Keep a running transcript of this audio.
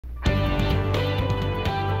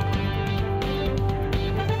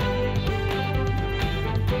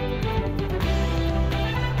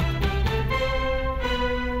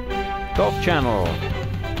Golf Channel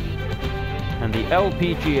and the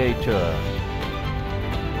LPGA Tour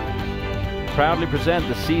proudly present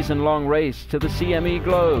the season-long race to the CME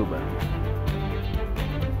Globe.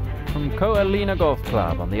 From Hoakalei Golf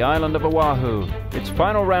Club on the island of Oahu, it's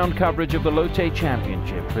final round coverage of the LOTTE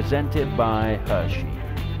Championship presented by Hershey.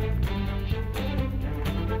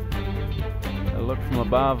 A look from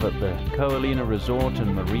above at the Hoakalei Resort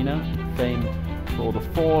and Marina, famed for the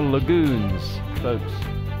 4 lagoons. Folks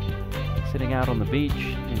sitting out on the beach,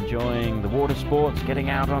 enjoying the water sports, getting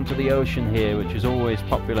out onto the ocean here, which is always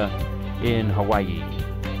popular in Hawaii.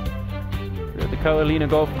 We're at the Hoakalei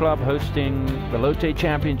Golf Club hosting the LOTTE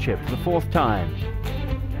Championship for the 4th time.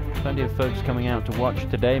 Plenty of folks coming out to watch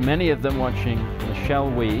today, many of them watching Michelle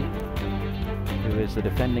Wie, who is the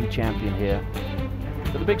defending champion here.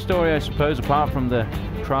 But the big story, I suppose, apart from the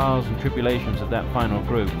trials and tribulations of that final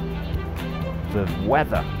group, the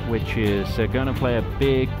weather, which is going to play a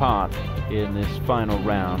big part in this final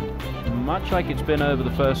round. Much like it's been over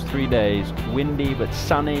the first 3 days, windy but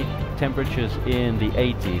sunny, temperatures in the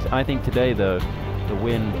 80s. I think today, though, the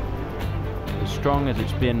wind as strong as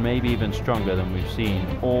it's been, maybe even stronger than we've seen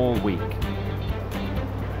all week.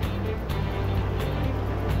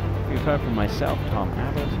 We've heard from myself, Tom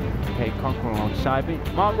Abbott, Kay Cockrell alongside me.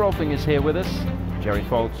 Mark Rolfing is here with us, Jerry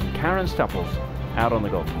Foltz and Karen Stupples out on the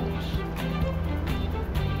golf course.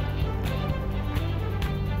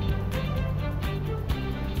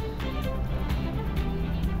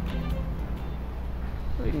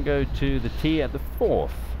 We can go to the tee at the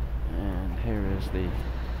 4th, and here is the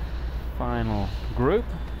final group.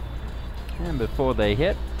 And before they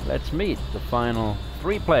hit, let's meet the final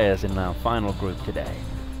 3 players in our final group today.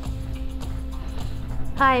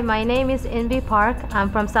 Hi, my name is Inbi Park. I'm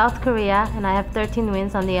from South Korea and I have 13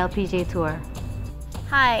 wins on the LPGA Tour.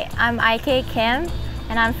 Hi, I'm IK Kim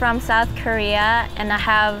and I'm from South Korea and I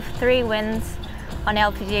have 3 wins on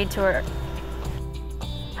LPGA Tour.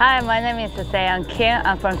 Hi, my name is Seon Kim.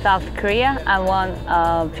 I'm from South Korea. I won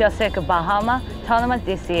Pure Bahama tournament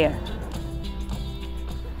this year.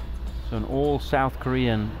 So an all South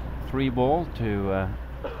Korean 3-ball to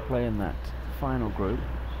play in that final group.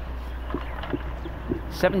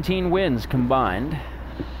 17 wins combined,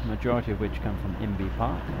 the majority of which come from Inbi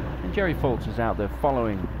Park. And Jerry Foltz is out there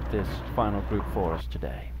following this final group for us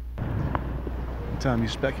today. Tom, you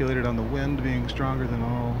speculated on the wind being stronger than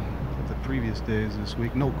all of the previous days this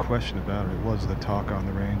week. No question about it. It was the talk on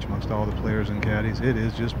the range amongst all the players and caddies. It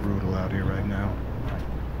is just brutal out here right now.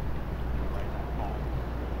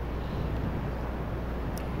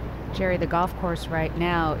 Jerry, the golf course right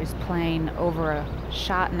now is playing over a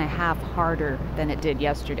shot and a half harder than it did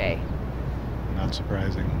yesterday. Not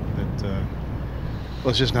surprising. But well,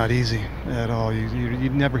 it's just not easy at all. You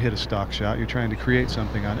never hit a stock shot. You're trying to create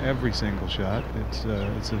something on every single shot. It's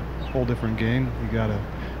a whole different game. You got to,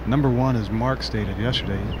 number one, as Mark stated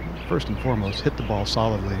yesterday, first and foremost, hit the ball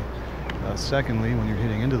solidly. Secondly, when you're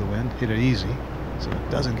hitting into the wind, hit it easy so it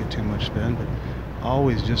doesn't get too much spin. But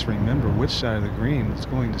always just remember which side of the green is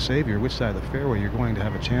going to save you, or which side of the fairway you're going to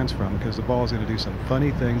have a chance from, because the ball is going to do some funny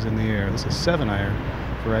things in the air. This is 7-iron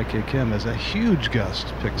for IK Kim as a huge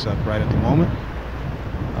gust picks up right at the moment.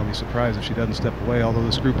 I'll be surprised if she doesn't step away, although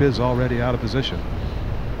this group is already out of position.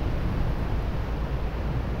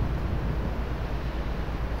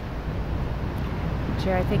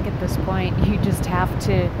 Jerry, I think at this point you just have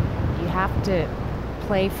to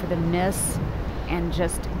play for the miss and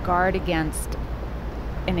just guard against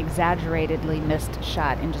an exaggeratedly missed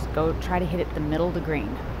shot and just go try to hit it the middle of the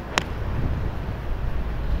green.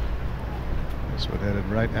 This one headed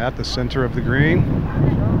right at the center of the green.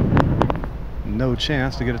 No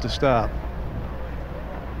chance to get it to stop.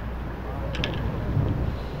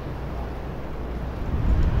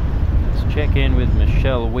 Let's check in with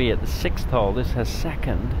Michelle Wie at the 6th hole. This is her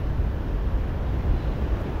 2nd.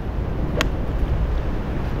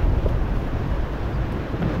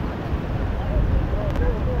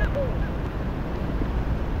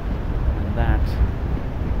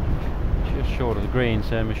 Short of the green,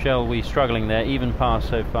 so Michelle Wie struggling there. Even par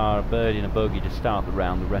so far, a birdie and a bogey to start the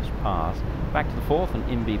round, the rest pars. Back to the 4th and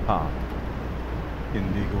Inbi Park.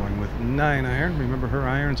 Inbi going with 9-iron. Remember, her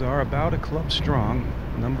irons are about a club strong.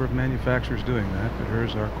 A number of manufacturers doing that, but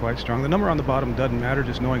hers are quite strong. The number on the bottom doesn't matter,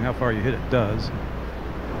 just knowing how far you hit it does.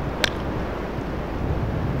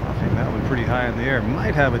 Offing that one pretty high in the air.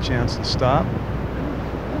 Might have a chance to stop.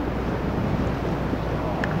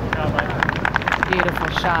 Beautiful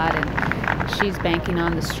shot, and she's banking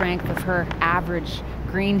on the strength of her average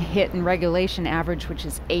green hit and regulation average, which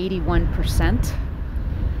is 81%.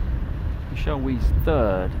 Michelle Wie's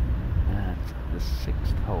 3rd at the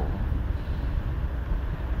 6th hole.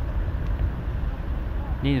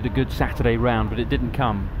 Needed a good Saturday round, but it didn't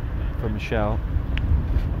come for Michelle.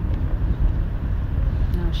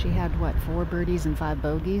 No, she had, what, 4 birdies and 5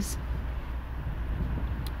 bogeys?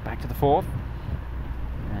 Back to the 4th.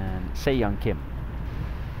 And Se-Young Kim.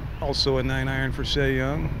 Also a 9-iron for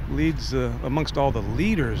Se-Young. Leads amongst all the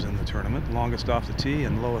leaders in the tournament. Longest off the tee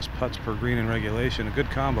and lowest putts per green in regulation. A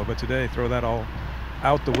good combo, but today, throw that all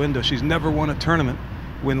out the window. She's never won a tournament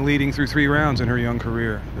when leading through 3 rounds in her young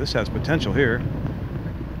career. This has potential here.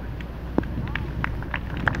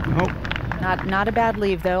 Nope. Not a bad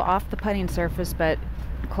leave, though, off the putting surface, but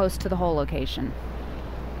close to the hole location.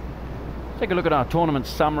 Take a look at our tournament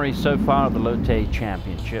summary so far of the Lotte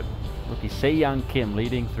Championship. Rookie Se-Young Kim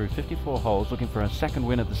leading through 54 holes, looking for her 2nd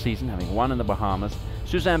win of the season, having won in the Bahamas.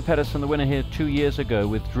 Suzanne Pedersen, the winner here 2 years ago,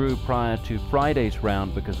 withdrew prior to Friday's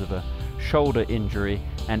round because of a shoulder injury.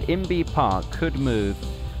 And Inbee Park could move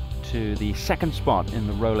to the 2nd spot in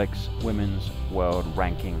the Rolex Women's World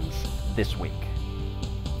Rankings this week.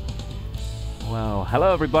 Well,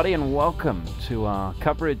 hello everybody and welcome to our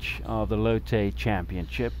coverage of the Lotte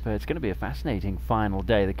Championship. It's going to be a fascinating final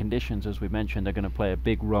day. The conditions, as we mentioned, are going to play a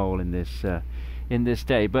big role in this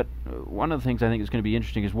day. But one of the things I think is going to be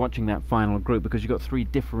interesting is watching that final group, because you've got 3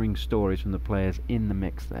 differing stories from the players in the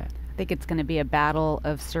mix there. I think it's going to be a battle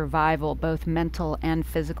of survival, both mental and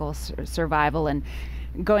physical survival. And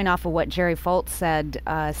going off of what Jerry Foltz said,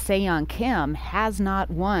 Se-Young Kim has not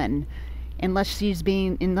won unless she's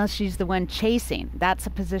the one chasing. That's a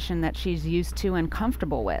position that she's used to and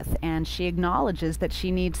comfortable with, and she acknowledges that she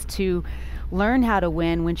needs to learn how to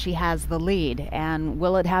win when she has the lead. And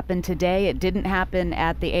will it happen today? It didn't happen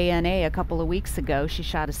at the ANA a couple of weeks ago. She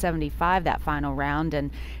shot a 75 that final round,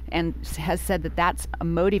 and has said that that's a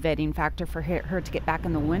motivating factor for her to get back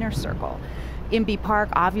in the winner's circle. Inbee Park,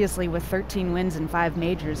 obviously with 13 wins and 5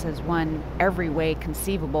 majors, has won every way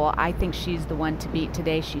conceivable. I think she's the one to beat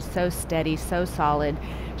today. She's so steady, so solid.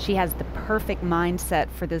 She has the perfect mindset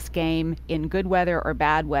for this game in good weather or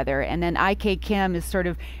bad weather. And then IK Kim is sort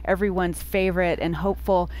of everyone's favorite and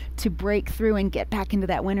hopeful to break through and get back into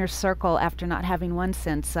that winner's circle after not having won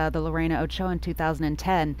since the Lorena Ochoa in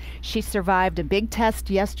 2010. She survived a big test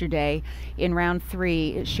yesterday in round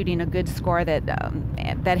 3, shooting a good score that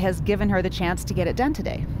has given her the chance to get it done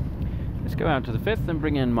today. Let's go out to the 5th and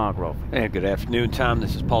bring in Mark Rolfe. Hey, good afternoon, Tom.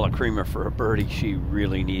 This is Paula Creamer for a birdie. She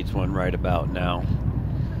really needs one right about now.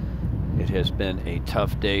 It has been a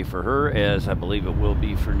tough day for her, as I believe it will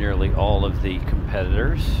be for nearly all of the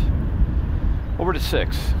competitors. Over to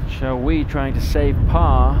 6. Shall we trying to save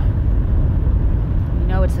par? You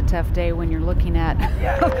know it's a tough day when you're looking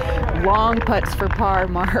at long putts for par,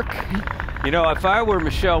 Mark. You know, if I were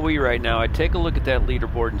Michelle Wie right now, I'd take a look at that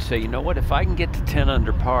leaderboard and say, you know what, if I can get to 10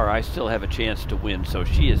 under par, I still have a chance to win. So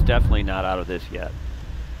she is definitely not out of this yet.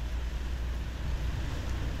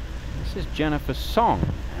 This is Jennifer Song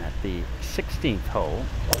at the 16th hole.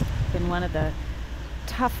 Been one of the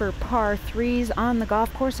tougher par 3s on the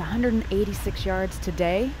golf course, 186 yards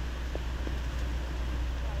today.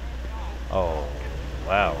 Oh,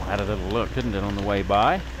 wow. Had a little look, didn't it, on the way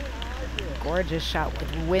by? Gorgeous shot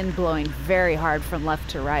with wind blowing very hard from left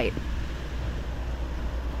to right.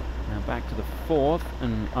 Now back to the 4th,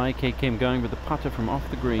 and IK Kim going with the putter from off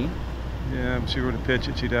the green. Yeah, if she were to pitch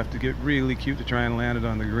it, she'd have to get really cute to try and land it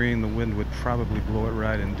on the green. The wind would probably blow it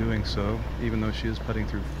right in doing so, even though she is putting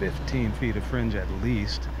through 15 feet of fringe at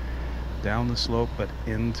least. Down the slope, but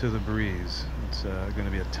into the breeze. It's going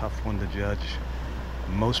to be a tough one to judge.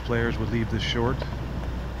 Most players would leave this short.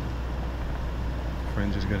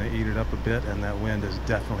 Fringe is going to eat it up a bit, and that wind is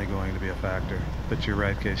definitely going to be a factor. But you're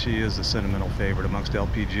right, Kay, she is the sentimental favorite amongst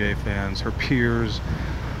LPGA fans, her peers,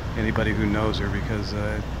 anybody who knows her, because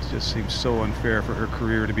it just seems so unfair for her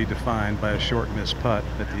career to be defined by a short missed putt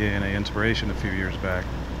at the ANA Inspiration a few years back.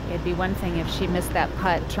 It'd be one thing if she missed that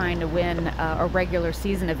putt trying to win a regular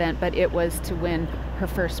season event, but it was to win her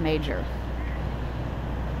first major.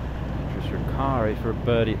 Beatrice Ricari for a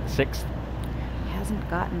birdie at the 6th. Hasn't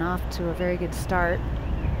gotten off to a very good start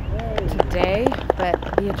today,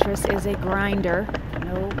 but Beatrice is a grinder.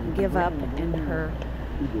 No give up in her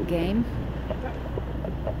game.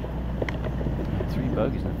 3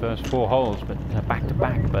 bogeys in the first 4 holes, but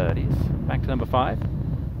back-to-back birdies. Back to number 5.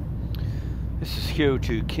 This is Hyo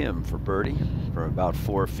to Kim for birdie from about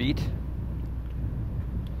 4 feet.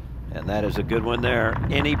 And that is a good one there.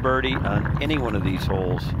 Any birdie on any one of these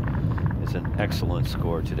holes is an excellent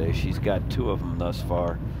score today. She's got 2 of them thus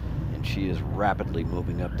far, and she is rapidly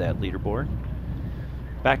moving up that leaderboard.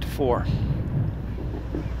 Back to 4.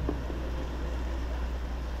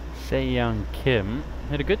 Se-Young Kim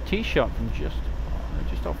had a good tee shot from just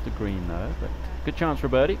off the green though, but good chance for a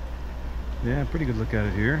birdie. Yeah, pretty good look at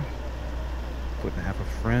it here. 1.5 foot of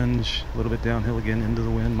fringe, a little bit downhill again into the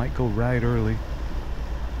wind. Might go right early.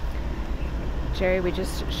 Jerry, we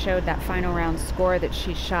just showed that final round score that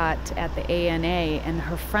she shot at the ANA, and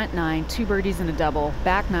her front 9, 2 birdies and a double,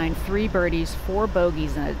 back 9, 3 birdies, 4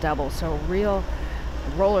 bogeys and a double. So a real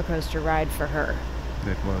roller coaster ride for her.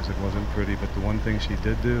 It wasn't pretty, but the one thing she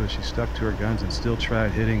did do is she stuck to her guns and still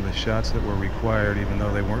tried hitting the shots that were required, even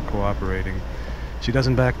though they weren't cooperating. She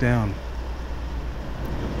doesn't back down.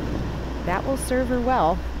 That will serve her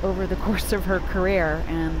well over the course of her career,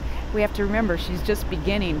 and we have to remember she's just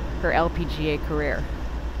beginning her LPGA career.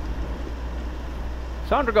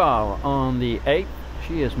 Sandra Gall on the 8th.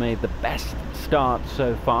 She has made the best start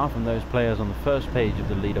so far from those players on the first page of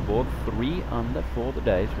the leaderboard. 3 under for the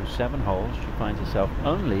day through 7 holes. She finds herself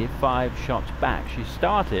only 5 shots back. She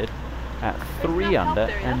started at 3 under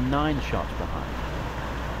and 9 shots behind.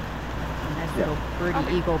 A nice little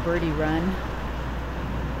birdie eagle birdie run.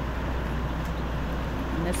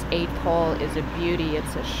 And this 8th hole is a beauty.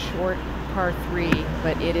 It's a short par 3,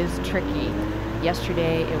 but it is tricky.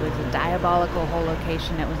 Yesterday it was a diabolical hole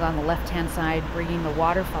location that was on the left-hand side, bringing the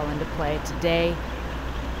waterfall into play. Today,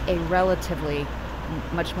 a relatively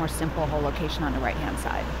much more simple hole location on the right-hand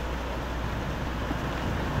side.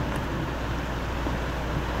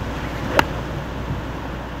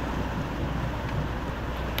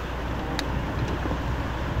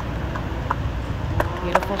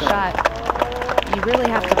 Beautiful shot. You really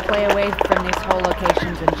have to play away from these hole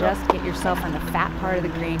locations and just get yourself on the fat part of the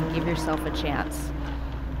green, give yourself a chance.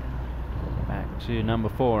 Back to number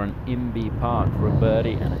 4 and Inby Park for a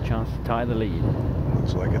birdie and a chance to tie the lead.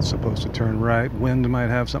 Looks like it's supposed to turn right. Wind might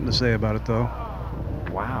have something to say about it, though.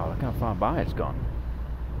 Wow, look how far by it's gone.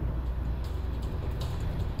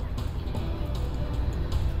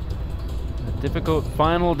 A difficult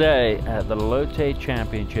final day at the Lotte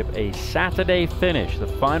Championship. A Saturday finish. The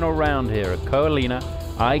final round here at Koalina.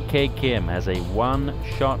 IK Kim has a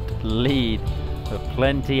 1-shot lead. So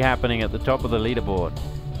plenty happening at the top of the leaderboard.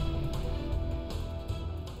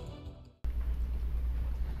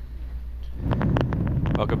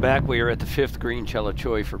 Welcome back. We are at the 5th green, Chella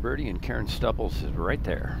Choi for birdie, and Karen Stupples is right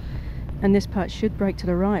there. And this putt should break to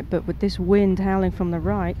the right, but with this wind howling from the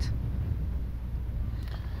right.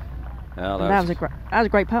 Well, that was a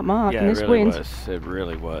great putt, Mark. Yeah, and this it really wind. was. It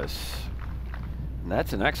really was. And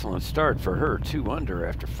that's an excellent start for her. 2 under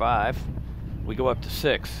after 5. We go up to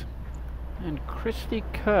 6. And Christy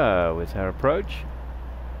Kerr with her approach.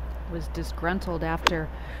 Was disgruntled after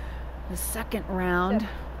the 2nd round.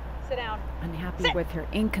 Sit down. Unhappy with her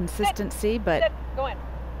inconsistency, but Sit. Go in.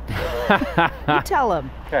 you tell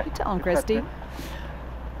him. You tell him, Christy.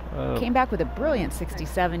 Oh, Came back with a brilliant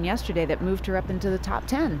 67 yesterday that moved her up into the top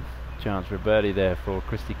 10. chance for a birdie there for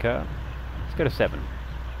Christy Kerr. Let's go to 7.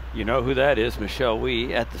 You know who that is, Michelle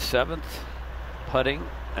Wee at the 7th, putting.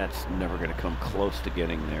 That's never going to come close to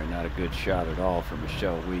getting there. Not a good shot at all for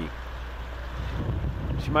Michelle Wee.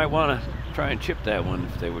 She might want to try and chip that one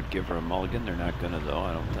if they would give her a mulligan. They're not going to, though,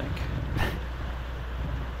 I don't think.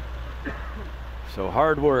 So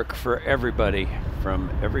hard work for everybody from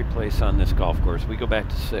every place on this golf course. We go back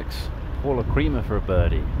to 6. Paula Creamer for a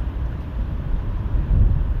birdie.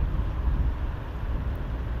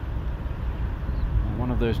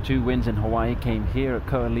 One of those 2 wins in Hawaii came here at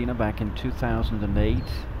Koalina back in 2008.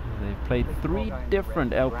 They've played 3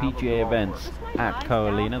 different LPGA events at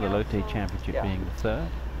Koalina, the Lotte Championship being the 3rd.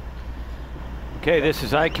 Okay, this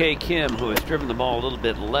is IK Kim, who has driven the ball a little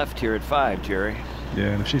bit left here at 5, Jerry. Yeah,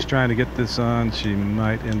 and if she's trying to get this on, she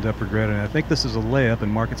might end up regretting it. I think this is a layup, and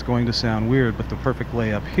Mark, it's going to sound weird, but the perfect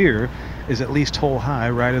layup here is at least hole high,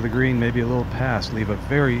 right of the green, maybe a little past, leave a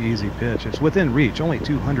very easy pitch. It's within reach, only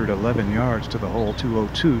 211 yards to the hole,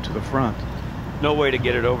 202 to the front. No way to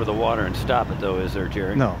get it over the water and stop it, though, is there,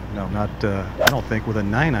 Jerry? No, not, I don't think, with a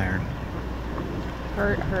 9-iron.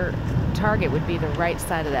 Her target would be the right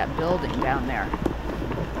side of that building down there.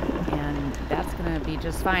 And that's going to be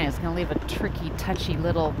just fine. It's going to leave a tricky, touchy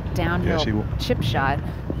little downhill chip shot.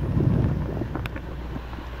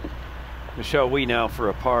 Michelle Wee now for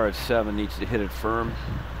a par at 7 needs to hit it firm.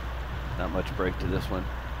 Not much break to this one.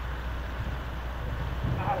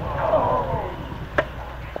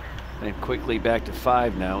 And quickly back to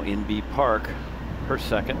 5 now. Inby Park, her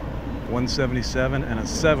 2nd. 177 and a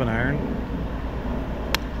 7-iron.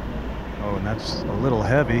 Oh, and that's a little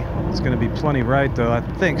heavy. It's going to be plenty right, though. I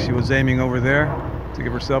think she was aiming over there to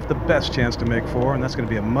give herself the best chance to make 4, and that's going to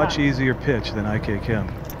be a much easier pitch than IK Kim.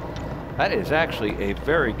 That is actually a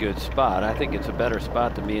very good spot. I think it's a better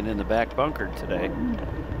spot than being in the back bunker today.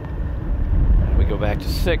 And we go back to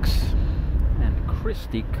 6. And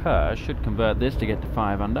Christy Kerr should convert this to get to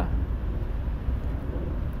 5 under.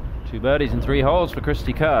 2 birdies and 3 holes for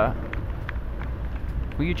Christy Kerr.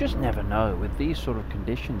 Well, you just never know with these sort of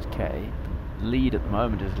conditions, Kay. Lead at the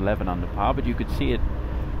moment is 11 under par, but you could see it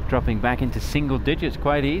dropping back into single digits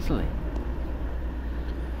quite easily.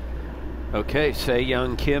 Okay,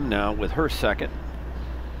 Se-Young Kim now with her second.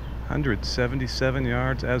 177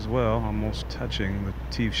 yards as well, almost touching the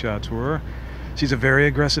tee shot to her. She's a very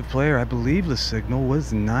aggressive player. I believe the signal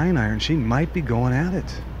was 9-iron. She might be going at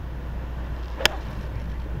it.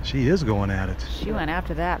 She is going at it. She went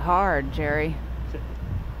after that hard, Jerry.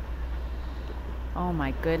 Oh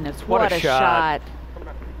my goodness, what a shot.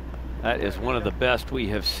 That is one of the best we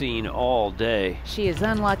have seen all day. She is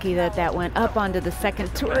unlucky that that went up onto the second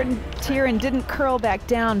tier and didn't curl back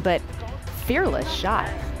down, but fearless shot.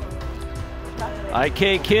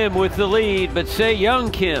 IK Kim with the lead, but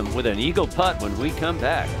Se-Young Kim with an eagle putt when we come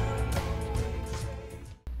back.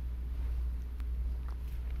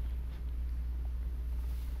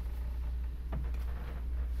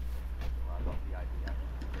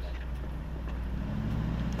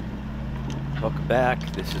 Welcome back.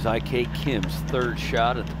 This is IK Kim's third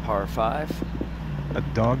shot at the par 5. A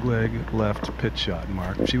dogleg left pitch shot,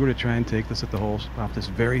 Mark. If she were to try and take this at the hole off this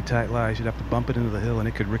very tight lie, she'd have to bump it into the hill and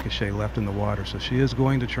it could ricochet left in the water. So she is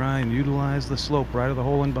going to try and utilize the slope right of the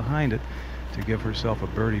hole and behind it to give herself a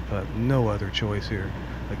birdie putt. No other choice here.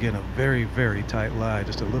 Again, a very, very tight lie.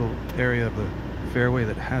 Just a little area of the fairway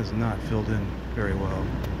that has not filled in very well.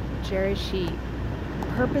 Jerry, she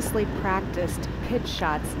purposely practiced pitch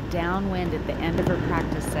shots downwind at the end of her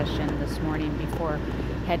practice session this morning before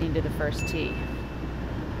heading to the first tee.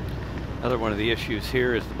 Another one of the issues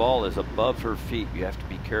here is the ball is above her feet. You have to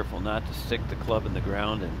be careful not to stick the club in the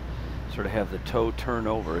ground and sort of have the toe turn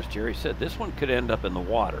over. As Jerry said, this one could end up in the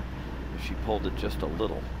water if she pulled it just a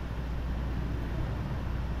little.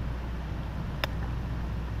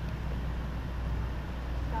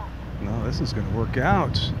 No, this is going to work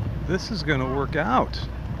out. This is going to work out.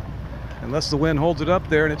 Unless the wind holds it up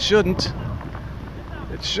there, and it shouldn't.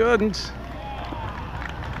 It shouldn't.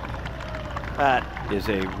 That is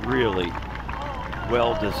a really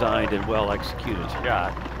well-designed and well-executed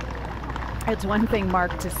shot. It's one thing,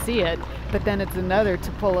 Mark, to see it, but then it's another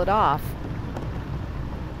to pull it off.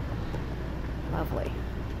 Lovely.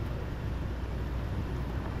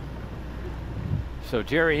 So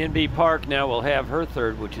Jerry NB Park now will have her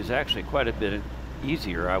third, which is actually quite a bit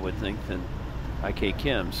easier, I would think, than IK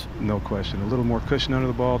Kim's. No question. A little more cushion under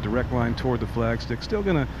the ball, direct line toward the flagstick. Still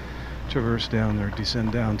going to traverse down there,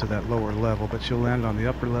 descend down to that lower level, but she'll land on the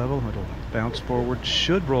upper level. It'll bounce forward,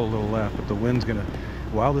 should roll a little left, but the wind's going to,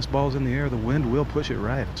 while this ball's in the air, the wind will push it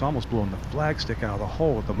right. It's almost blowing the flagstick out of the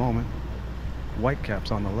hole at the moment.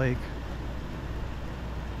 Whitecaps on the lake.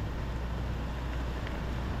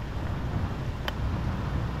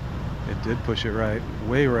 It did push it right,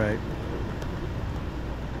 way right.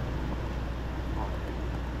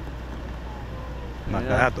 Not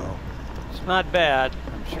bad though. It's not bad.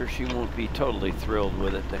 I'm sure she won't be totally thrilled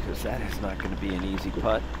with it because that is not going to be an easy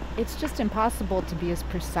putt. It's just impossible to be as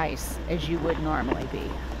precise as you would normally be.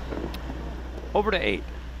 Over to 8.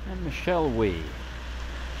 And Michelle Wee.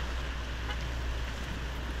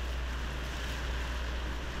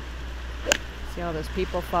 See all those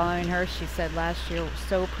people following her. She said last year was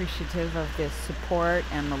so appreciative of the support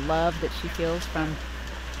and the love that she feels from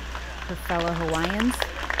her fellow Hawaiians.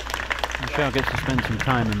 Michelle gets to spend some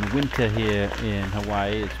time in the winter here in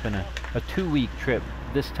Hawaii. It's been a 2-week trip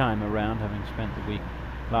this time around, having spent the week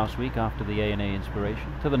last week after the A&A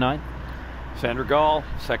Inspiration. To the 9th. Sandra Gall,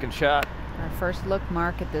 second shot. Our first look,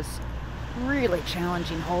 Mark, at this really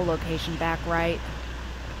challenging hole location back right.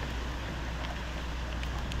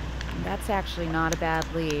 And that's actually not a bad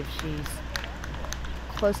leave. She's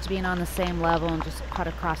close to being on the same level and just cut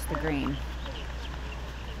across the green.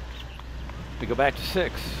 We go back to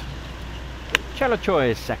 6. Chela Choi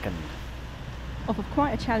is second. Off of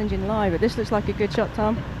quite a challenging lie, but this looks like a good shot,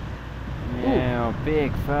 Tom. Yeah,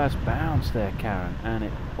 big first bounce there, Karen, and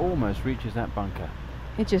it almost reaches that bunker.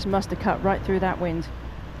 It just must have cut right through that wind.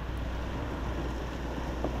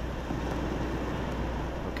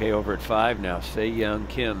 Okay, over at 5 now, Se-Young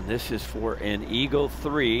Kim. This is for an eagle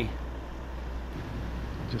 3.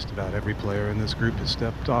 Just about every player in this group has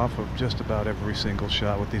stepped off of just about every single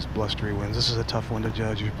shot with these blustery winds. This is a tough one to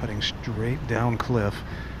judge. You're putting straight down cliff,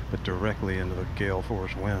 but directly into the gale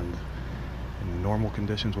force wind. In normal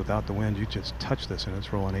conditions without the wind, you just touch this and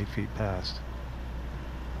it's rolling 8 feet past.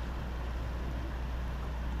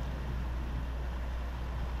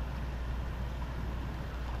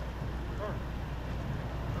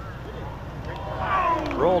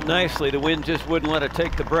 Rolled nicely. The wind just wouldn't let it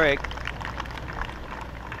take the break.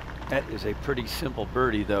 That is a pretty simple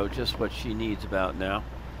birdie, though, just what she needs about now.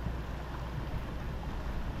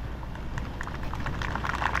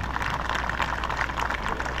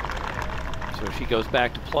 So she goes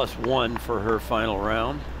back to +1 for her final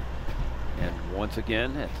round. And once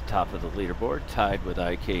again, at the top of the leaderboard, tied with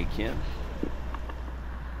IK Kim.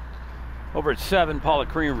 Over at 7, Paula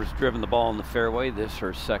Creamer's driven the ball in the fairway. This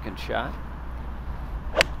her second shot.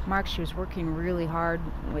 Mark, she was working really hard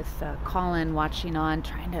with Colin watching on,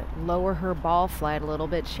 trying to lower her ball flight a little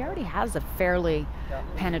bit. She already has a fairly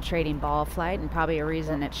penetrating ball flight, and probably a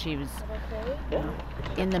reason that she was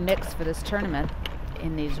in the mix for this tournament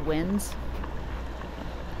in these wins.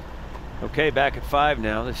 Okay, back at 5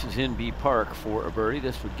 now. This is Inbee Park for a birdie.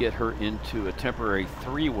 This would get her into a temporary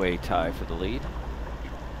 3-way tie for the lead.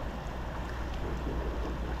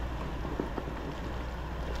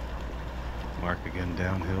 Mark again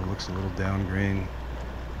downhill, looks a little down green.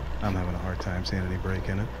 I'm having a hard time seeing any break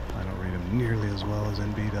in it. I don't read him nearly as well as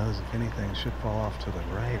NB does. If anything, it should fall off to the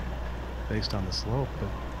right based on the slope, but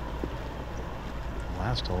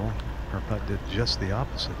last hole, her putt did just the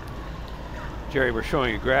opposite. Jerry, we're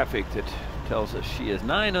showing a graphic that tells us she is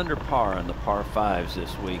 9 under par on the par 5s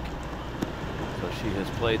this week. So she has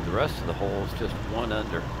played the rest of the holes just 1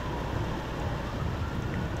 under.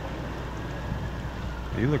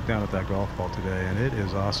 You look down at that golf ball today, and it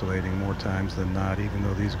is oscillating more times than not, even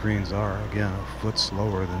though these greens are, again, a foot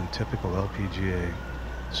slower than typical LPGA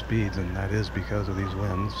speeds, and that is because of these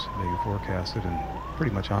winds being forecasted and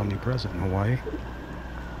pretty much omnipresent in Hawaii.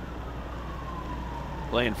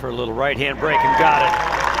 Playing for a little right-hand break and got it.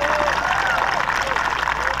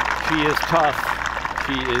 She is tough.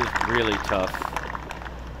 She is really tough.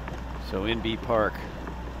 So Inbee Park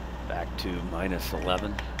back to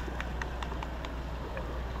 -11.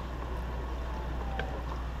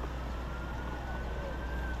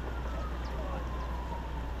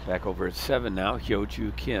 Back over at 7 now,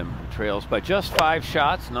 Hyo-Joo Kim, who trails by just 5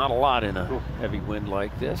 shots. Not a lot in a heavy wind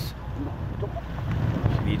like this.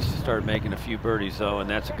 She needs to start making a few birdies, though, and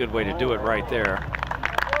that's a good way to do it right there.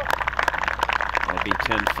 That'll be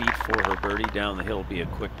 10 feet for her birdie. Down the hill will be a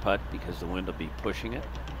quick putt because the wind will be pushing it.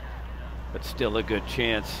 But still a good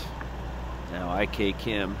chance. Now IK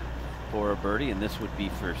Kim for a birdie, and this would be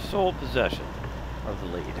for sole possession of the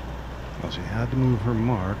lead. Well, she had to move her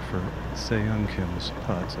mark for Se-Young Kim's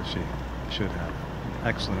putt, so she should have an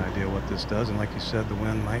excellent idea what this does. And like you said, the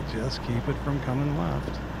wind might just keep it from coming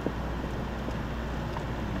left.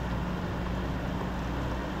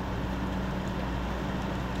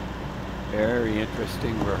 Very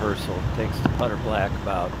interesting rehearsal. Takes the putter black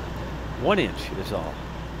about 1 inch is all.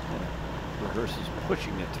 Rehearses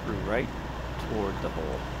pushing it through right toward the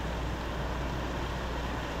hole.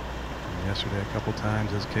 Yesterday, a couple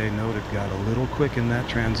times, as Kay noted, got a little quick in that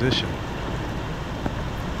transition.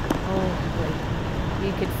 Oh,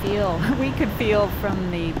 you could feel, we could feel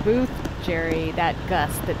from the booth, Jerry, that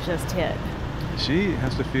gust that just hit. She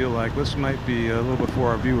has to feel like this might be a little before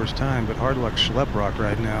our viewers' time, but hard luck schlep rock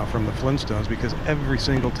right now from the Flintstones, because every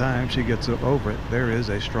single time she gets over it, there is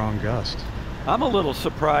a strong gust. I'm a little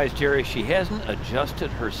surprised, Jerry. She hasn't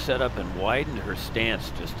adjusted her setup and widened her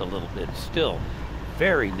stance just a little bit. Still,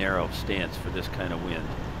 very narrow stance for this kind of wind.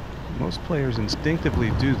 Most players instinctively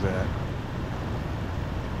do that.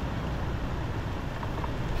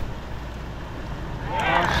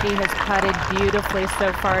 Oh, she has putted beautifully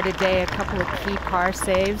so far today. A couple of key par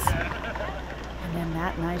saves. And then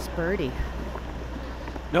that nice birdie.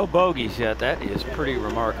 No bogeys yet. That is pretty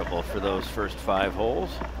remarkable for those first 5 holes.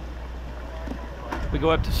 We go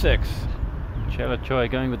up to 6. Chela Choi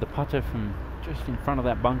going with the putter from just in front of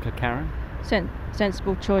that bunker, Karen.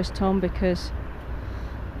 Sensible choice, Tom, because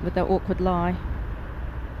with that awkward lie.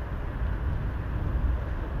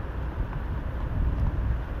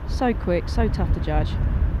 So quick, so tough to judge. Yeah,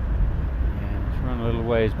 let's run a little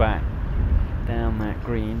ways back down that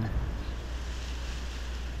green.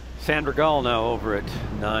 Sandra Gall now over at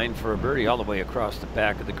 9 for a birdie all the way across the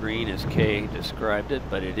back of the green as Kay described it,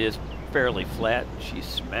 but it is fairly flat. She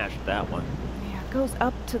smashed that one. Yeah, it goes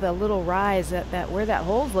up to the little rise that where that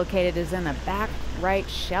hole's located is in the back right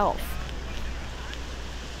shelf.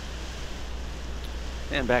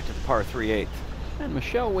 And back to the par 3/8. And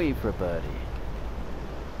Michelle Weave for a birdie.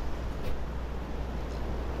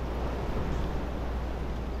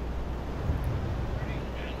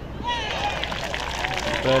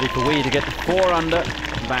 Birdie for Wee to get the 4 under,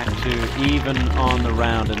 back to even on the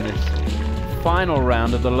round in this final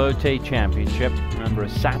round of the Lotte Championship. Remember, a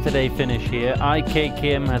Saturday finish here. IK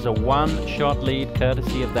Kim has a 1-shot lead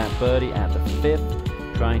courtesy of that birdie at the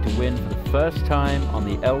 5th, trying to win for the first time on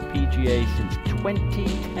the LPGA since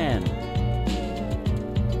 2010.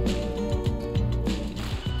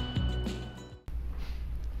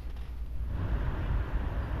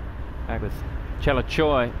 Back with Chella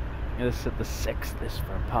Choi. This at the 6th, this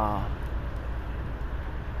for a par.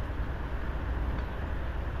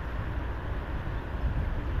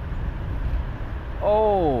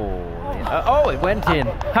 Oh, it went in.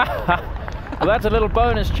 Well, that's a little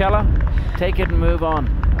bonus, Chella. Take it and move on.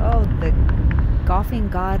 Oh, the golfing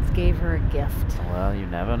gods gave her a gift. Well, you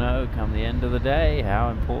never know, come the end of the day, how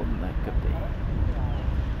important that could be.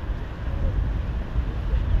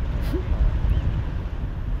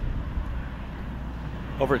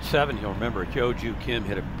 Over at 7, you'll remember Jo Ju Kim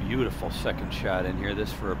hit a beautiful second shot in here.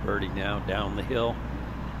 This for a birdie now down the hill.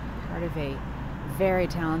 Part of a very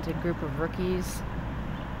talented group of rookies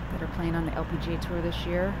that are playing on the LPGA Tour this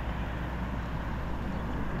year.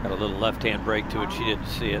 Got a little left-hand break to it. She didn't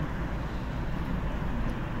see it.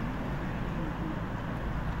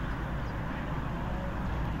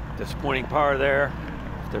 Disappointing par there,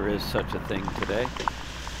 if there is such a thing today.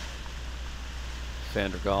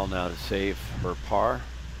 Sandra Gall now to save her par.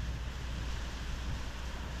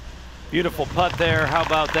 Beautiful putt there. How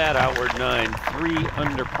about that outward 9? 3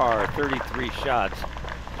 under par, 33 shots.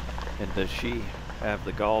 And does she have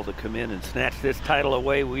the gall to come in and snatch this title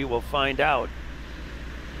away? We will find out.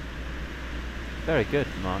 Very good,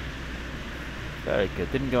 Mark. Very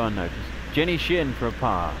good. Didn't go unnoticed. Jenny Shin for a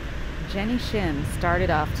par. Jenny Shin started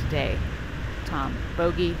off today, Tom.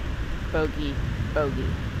 Bogey, bogey, bogey.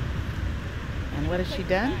 And what has she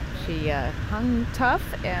done? She hung tough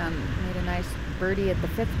and made a nice birdie at the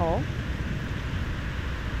 5th hole.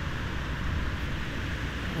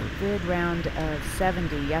 A good round of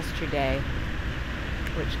 70 yesterday,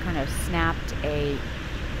 which kind of snapped a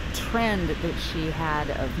trend that she had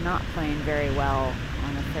of not playing very well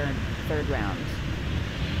on the third round.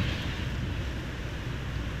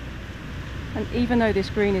 And even though this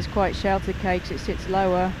green is quite sheltered, Cakes, it sits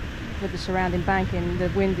lower with the surrounding banking, the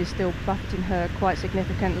wind is still buffeting her quite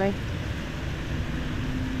significantly.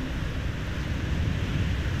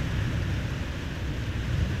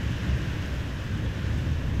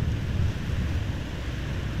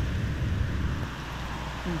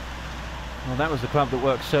 Well, that was the club that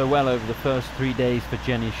worked so well over the first 3 days for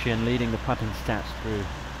Jenny Shin, leading the putting stats through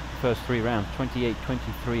the first 3 rounds, 28,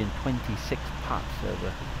 23 and 26 putts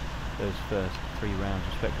over those first 3 rounds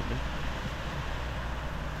respectively.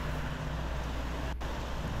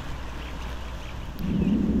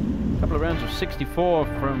 A couple of rounds of 64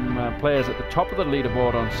 from players at the top of the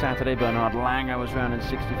leaderboard on Saturday. Bernard Langer was round in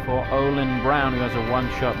 64. Olin Brown, who has a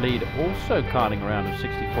 1-shot lead, also carding a round of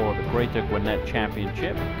 64 at the Greater Gwinnett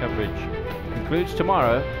Championship. Coverage concludes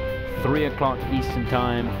tomorrow, 3 o'clock Eastern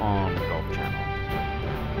Time on the Golf Channel.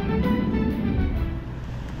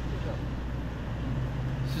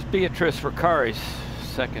 This is Beatrice Riccari's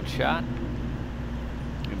second shot.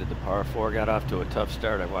 Into the par 4, got off to a tough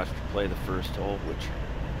start. I watched her play the first hole, which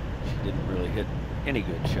she didn't really hit any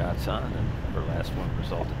good shots on, and her last one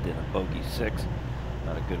resulted in a bogey 6.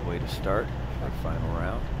 Not a good way to start her final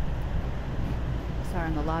round. Saw her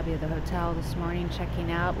in the lobby of the hotel this morning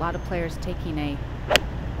checking out. A lot of players taking a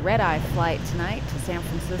red-eye flight tonight to San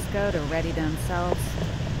Francisco to ready themselves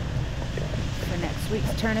for next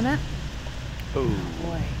week's tournament. Oh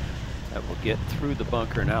boy. That will get through the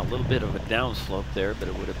bunker now. A little bit of a downslope there, but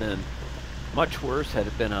it would have been much worse had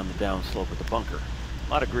it been on the downslope of the bunker.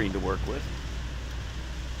 A lot of green to work with.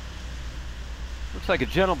 Looks like a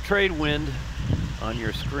gentle trade wind on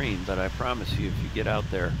your screen, but I promise you, if you get out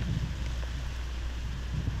there,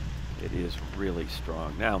 it is really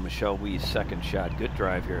strong. Now, Michelle Wee's second shot. Good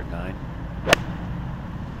drive here at 9.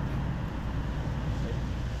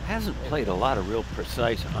 Hasn't played a lot of real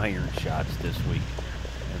precise iron shots this week.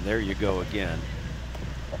 And there you go again.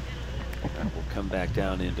 And we'll come back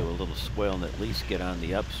down into a little swell and at least get on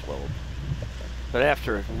the upslope. But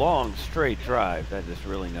after a long straight drive, that is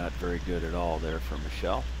really not very good at all there for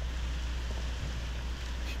Michelle.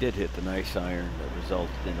 She did hit the nice iron that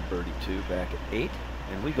resulted in a birdie 2 back at 8,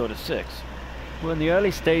 and we go to 6. Well, in the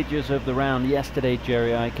early stages of the round yesterday,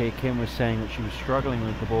 Jerry, I.K. Kim was saying that she was struggling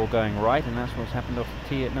with the ball going right, and that's what's happened off the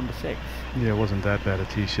tee at number 6. Yeah, it wasn't that bad a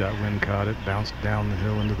tee shot. Wind caught it, bounced down the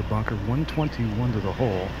hill into the bunker. 121 to the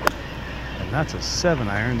hole. And that's a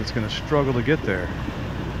 7-iron that's going to struggle to get there.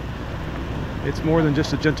 It's more than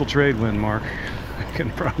just a gentle trade wind, Mark. I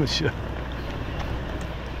can promise you.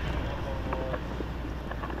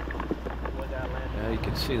 You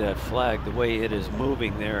can see that flag, the way it is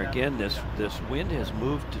moving there. Again, this wind has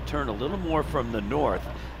moved to turn a little more from the north.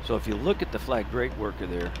 So if you look at the flag, great worker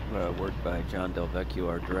there, work by John Del Vecchio,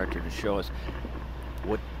 our director, to show us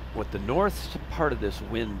what the north part of this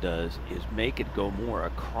wind does is make it go more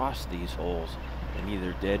across these holes and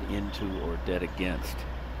either dead into or dead against.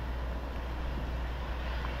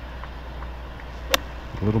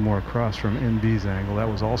 A little more across from NB's angle. That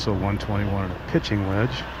was also 121 and a pitching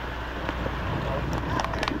wedge.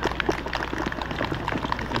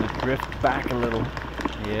 He's going to drift back a little.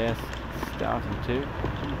 Yes, starting to.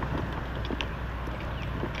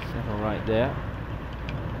 Settle right there.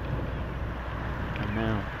 And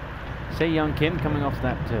now, Se-Young Kim coming off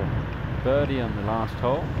that birdie on the last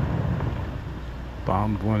hole.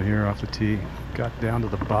 Bombed one here off the tee. Got down to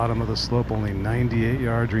the bottom of the slope. Only 98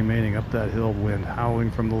 yards remaining up that hill. Wind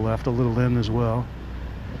howling from the left, a little in as well.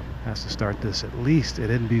 Has to start this at least at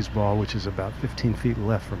NB's ball, which is about 15 feet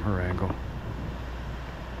left from her angle.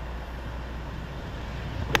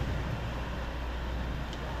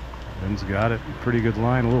 Wind's got it. Pretty good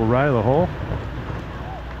line. A little right of the hole.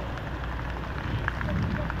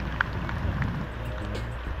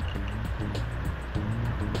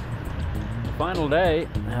 Final day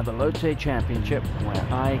at the Lotte Championship, where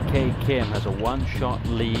IK Kim has a one-shot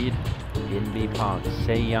lead in B Park.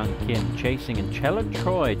 Se-Young Kim chasing, and Chella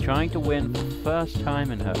Troy trying to win for the first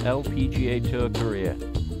time in her LPGA Tour career.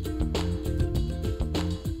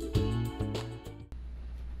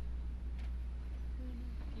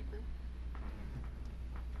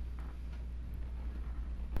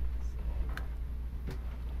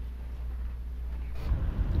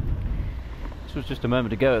 This was just a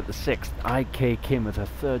moment ago at the 6th. IK Kim with her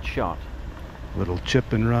third shot. Little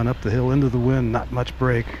chip and run up the hill into the wind. Not much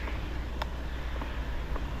break.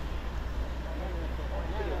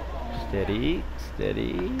 Steady,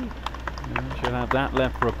 steady. She'll have that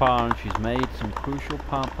left for a par, and she's made some crucial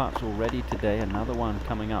par putts already today. Another one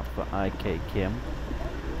coming up for IK Kim.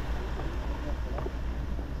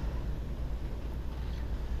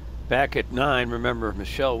 Back at 9, remember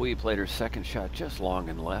Michelle Wee played her second shot just long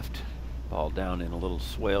and left. Ball down in a little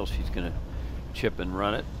swale. She's going to chip and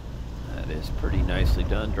run it. That is pretty nicely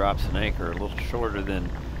done. Drops an anchor a little shorter than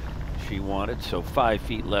she wanted, so 5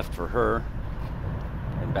 feet left for her.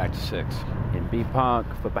 And back to 6. In B Park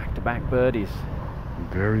for back-to-back birdies.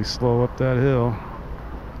 Very slow up that hill.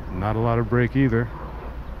 Not a lot of break either.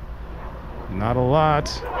 Not a lot.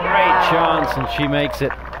 Great chance, and she makes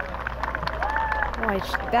it. Boy,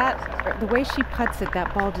 the way she putts it,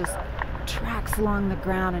 that ball just tracks along the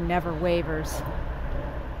ground and never wavers.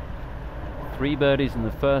 3 birdies in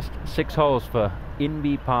the first 6 holes for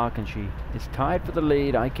Inbee Park, and she is tied for the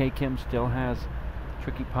lead. IK Kim still has a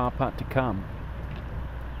tricky par putt to come.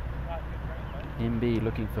 Inbee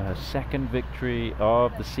looking for her second victory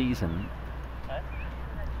of the season,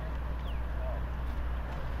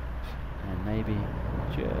 and maybe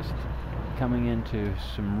just coming into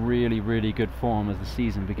some really good form as the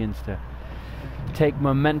season begins to take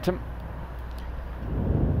momentum.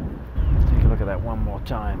 Take a look at that one more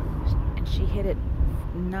time. And she hit it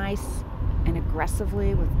nice and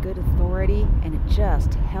aggressively with good authority, and it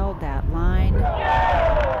just held that line.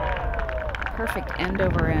 Perfect end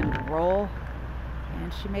over end roll,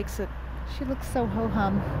 and she makes it. She looks so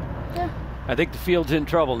ho-hum. Yeah. I think the field's in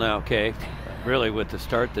trouble now, Kay. Really, with the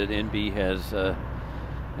start that NB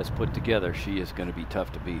has put together, she is going to be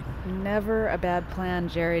tough to beat. Never a bad plan,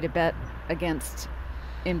 Jerry, to bet against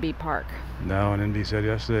Inbee Park. No, and NB said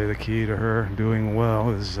yesterday the key to her doing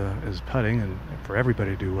well is putting, and for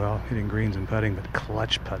everybody to do well, hitting greens and putting, but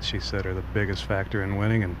clutch putts, she said, are the biggest factor in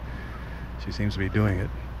winning, and she seems to be doing it.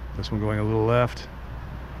 This one going a little left.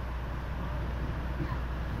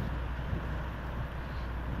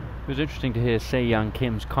 It was interesting to hear Se-Young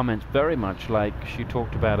Kim's comments, very much like she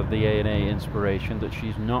talked about at the A&A Inspiration, that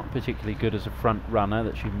she's not particularly good as a front runner,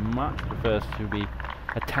 that she much prefers to be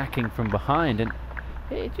attacking from behind, and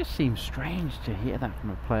it just seems strange to hear that from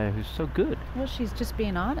a player who's so good. Well, she's just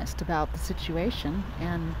being honest about the situation,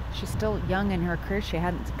 and she's still young in her career. She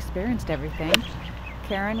hadn't experienced everything.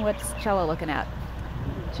 Karen, what's Chella looking at?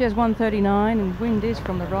 She has 139, and wind is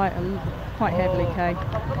from the right quite heavily, Kay.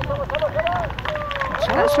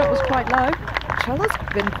 That shot was quite low.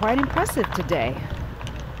 Chella's been quite impressive today.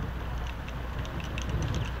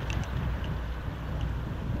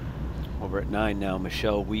 Over at 9 now,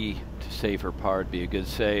 Michelle Wee to save her par would be a good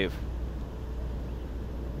save.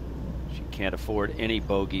 She can't afford any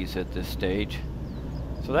bogeys at this stage,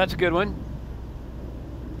 so that's a good one.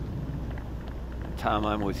 Tom,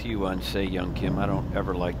 I'm with you on Se-Young Kim. I don't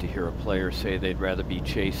ever like to hear a player say they'd rather be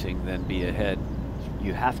chasing than be ahead.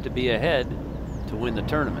 You have to be ahead to win the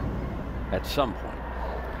tournament at some point.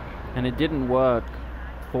 And it didn't work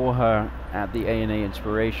for her at the A&A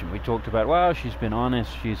Inspiration. We talked about, well, she's been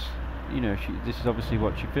honest, she's, you know, this is obviously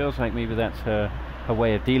what she feels like, maybe that's her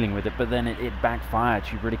way of dealing with it, but then it backfired.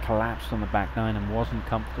 She really collapsed on the back nine and wasn't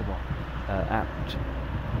comfortable at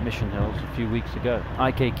Mission Hills a few weeks ago.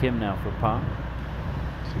 IK Kim now for a par.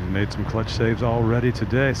 She's made some clutch saves already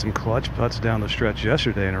today. Some clutch putts down the stretch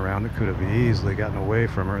yesterday in a round that could have easily gotten away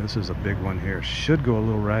from her. This is a big one here. Should go a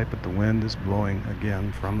little right, but the wind is blowing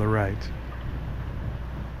again from the right.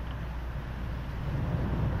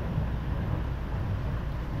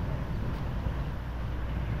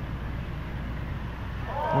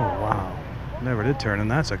 Oh, wow. Never did turn, and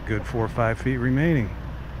that's a good 4 or 5 feet remaining.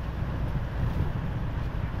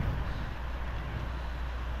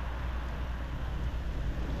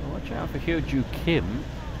 Watch out for Hyo-Joo Kim.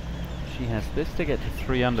 She has this to get to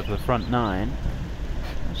 3 under for the front 9.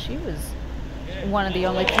 Well, she was one of the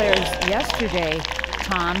only players yesterday,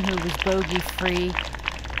 Tom, who was bogey-free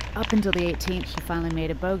up until the 18th. She finally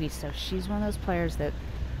made a bogey, so she's one of those players that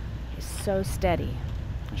is so steady.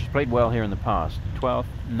 She's played well here in the past. 12th,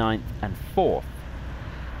 9th, and 4th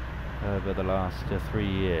over the last 3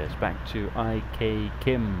 years. Back to IK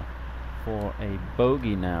Kim for a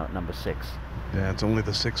bogey now at number 6. Yeah, it's only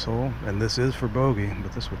the 6th hole, and this is for bogey,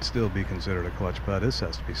 but this would still be considered a clutch putt. This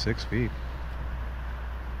has to be 6 feet.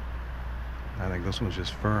 I think this one's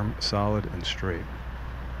just firm, solid, and straight.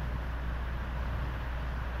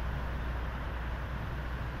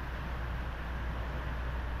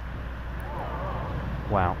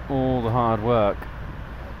 Wow, all the hard work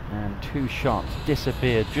and 2 shots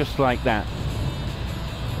disappeared just like that.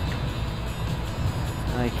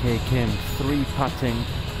 IK Kim 3 putting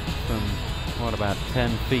from what, about 10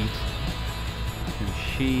 feet, and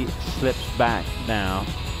she slips back now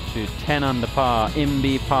to 10 under par.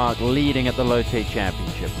 Inbee Park leading at the Lotte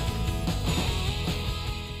Championship.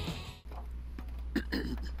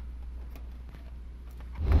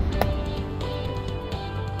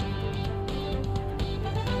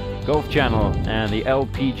 Golf Channel and the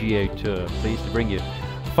LPGA Tour pleased to bring you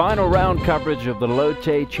final round coverage of the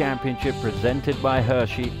Lotte Championship presented by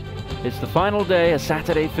Hershey. It's the final day, a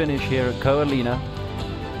Saturday finish here at Hoakalei,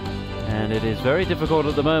 and it is very difficult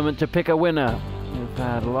at the moment to pick a winner. We've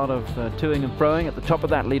had a lot of toing and froing at the top of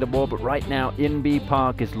that leaderboard, but right now Inbee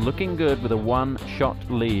Park is looking good with a 1-shot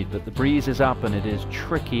lead, but the breeze is up and it is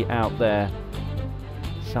tricky out there.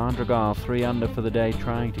 Sandra Gahl 3 under for the day,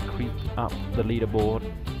 trying to creep up the leaderboard,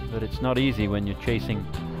 but it's not easy when you're chasing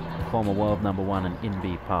former world #1 in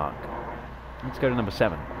Inbee Park. Let's go to number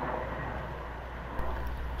 7.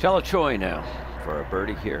 Chella Choi now for a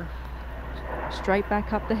birdie here. Straight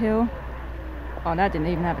back up the hill. Oh, that didn't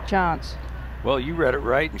even have a chance. Well, you read it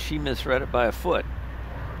right, and she misread it by a foot.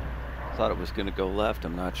 Thought it was going to go left.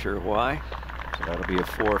 I'm not sure why. So that'll be a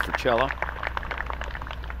 4 for Chella.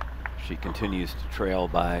 She continues to trail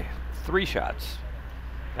by 3 shots.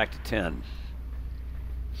 Back to 10.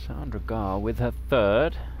 Sandra Gahl with her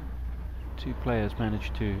 3rd. 2 players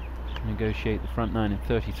managed to negotiate the front 9 in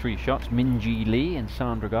 33 shots. Minjee Lee and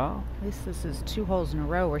Sandra Gahl. At least this is 2 holes in a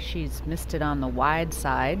row where she's missed it on the wide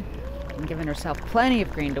side and given herself plenty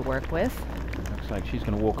of green to work with. Looks like she's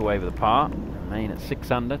going to walk away with a par. Remain at 6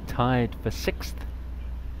 under, tied for 6th.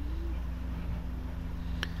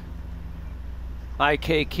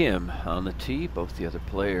 IK Kim on the tee. Both the other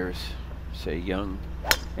players, say Young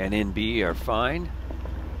and Inbee, are fine.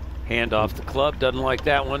 Hand off the club, doesn't like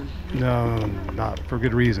that one. No, not for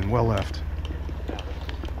good reason. Well left.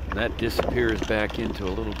 And that disappears back into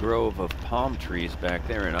a little grove of palm trees back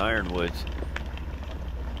there in Ironwoods.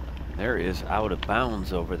 There is out of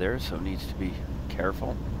bounds over there, so needs to be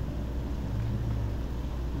careful.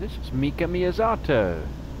 This is Mika Miyazato,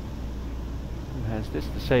 who has this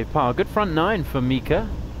to save par. Good front 9 for Mika.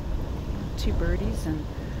 2 birdies and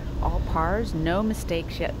all pars. No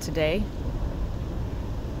mistakes yet today.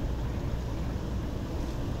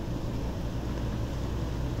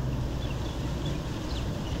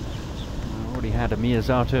 Already had a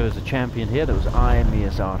Miyazato as a champion here. There was Ai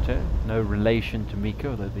Miyazato. No relation to Mika,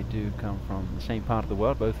 although they do come from the same part of the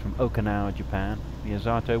world, both from Okinawa, Japan.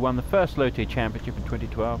 Miyazato won the first Lotte Championship in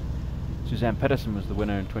 2012. Suzanne Pedersen was the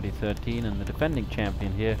winner in 2013, and the defending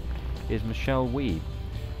champion here is Michelle Weed.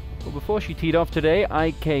 Well, before she teed off today,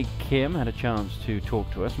 IK Kim had a chance to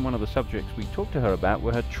talk to us, and one of the subjects we talked to her about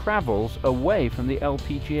were her travels away from the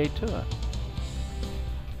LPGA Tour.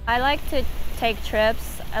 I like to take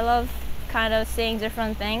trips. I love kind of seeing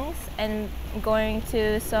different things and going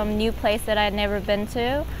to some new place that I'd never been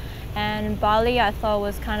to. And Bali I thought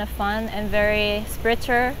was kind of fun and very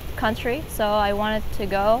spiritual country, so I wanted to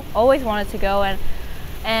go, always wanted to go.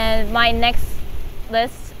 And my next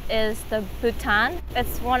list is the Bhutan.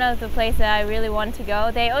 It's one of the places that I really want to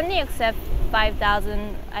go. They only accept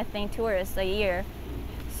 5,000, I think, tourists a year.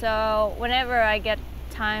 So whenever I get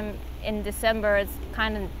time in December, it's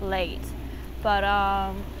kind of late. But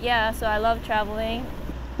yeah, so I love traveling.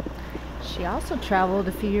 She also traveled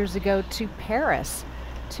a few years ago to Paris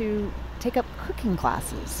to take up cooking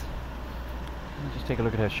classes. Just take a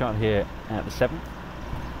look at her shot here at the 7th.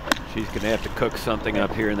 She's going to have to cook something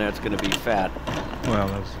up here, and that's going to be fat. Well,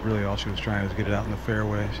 that was really all she was trying to get it out in the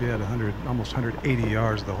fairway. She had almost 180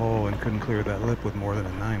 yards of the hole and couldn't clear that lip with more than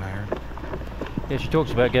a 9-iron. Yeah, she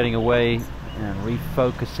talks about getting away and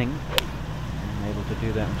refocusing, and able to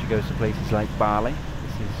do that when she goes to places like Bali.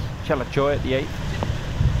 This is Chela Choi at the 8th.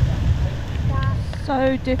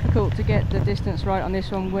 So difficult to get the distance right on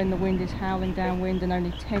this one when the wind is howling downwind and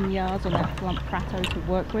only 10 yards on that blunt plateau to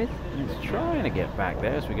work with. He's trying to get back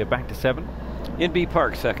there as we go back to 7. In B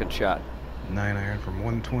Park, second shot. 9-iron from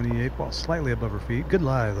 128, ball slightly above her feet. Good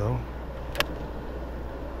lie, though.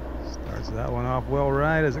 Starts that one off well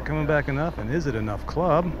right. Is it coming back enough? And is it enough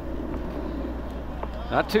club?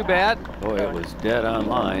 Not too bad. Boy, it was dead on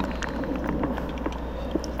line.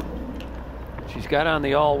 She's got on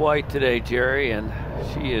the all white today, Jerry, and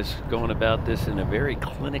she is going about this in a very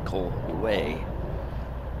clinical way.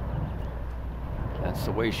 That's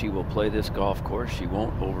the way she will play this golf course. She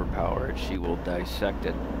won't overpower it. She will dissect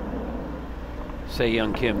it.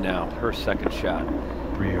 Se-Young Kim now, her second shot.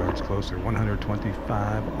 3 yards closer,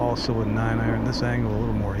 125. Also a 9-iron. This angle a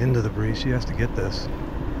little more into the breeze. She has to get this.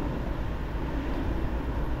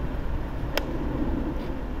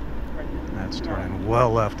 That's turning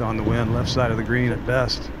well left on the wind, left side of the green at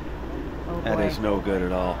best. Oh, That boy. is no good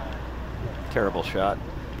at all. Terrible shot.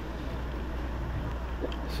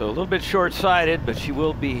 So a little bit short-sighted, but she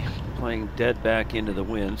will be playing dead back into the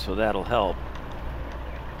wind, so that'll help.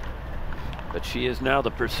 But she is now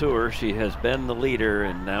the pursuer. She has been the leader,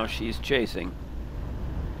 and now she's chasing.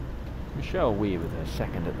 Michelle Wee with her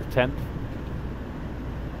second at the 10th.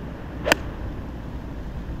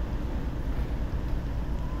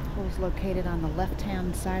 Hole's located on the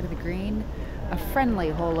left-hand side of the green. A friendly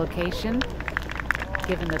hole location,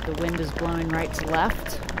 given that the wind is blowing right to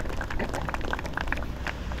left.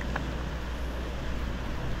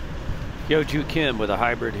 Yeoju Kim with a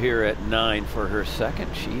hybrid here at 9 for her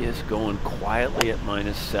second. She is going quietly at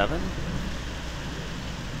 -7.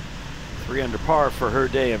 3 under par for her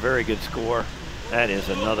day, a very good score. That is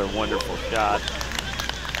another wonderful shot.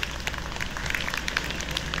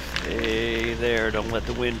 Stay there, don't let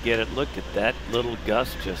the wind get it. Look at that little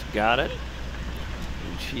gust, just got it.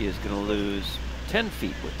 And she is going to lose 10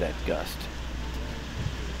 feet with that gust.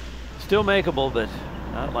 Still makeable, but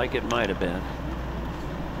not like it might have been.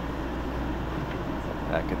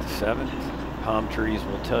 Back at the 7th, palm trees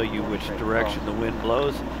will tell you which direction the wind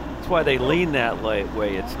blows. That's why they lean that way.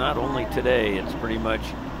 It's not only today, it's pretty much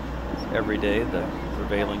every day the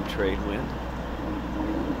prevailing trade wind.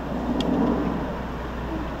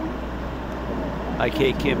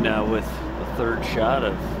 IK Kim now with the third shot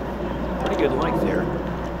of pretty good length here.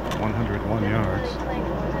 101 yards.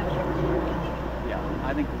 Yeah,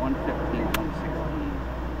 I think 115, 116.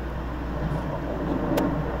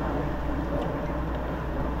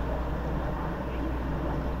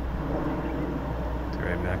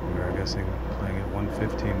 Terry McNamara, I'm guessing, playing at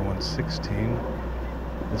 115, 116.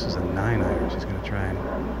 This is a 9-iron. She's going to try and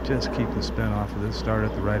just keep the spin off of this. Start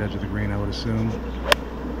at the right edge of the green, I would assume.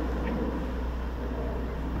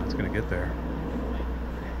 That's going to get there.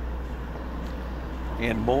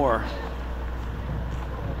 And more.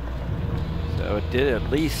 So it did at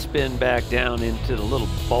least spin back down into the little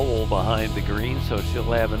bowl behind the green, so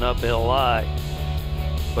she'll have an uphill lie.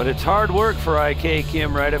 But it's hard work for IK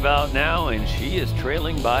Kim right about now, and she is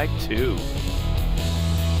trailing by 2.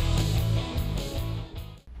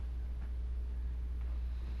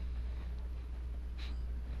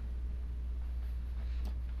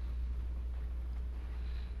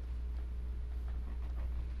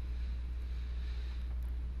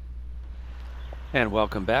 And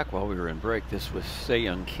welcome back. While we were in break, this was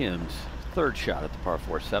Se-Young Kim's third shot at the par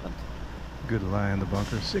 4 7th. Good lie in the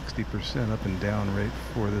bunker. 60% up and down rate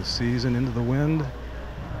for this season. Into the wind.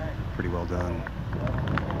 Pretty well done.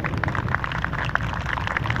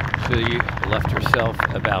 She left herself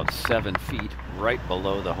about 7 feet right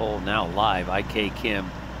below the hole. Now live, IK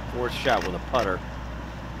Kim, fourth shot with a putter.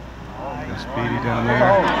 Speedy down there.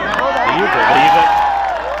 Do you believe it?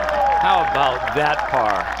 How about that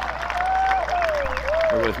par?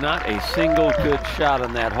 There was not a single good shot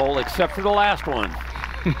on that hole except for the last one.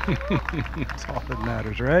 That's all that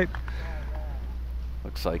matters, right?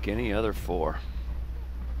 Looks like any other 4.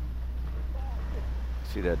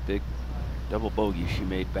 See that big double bogey she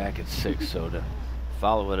made back at 6, so to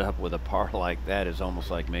follow it up with a par like that is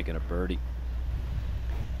almost like making a birdie.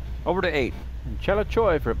 Over to 8. And Chela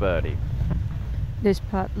Choi for a birdie. This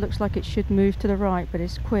putt looks like it should move to the right, but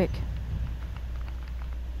it's quick.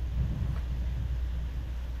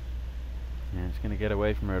 And It's going to get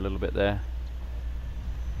away from her a little bit there.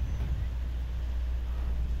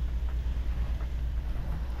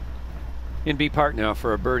 In B Park now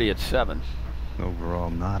for a birdie at 7. Overall,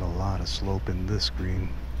 not a lot of slope in this green.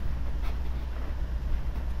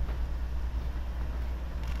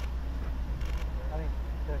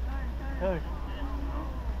 But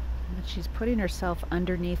she's putting herself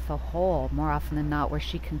underneath the hole more often than not, where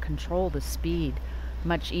she can control the speed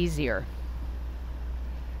much easier.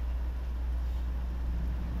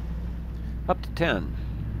 Up to 10.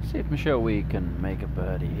 See if Michelle Wee can make a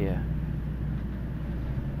birdie here.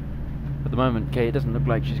 At the moment, Kay, it doesn't look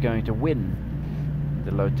like she's going to win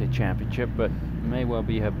the Lotte Championship, but may well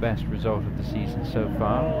be her best result of the season so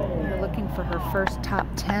far. They're looking for her first top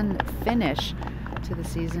 10 finish to the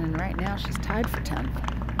season, and right now she's tied for 10th.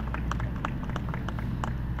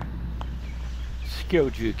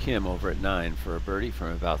 Hyo-Joo Kim over at 9 for a birdie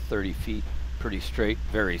from about 30 feet. Pretty straight,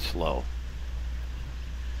 very slow.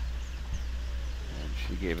 And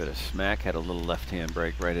she gave it a smack, had a little left-hand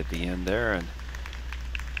break right at the end there, and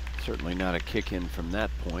certainly not a kick in from that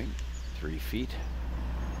point. 3 feet.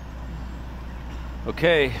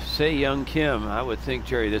 Okay, Se-Young Kim. I would think,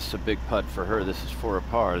 Jerry, this is a big putt for her. This is for a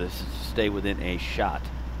par. This is to stay within a shot.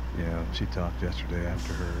 Yeah, she talked yesterday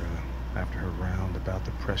after her round about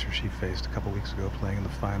the pressure she faced a couple weeks ago playing in the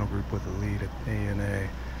final group with the lead at A&A.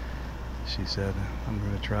 She said, I'm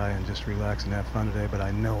going to try and just relax and have fun today, but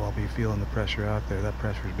I know I'll be feeling the pressure out there. That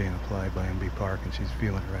pressure is being applied by MB Park, and she's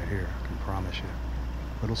feeling it right here. I can promise you.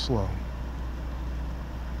 A little slow.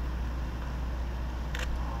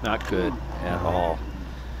 Not good at all.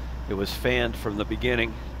 It was fanned from the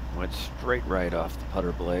beginning, went straight right off the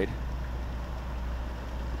putter blade.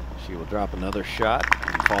 She will drop another shot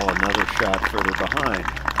and fall another shot further behind.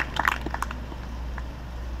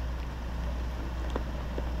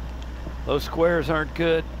 Those squares aren't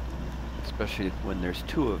good, especially when there's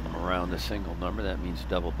 2 of them around the single number. That means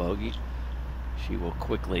double bogey. She will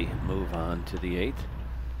quickly move on to the 8th.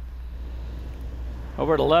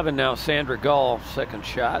 Over at 11 now, Sandra Gall, second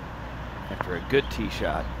shot after a good tee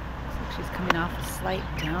shot. Looks like she's coming off a slight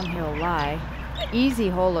downhill lie. Easy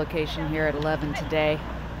hole location here at 11 today.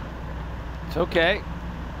 It's okay.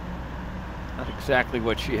 Not exactly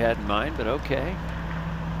what she had in mind, but okay.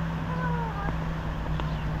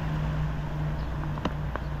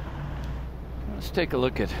 Let's take a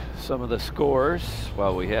look at some of the scores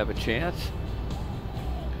while we have a chance.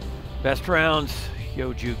 Best rounds,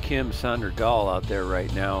 Hyo-Joo Kim, Sandra Gall out there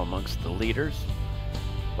right now amongst the leaders.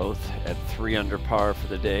 Both at 3 under par for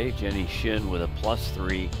the day. Jenny Shin with a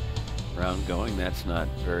 +3 round going. That's not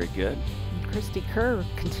very good. And Christy Kerr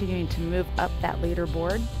continuing to move up that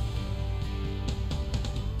leaderboard.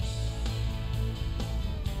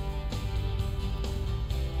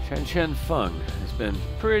 Chen Feng has been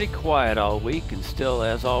pretty quiet all week, and still,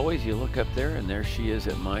 as always, you look up there and there she is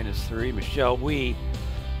at -3. Michelle Wee,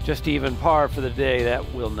 just even par for the day.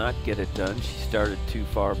 That will not get it done. She started too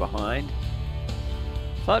far behind.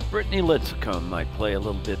 Thought Brittany Lincecum might play a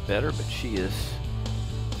little bit better, but she is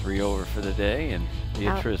 3 over for the day, and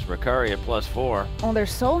Beatrice Ricari at +4. Well,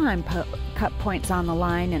 there's Solheim Cup points on the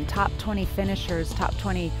line, and top 20 finishers, top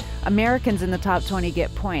 20 Americans in the top 20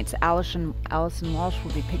 get points. Allison Walsh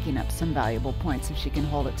will be picking up some valuable points if she can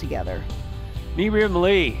hold it together. Miriam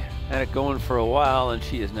Lee had it going for a while, and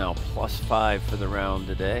she is now +5 for the round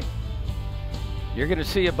today. You're going to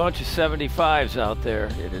see a bunch of 75s out there.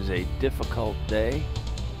 It is a difficult day.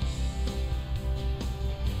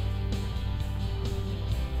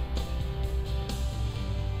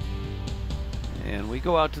 And we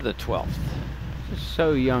go out to the 12th.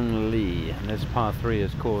 So-Young Lee, and this par 3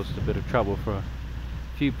 has caused a bit of trouble for a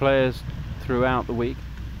few players throughout the week.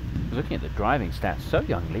 Looking at the driving stats,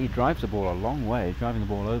 So-Young Lee drives the ball a long way, driving the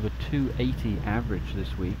ball over 280 average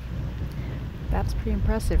this week. That's pretty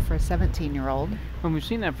impressive for a 17-year-old. And we've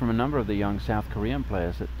seen that from a number of the young South Korean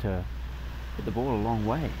players that hit the ball a long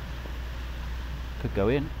way. Could go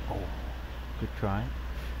in. Oh, good try.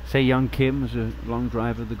 Se-Young Kim was a long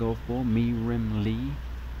driver of the golf ball. Mi-Rim Lee.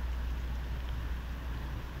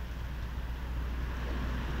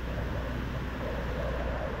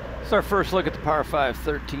 It's our first look at the par 5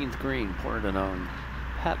 13th green. Pordenong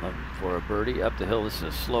Patlam for a birdie up the hill. This is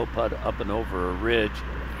a slow putt up and over a ridge.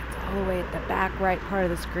 It's all the way at the back right part of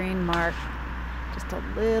the screen, Mark. Just a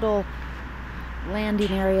little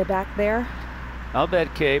landing area back there. I'll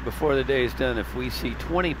bet, Kay, before the day's done, if we see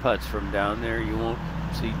 20 putts from down there, you won't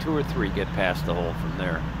see 2 or 3 get past the hole from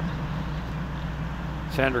there.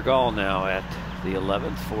 Sandra Gall now at the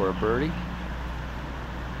 11th for a birdie.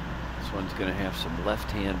 This one's going to have some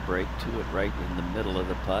left-hand break to it right in the middle of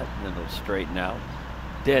the putt, and then it'll straighten out.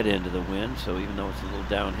 dead end of the wind, so even though it's a little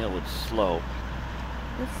downhill, it's slow.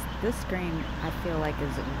 This green, I feel like,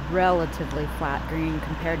 is a relatively flat green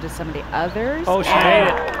compared to some of the others. Oh, she made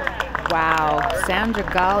it. Wow, Sandra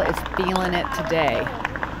Gall is feeling it today.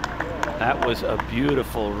 That was a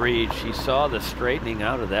beautiful read. She saw the straightening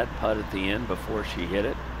out of that putt at the end before she hit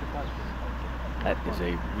it. That is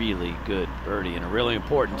a really good birdie and a really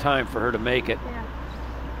important time for her to make it.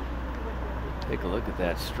 Take a look at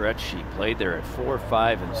that stretch. She played there at 4,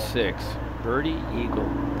 5, and 6. Birdie, eagle,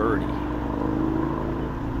 birdie.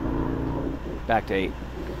 Back to 8.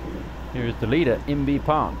 Here's the leader, Inbee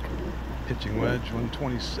Park. Pitching wedge,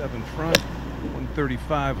 127 front,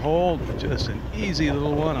 135 hold. Just an easy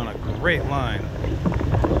little one on a great line.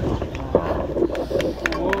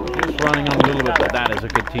 Just running on a little bit, but that is a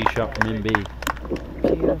good tee shot from Inbee.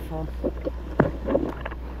 Beautiful.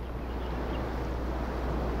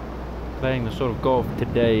 Playing the sort of golf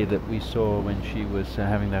today that we saw when she was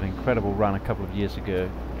having that incredible run a couple of years ago,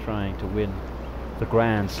 trying to win the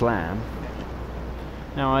Grand Slam.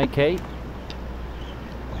 Now IK.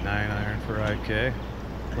 9-iron for IK.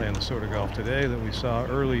 Playing the sort of golf today that we saw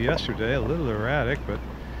early yesterday. A little erratic, but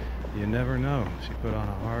you never know. She put on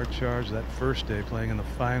a hard charge that first day, playing in the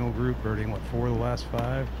final group, birdieing, what, 4 of the last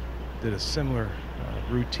 5. Did a similar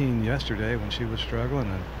routine yesterday when she was struggling,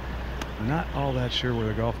 and not all that sure where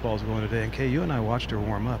the golf ball's going today. And Kay, you and I watched her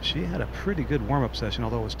warm up. She had a pretty good warm-up session,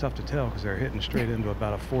 although it was tough to tell because they're hitting straight into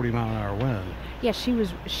about a 40-mile-an-hour wind. Yeah,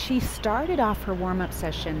 she started off her warm-up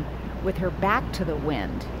session with her back to the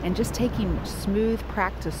wind and just taking smooth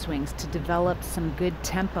practice swings to develop some good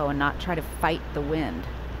tempo and not try to fight the wind.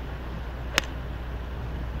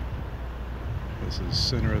 This is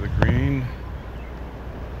center of the green.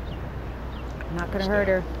 Not going to hurt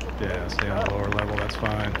her. Yeah, stay on the lower level, that's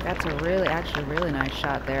fine. That's a really nice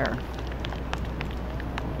shot there.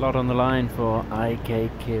 A lot on the line for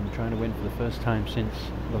IK Kim, trying to win for the first time since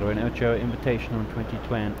the Lorena Ochoa Invitational in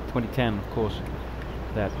 2010, of course,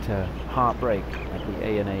 that heartbreak at the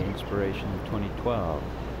ANA Inspiration in 2012.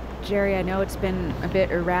 Jerry, I know it's been a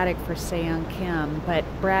bit erratic for Se-Young Kim, but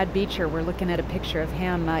Brad Beecher, we're looking at a picture of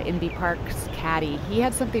him, Inbee Park's caddy. He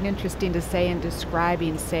had something interesting to say in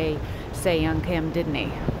describing Se-Young Kim, didn't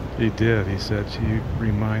he? He did. He said she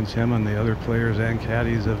reminds him and the other players and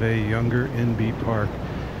caddies of a younger Inbee Park,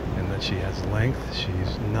 and that she has length.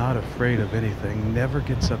 She's not afraid of anything, never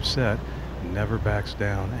gets upset, never backs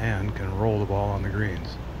down, and can roll the ball on the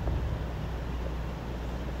greens.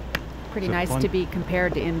 Pretty nice to be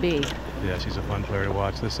compared to Inbee. Yeah, she's a fun player to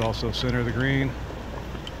watch. This also center of the green.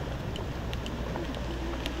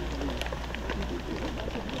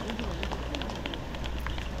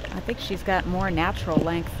 I think she's got more natural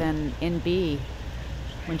length than Inbee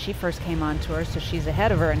when she first came on tour, so she's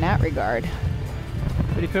ahead of her in that regard.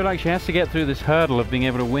 But you feel like she has to get through this hurdle of being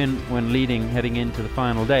able to win when leading heading into the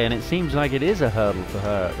final day, and it seems like it is a hurdle for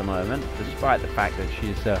her at the moment, despite the fact that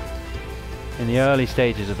she's in the early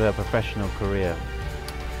stages of her professional career.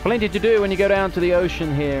 Plenty to do when you go down to the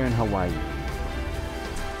ocean here in Hawaii.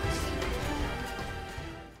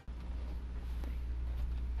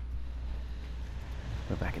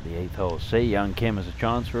 We're back at the 8th hole. Se-Young Kim has a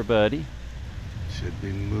chance for a birdie. Should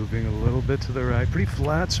be moving a little bit to the right. Pretty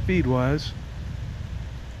flat speed-wise.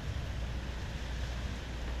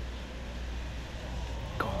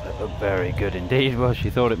 God, that looked very good indeed. Well,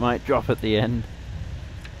 she thought it might drop at the end.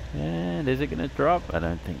 And is it going to drop? I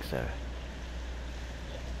don't think so.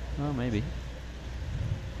 Oh, maybe.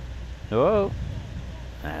 Oh,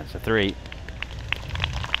 that's a 3.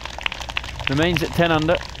 Remains at 10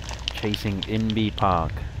 under, chasing Inbee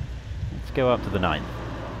Park. Let's go up to the 9th.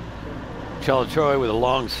 Charlotte Choi with a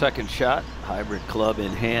long second shot. Hybrid club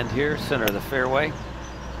in hand here, center of the fairway.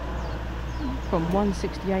 From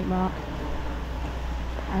 168 mark.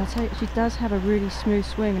 And I'll tell you, she does have a really smooth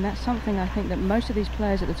swing, and that's something I think that most of these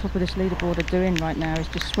players at the top of this leaderboard are doing right now, is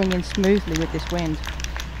just swinging smoothly with this wind.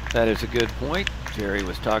 That is a good point. Jerry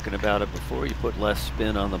was talking about it before. You put less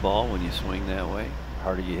spin on the ball when you swing that way. The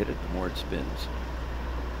harder you hit it, the more it spins.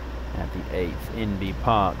 At the 8th, Inbee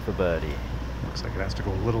Park for birdie. Looks like it has to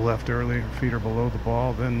go a little left early. Her feet are below the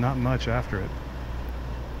ball, then not much after it.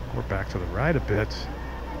 Or back to the right a bit.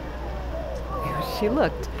 She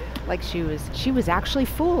looked like she was actually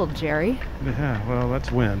fooled, Jerry. Yeah, well,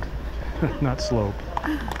 that's wind, not slope.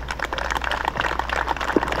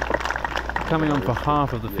 Coming on for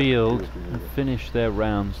half of the field and finished their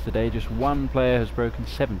rounds today. Just one player has broken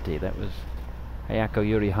 70. That was Ayako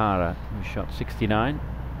Yurihara, who shot 69.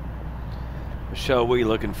 Michelle Wee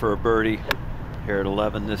looking for a birdie here at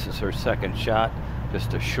 11. This is her second shot.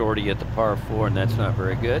 Just a shorty at the par 4, and that's not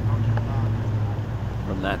very good.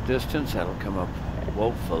 From that distance, that'll come up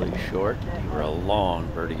woefully short. They were a long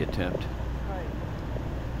birdie attempt.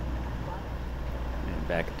 And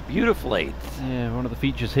back at the beautiful 8th. Yeah, one of the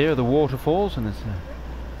features here are the waterfalls, and there's a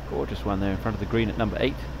gorgeous one there in front of the green at number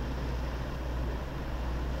 8.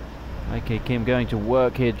 Okay, Kim going to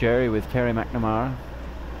work here, Jerry, with Terry McNamara.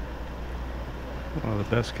 One of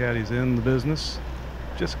the best caddies in the business.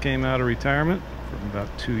 Just came out of retirement from about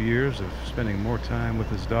 2 years of spending more time with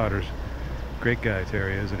his daughters. Great guy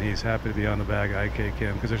Terry is, and he's happy to be on the bag of IK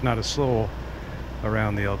Kim, because there's not a soul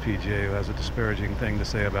around the LPGA who has a disparaging thing to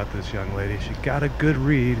say about this young lady. She got a good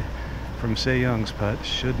read from Se Young's putt.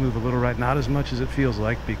 Should move a little right, not as much as it feels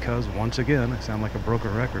like, because once again, I sound like a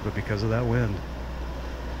broken record, but because of that wind.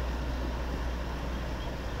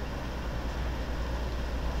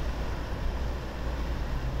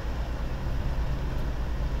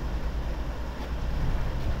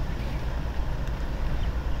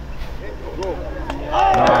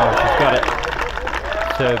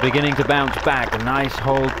 So beginning to bounce back. A nice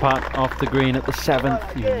hold putt off the green at the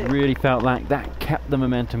 7th. You really felt like that kept the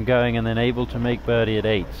momentum going, and then able to make birdie at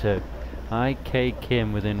 8. So IK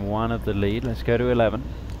Kim within 1 of the lead. Let's go to 11.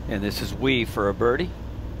 And this is Wee for a birdie.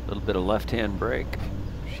 A little bit of left-hand break.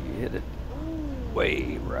 She hit it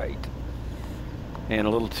way right. And a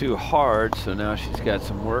little too hard, so now she's got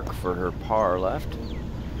some work for her par left.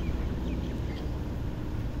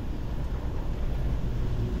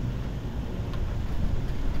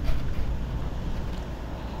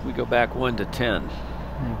 We go back 1 to 10.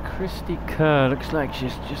 And Christy Kerr looks like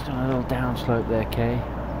she's just on a little downslope there, Kay.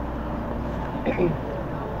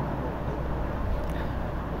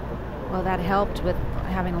 Well, that helped with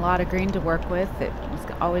having a lot of green to work with. It was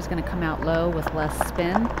always going to come out low with less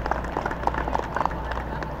spin.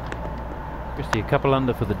 Christy a couple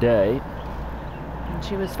under for the day. And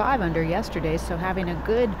she was 5 under yesterday, so having a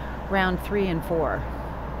good round 3 and 4.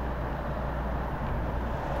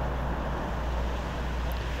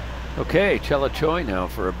 Okay, Chella Choi now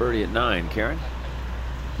for a birdie at 9. Karen?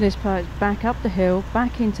 This putt back up the hill,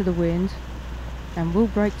 back into the wind, and will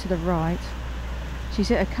break to the right. She's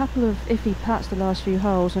hit a couple of iffy putts the last few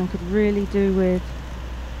holes and could really do with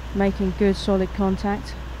making good solid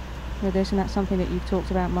contact with this, and that's something that you've talked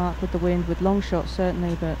about, Mark, with the wind, with long shots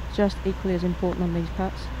certainly, but just equally as important on these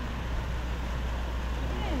putts.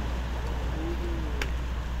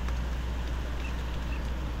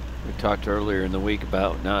 We talked earlier in the week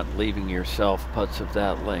about not leaving yourself putts of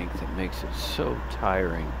that length. It makes it so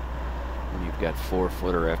tiring when you've got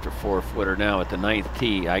 4-footer after 4-footer. Now at the 9th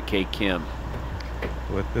tee, IK Kim.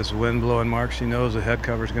 With this wind blowing, Mark, she knows the head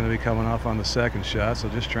cover is going to be coming off on the second shot, so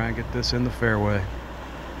just try and get this in the fairway.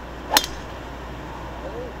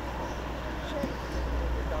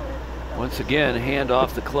 Once again, hand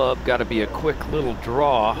off the club. Got to be a quick little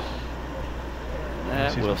draw.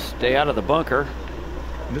 That will stay out of the bunker.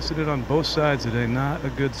 Missing it on both sides today, not a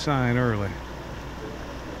good sign early.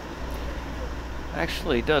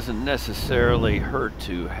 Actually, doesn't necessarily hurt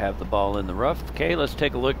to have the ball in the rough. Okay, let's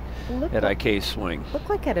take a look at IK's swing. Looked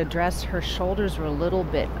like at address her shoulders were a little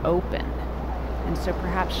bit open, and so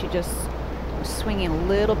perhaps she just was swinging a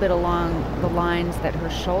little bit along the lines that her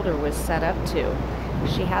shoulder was set up to.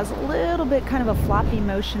 She has a little bit kind of a floppy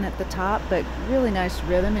motion at the top, but really nice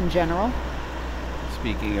rhythm in general.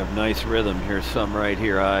 Speaking of nice rhythm, here's some right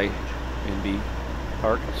here. INB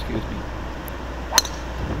Park, excuse me.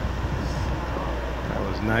 That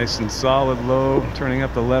was nice and solid low, turning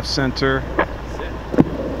up the left center.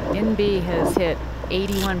 NB has hit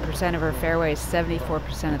 81% of her fairways,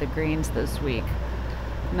 74% of the greens this week.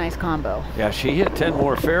 Nice combo. Yeah, she hit 10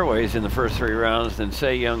 more fairways in the first 3 rounds than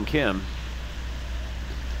Se Young Kim.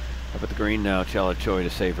 Up at the green now, Chella Choi to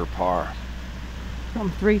save her par. From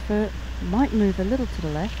 3 foot, might move a little to the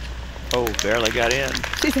left. Oh, barely got in.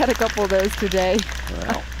 She's had a couple of those today.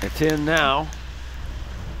 Well, it's in now.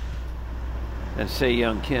 And Se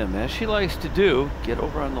Young Kim, as she likes to do, get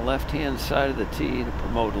over on the left-hand side of the tee to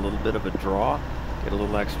promote a little bit of a draw, get a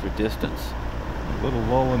little extra distance. A little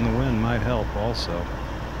lull in the wind might help also.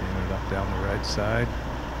 Aim it up down the right side.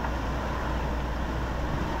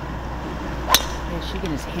 Yeah, she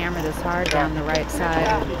can just hammer this hard down the right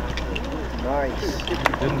side. Nice.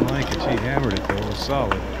 Didn't like it. She hammered it though. It was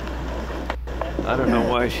solid. I don't know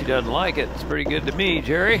why she doesn't like it. It's pretty good to me,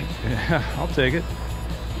 Jerry. Yeah, I'll take it.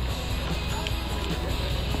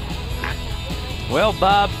 Well,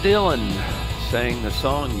 Bob Dylan sang the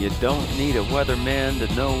song, "You Don't Need a Weatherman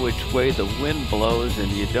to Know Which Way the Wind Blows," and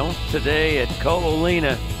you don't today at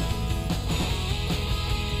Hoakalei.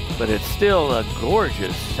 But it's still a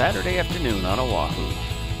gorgeous Saturday afternoon on Oahu.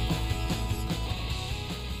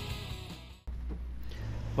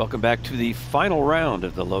 Welcome back to the final round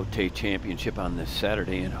of the Lotte Championship on this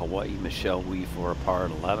Saturday in Hawaii. Michelle Wie for a par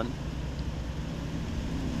 11.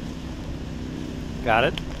 Got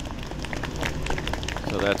it.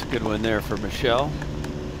 So that's a good one there for Michelle.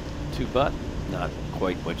 2-putt, not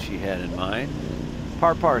quite what she had in mind.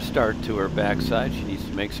 Par start to her backside. She needs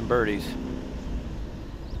to make some birdies.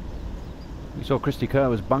 We saw Christy Kerr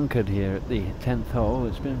was bunkered here at the 10th hole.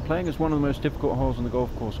 It's been playing as one of the most difficult holes on the golf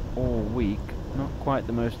course all week. Not quite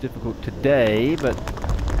the most difficult today, but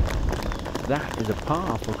that is a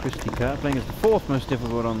par for Christy Kerr, playing as the 4th most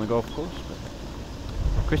difficult on the golf course.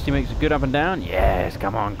 But Christy makes a good up and down. Yes,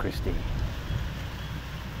 come on, Christy.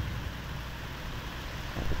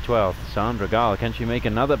 At the 12th, Sandra Gahl, can she make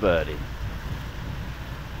another birdie?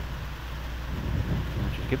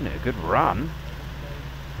 She's given it a good run.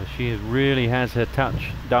 So she really has her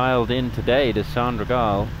touch dialed in today to Sandra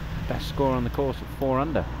Gahl. Best score on the course at 4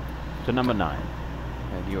 under to number 9.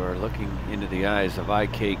 And you are looking into the eyes of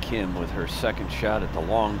I.K. Kim with her second shot at the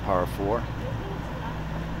long par 4.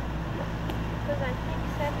 Because I think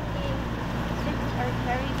 76 are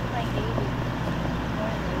carries my 80.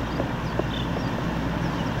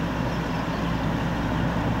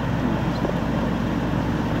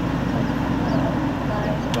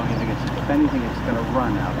 If anything, it's going to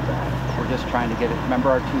run out of that. We're just trying to get it. Remember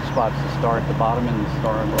our 2 spots, the star at the bottom and the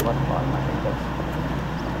star on the left bottom. I think that's.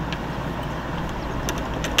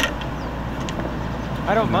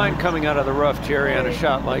 I don't mind coming out of the rough, Jerry, on a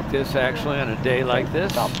shot like this, actually, on a day like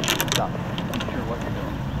this. Stop. I'm not sure what you're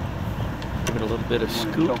doing. Give it a little bit of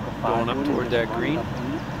scoop going up toward that green.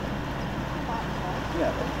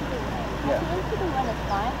 Yeah.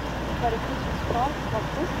 But if this is crossed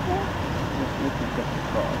like this here, This is just a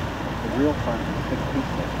cross. The real front is a big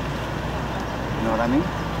piece there. You know what I mean?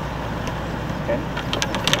 Okay.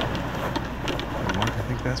 Mark, I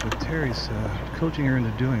think that's what Terry's coaching her into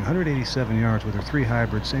doing. 187 yards with her 3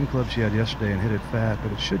 hybrids, same club she had yesterday, and hit it fat,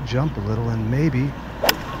 but it should jump a little and maybe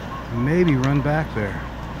run back there.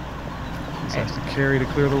 Just has to carry to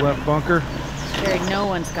clear the left bunker. Jerry, no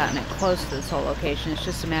one's gotten it close to this whole location. It's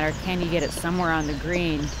just a matter of can you get it somewhere on the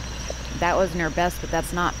green. That wasn't her best, but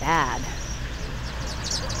that's not bad.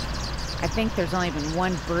 I think there's only been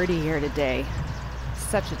 1 birdie here today.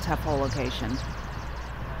 Such a tough hole location.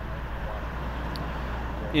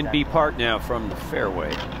 In B Park now from the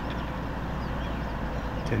fairway.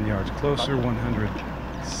 10 yards closer,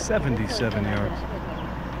 177 yards.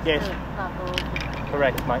 Yes.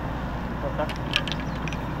 Correct, Mike. Okay.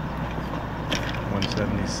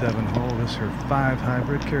 177 hole. This is her 5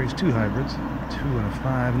 hybrid. Carries 2 hybrids, 2 and a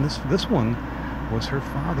 5. And this one was her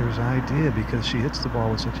father's idea because she hits the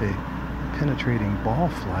ball with such a penetrating ball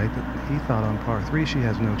flight that he thought on par 3 she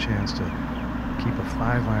has no chance to keep a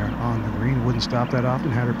 5-iron on the green. Wouldn't stop that often.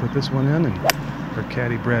 Had her put this one in, and her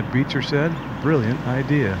caddy Brad Beecher said, "Brilliant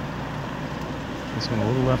idea." This one a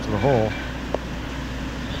little left of the hole.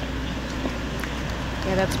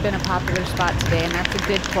 Yeah, that's been a popular spot today, and that's a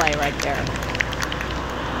good play right there.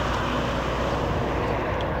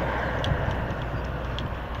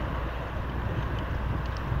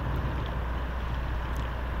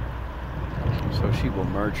 So she will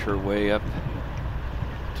merge her way up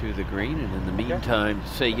to the green, and in the meantime,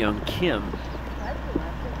 Se-Young Kim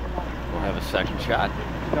will have a second shot.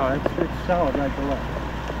 No, it's solid right to left.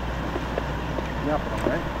 The upper one,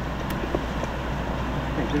 right?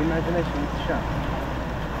 Okay, good imagination with the shot.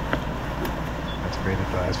 That's great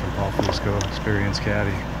advice from Paul Fusco, experienced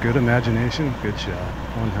caddy. Good imagination, good shot.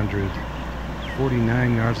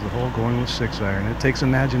 149 yards of the hole, going with 6-iron. It takes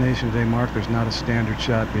imagination today, Mark. There's not a standard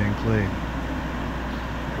shot being played.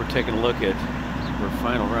 We're taking a look at her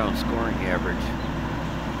final round scoring average.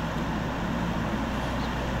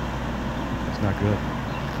 It's not good.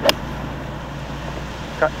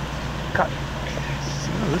 Cut.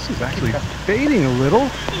 So this is actually fading a little.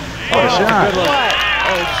 Oh, shot. What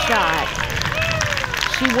a shot.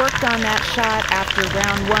 She worked on that shot after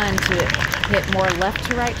round 1 to hit more left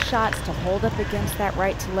to right shots to hold up against that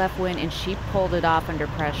right to left wind, and she pulled it off under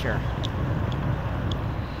pressure.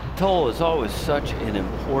 Hole is always such an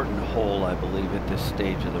important hole, I believe, at this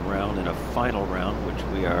stage of the round, in a final round, which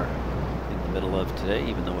we are in the middle of today,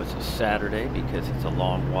 even though it's a Saturday, because it's a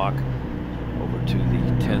long walk over to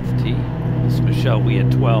the 10th tee. It's Michelle Wie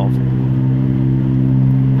at 12.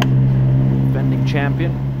 Defending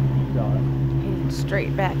champion. Heading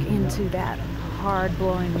straight back into that hard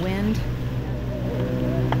blowing wind.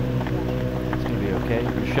 Okay,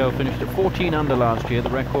 Michelle finished at 14 under last year, the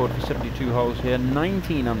record for 72 holes here,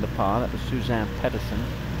 19 under par. That was Suzanne Pedersen.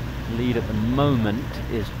 Lead at the moment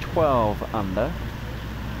is 12 under.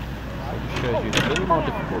 So it shows you it's a little more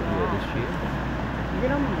difficult here this year.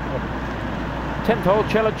 10th hole,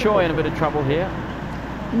 Chella Choi in a bit of trouble here.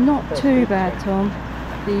 Not too bad, Tom.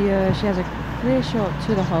 She has a clear shot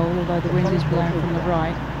to the hole, although the wind is blowing from the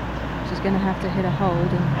right. She's going to have to hit a hold,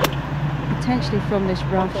 and potentially from this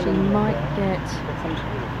rough she might get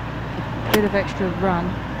a bit of extra run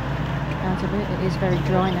out of it. It is very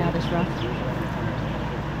dry now, this rough.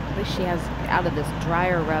 At least she has, out of this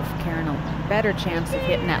drier rough, Karen, a better chance of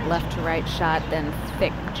hitting that left to right shot than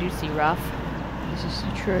thick, juicy rough. This is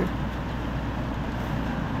true.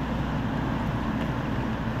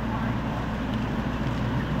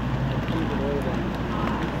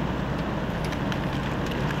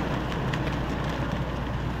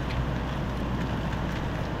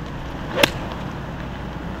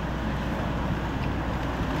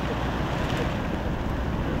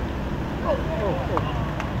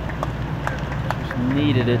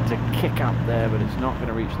 Needed it to kick up there, but it's not going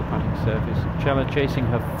to reach the putting surface. Chella chasing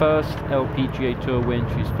her first LPGA Tour win.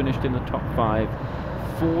 She's finished in the top 5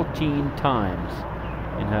 14 times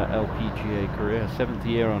in her LPGA career, 7th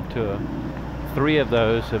year on tour. 3 of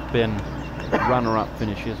those have been runner-up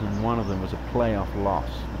finishes, and 1 of them was a playoff loss.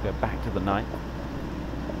 We'll go back to the 9th.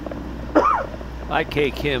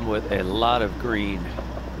 IK Kim with a lot of green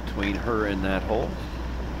between her and that hole.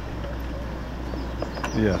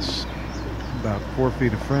 Yes. About 4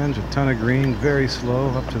 feet of fringe, a ton of green, very slow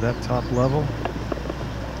up to that top level.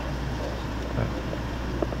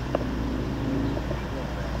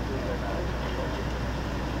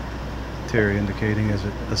 Terry indicating as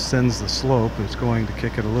it ascends the slope, it's going to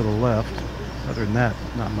kick it a little left. Other than that,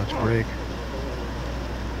 not much break.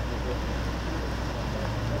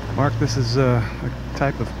 Mark, this is a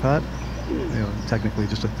type of putt, you know, technically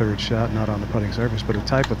just a 3rd shot, not on the putting surface, but a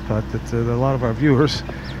type of putt that a lot of our viewers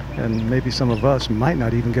and maybe some of us might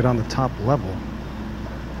not even get on the top level.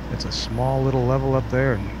 It's a small little level up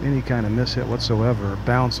there, and any kind of miss hit whatsoever,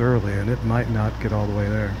 bounce early, and it might not get all the way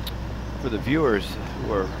there. For the viewers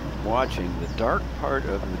who are watching, the dark part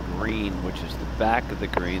of the green, which is the back of the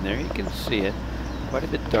green, there you can see it, quite a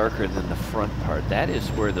bit darker than the front part. That is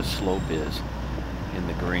where the slope is in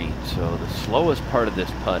the green. So the slowest part of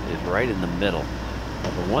this putt is right in the middle.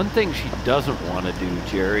 The one thing she doesn't want to do,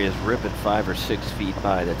 Jerry, is rip it 5 or 6 feet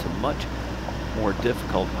by. That's a much more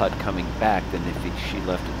difficult putt coming back than if she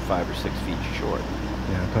left it 5 or 6 feet short.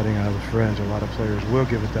 Yeah, putting out of the fringe, a lot of players will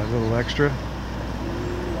give it that little extra.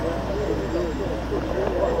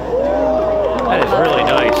 That is really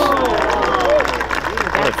nice.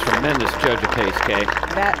 What a tremendous judge of pace, Kay.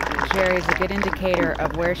 That, Jerry, is a good indicator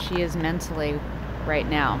of where she is mentally right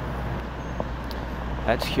now.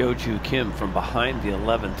 That's Hyo-Joo Kim from behind the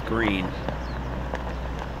 11th green.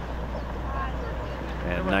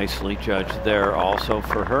 And nicely judged there also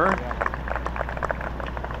for her.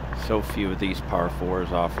 So few of these par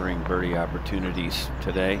 4s offering birdie opportunities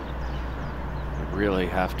today. You really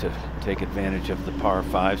have to take advantage of the par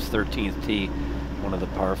 5s. 13th tee, one of the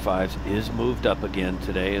par 5s, is moved up again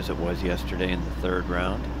today as it was yesterday in the 3rd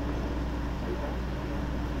round.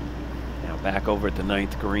 Now back over at the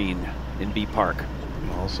 9th green in B Park.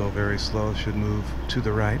 Also very slow, should move to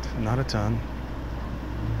the right, not a ton.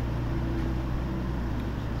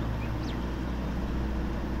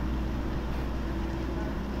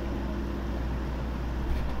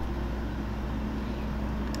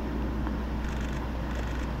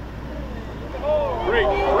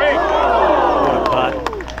 What a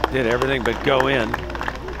putt. Did everything but go in.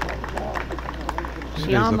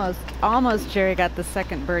 She almost, Jerry, got the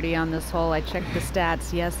 2nd birdie on this hole. I checked the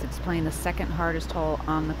stats. Yes, it's playing the 2nd hardest hole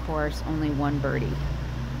on the course, only 1 birdie.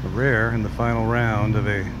 Rare in the final round of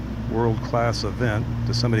a world-class event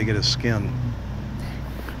does somebody get a skin.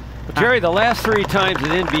 But Jerry, the last 3 times at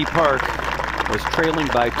NB Park was trailing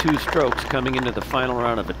by 2 strokes coming into the final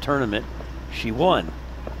round of a tournament. She won.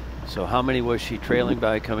 So how many was she trailing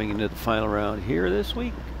by coming into the final round here this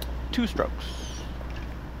week? 2 strokes.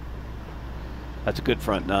 That's a good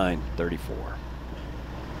front 9, 34.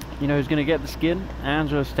 You know who's going to get the skin?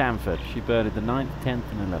 Angela Stanford. She birdied the 9th, 10th,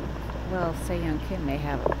 and 11th. Well, Se-Young Kim may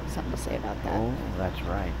have something to say about that. Oh, that's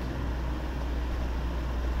right.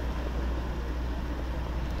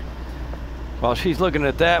 While she's looking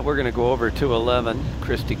at that, we're going to go over to 11.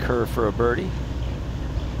 Christy Kerr for a birdie.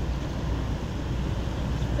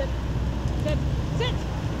 Sit, sit, sit,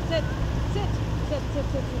 sit, sit, sit, sit, sit,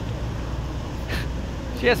 sit.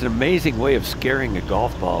 She has an amazing way of scaring a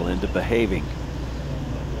golf ball into behaving.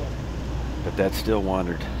 But that still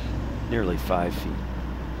wandered nearly 5 feet.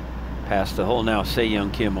 Past the hole now,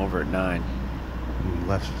 Se-Young Kim over at 9.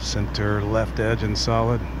 Left center, left edge and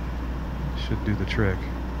solid. Should do the trick.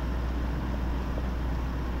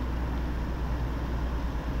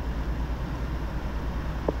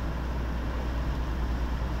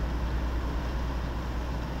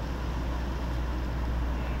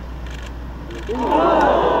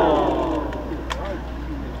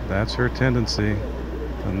 That's her tendency.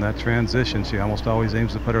 In that transition, she almost always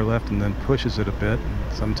aims to put her left and then pushes it a bit,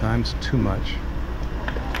 sometimes too much.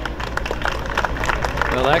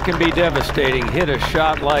 Well, that can be devastating. Hit a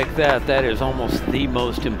shot like that. That is almost the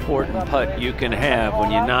most important putt you can have.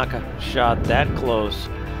 When you knock a shot that close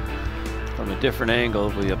from a different angle,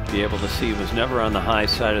 we'll be able to see it was never on the high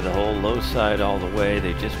side of the hole, low side all the way.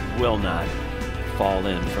 They just will not fall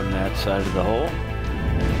in from that side of the hole.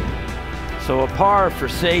 So a par for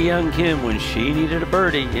Se Young Kim when she needed a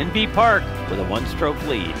birdie in B Park with a one-stroke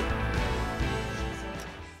lead.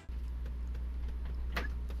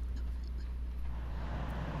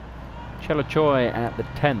 Chella Choi at the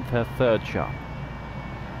 10th, her third shot.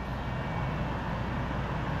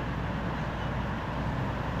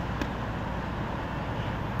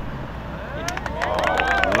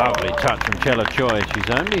 Lovely touch from Chella Choi. She's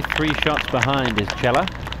only 3 shots behind is Chella,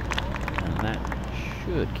 and that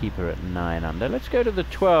should keep her at 9 under. Let's go to the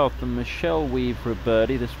 12th and Michelle Weave for a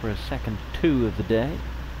birdie. This for a second 2 of the day.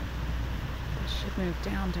 Should move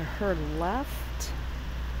down to her left.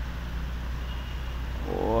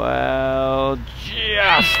 Well,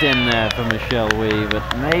 just in there for Michelle Weave,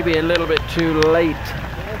 but maybe a little bit too late.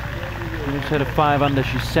 Instead of 5 under,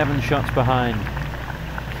 she's 7 shots behind.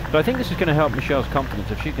 But I think this is going to help Michelle's confidence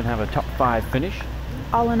if she can have a top 5 finish.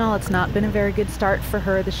 All in all, it's not been a very good start for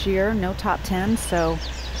her this year. No top 10, so...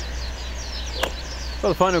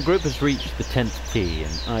 Well, the final group has reached the 10th tee,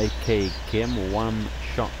 and IK Kim 1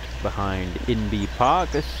 shot behind Inbee Park.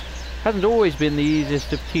 This hasn't always been the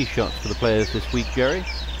easiest of tee shots for the players this week, Jerry.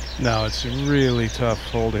 No, it's a really tough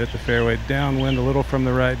hole to hit the fairway. Downwind a little from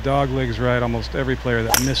the right, dog legs right. Almost every player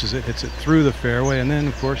that misses it hits it through the fairway, and then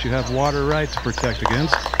of course you have water right to protect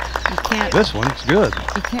against. You can't, this one's good.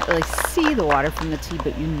 You can't really see the water from the tee,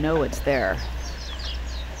 but you know it's there.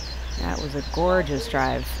 That was a gorgeous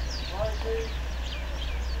drive.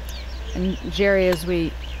 And Jerry, as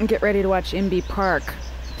we get ready to watch Inbee Park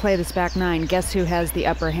play this back 9, guess who has the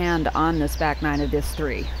upper hand on this back 9 of this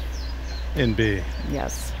 3? Inbee.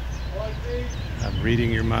 Yes. I'm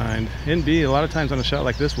reading your mind. Inbee, a lot of times on a shot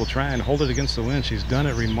like this, will try and hold it against the wind. She's done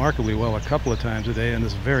it remarkably well a couple of times today in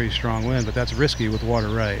this very strong wind, but that's risky with water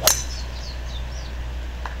right.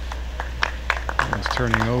 It's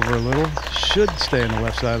turning over a little. Should stay on the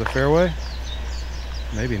left side of the fairway.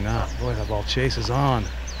 Maybe not. Boy, that ball chases on.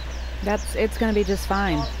 It's going to be just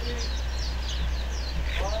fine.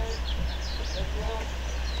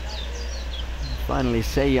 Finally,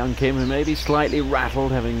 Se Young Kim, who may be slightly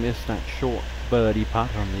rattled having missed that short birdie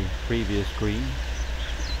putt on the previous green.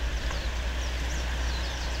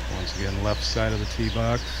 Once again, left side of the tee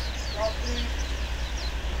box.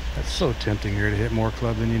 That's so tempting here to hit more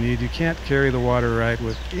club than you need. You can't carry the water right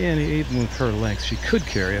with even with her length. She could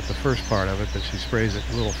carry it the first part of it, but she sprays it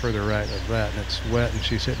a little further right of that, and it's wet, and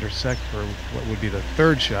she's hitting her second for what would be the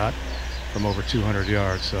 3rd shot from over 200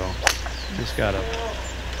 yards. So just gotta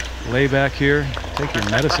lay back here, take your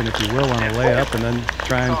medicine if you will on a layup, and then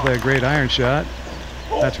try and play a great iron shot.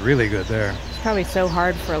 That's really good there. It's probably so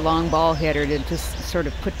hard for a long ball hitter to just sort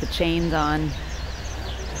of put the chains on.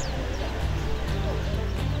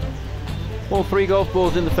 All 3 golf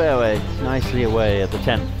balls in the fairway, nicely away at the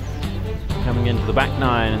 10th. Coming into the back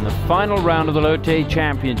 9 in the final round of the Lotte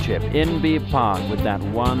Championship. Inbee Park, with that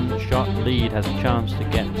 1-shot lead, has a chance to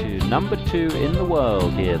get to number 2 in the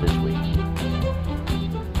world here this week.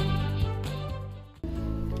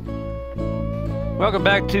 Welcome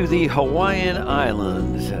back to the Hawaiian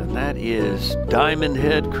Islands, and that is Diamond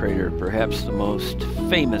Head Crater, perhaps the most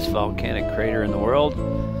famous volcanic crater in the world.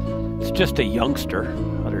 It's just a youngster,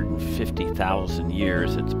 150,000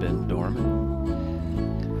 years it's been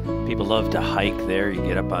dormant. People love to hike there. You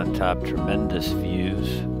get up on top, tremendous views.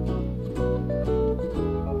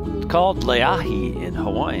 It's called Leahi in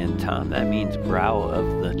Hawaiian, Tom. That means brow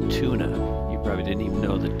of the tuna. You probably didn't even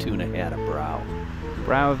know the tuna had a brow.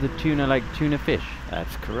 Brow of the tuna, like tuna fish?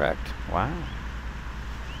 That's correct. Wow.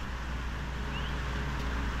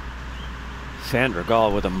 Sandra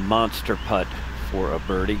Gall with a monster putt for a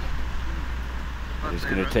birdie. He's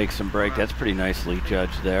going to take some break. That's pretty nicely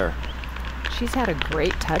judged there. She's had a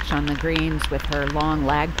great touch on the greens with her long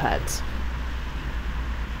lag putts.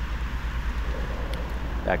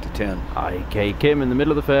 Back to 10. IK Kim in the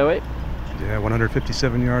middle of the fairway. Yeah,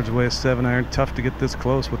 157 yards away, a 7-iron. Tough to get this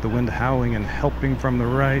close with the wind howling and helping from the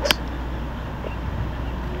right.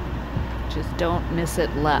 Just don't miss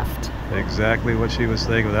it left. Exactly what she was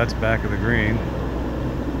thinking. That's back of the green.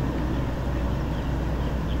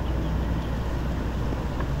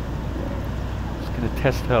 Just going to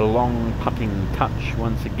test her long putting touch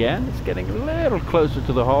once again. It's getting a little closer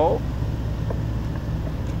to the hole.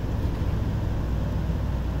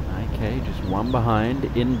 Okay, just one behind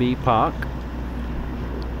in B Park.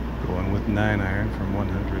 Going with 9-iron from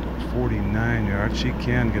 149 yards. She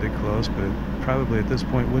can get it close, but it probably at this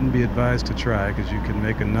point wouldn't be advised to try because you can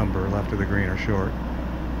make a number left of the green or short.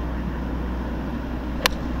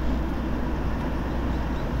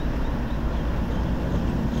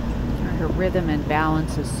 Her rhythm and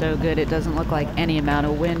balance is so good, it doesn't look like any amount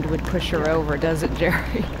of wind would push her over, does it,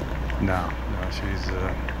 Jerry? No, she's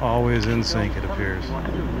always in sync, it appears. You know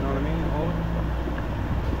what I mean?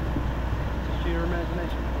 Just use your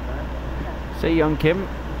imagination. Se Young Kim,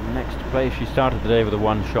 next to play. She started the day with a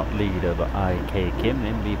one-shot lead over IK Kim.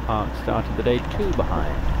 MB Park started the day 2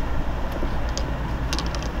 behind.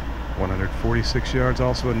 146 yards,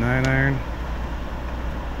 also a 9-iron.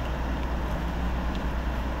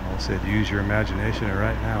 I said use your imagination, and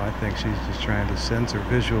right now I think she's just trying to sense or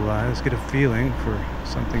visualize, get a feeling for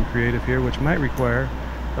something creative here, which might require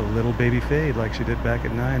a little baby fade like she did back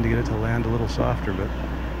at 9 to get it to land a little softer, but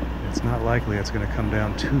it's not likely it's going to come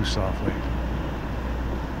down too softly.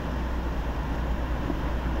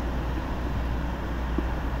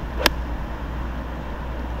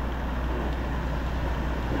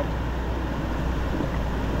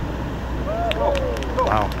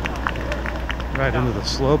 Wow. Right into the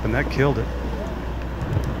slope, and that killed it.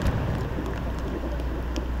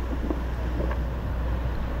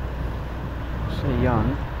 Se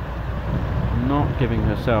Young not giving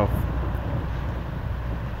herself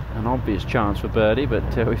an obvious chance for birdie, but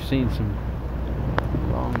we've seen some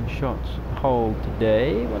long shots hold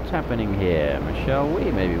today. What's happening here? Michelle Wee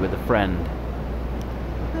maybe with a friend.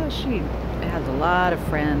 Oh, she has a lot of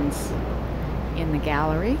friends in the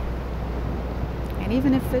gallery. And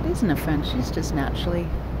even if it isn't a friend, she's just naturally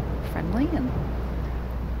friendly, and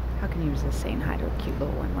how can you resist saying hi to a cute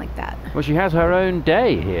little one like that? Well, she has her own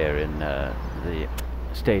day here in the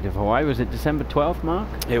state of Hawaii. Was it December 12th, Mark?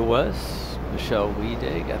 It was. Michelle Wee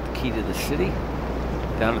Day, got the key to the city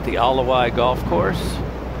down at the Alawai Golf Course,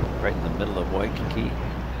 right in the middle of Waikiki.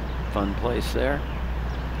 Fun place there.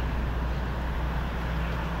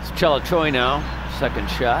 It's Chella Choi now. Second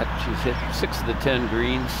shot. She's hit 6 of the 10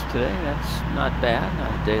 greens today. That's not bad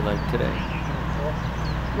on a day like today.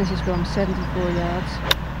 This has gone 74 yards.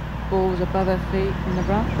 Ball's above her feet in the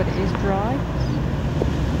rough, but it is dry.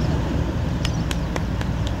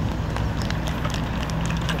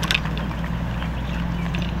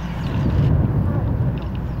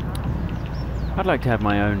 I'd like to have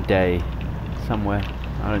my own day somewhere.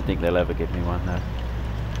 I don't think they'll ever give me one though.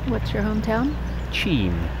 What's your hometown?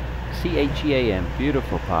 Cheam. C-H-E-A-M.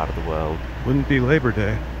 Beautiful part of the world. Wouldn't be Labor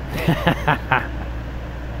Day.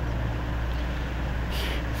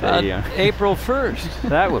 April 1st.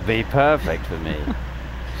 That would be perfect for me.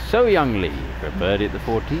 So Young Lee for a birdie at the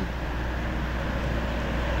 14th.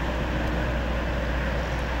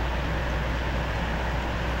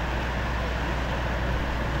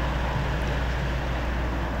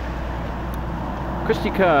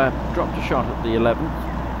 Christy Kerr dropped a shot at the 11th.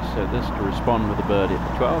 So this to respond with a birdie at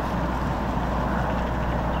the 12th.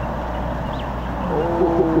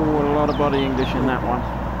 Oh, a lot of body English in that one.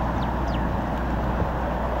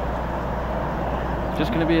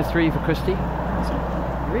 Just going to be a 3 for Christy. That's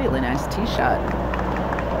a really nice tee shot.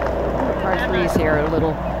 The par 3s here are a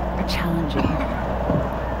little more challenging.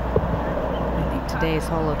 I think today's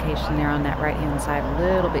hole location there on that right-hand side a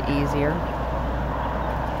little bit easier.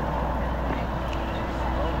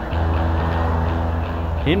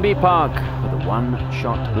 Inbee Park with a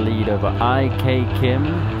one-shot lead over IK Kim.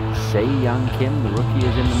 Se Young Kim, the rookie,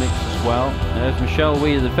 is in the mix as well. There's Michelle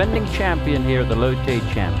Wee, the defending champion here at the LOTTE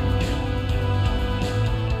Championship.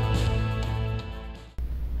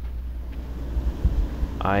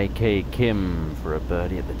 IK Kim for a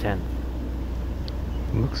birdie at the 10th.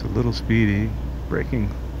 Looks a little speedy,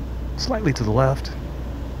 breaking slightly to the left.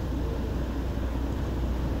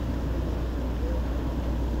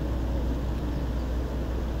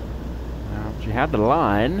 She had the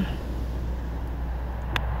line.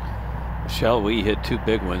 Michelle Wee hit 2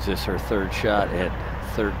 big ones. This is her 3rd shot at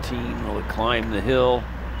 13. Will it climb the hill?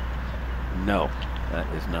 No, that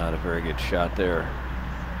is not a very good shot there.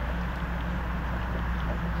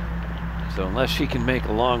 So unless she can make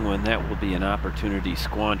a long one, that will be an opportunity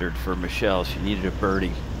squandered for Michelle. She needed a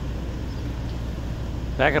birdie.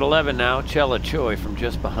 Back at 11 now, Chella Choi from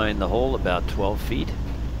just behind the hole, about 12 feet.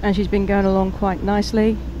 And she's been going along quite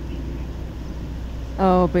nicely.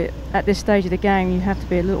 Oh, but at this stage of the game, you have to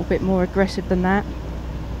be a little bit more aggressive than that.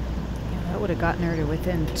 Yeah, that would have gotten her to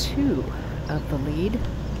within 2 of the lead.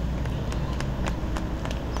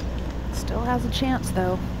 Still has a chance,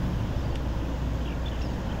 though.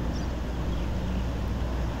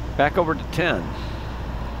 Back over to 10.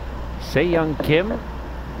 Se-Young Kim,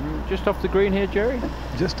 just off the green here, Jerry.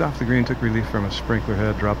 Just off the green, took relief from a sprinkler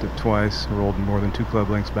head, dropped it twice, rolled more than 2 club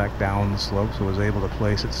lengths back down the slope, so was able to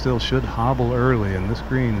place it. Still should hobble early, and this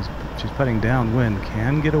green is, she's putting downwind,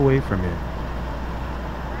 can get away from you.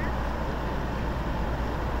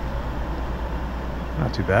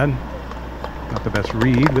 Not too bad. Not the best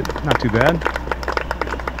read, but not too bad.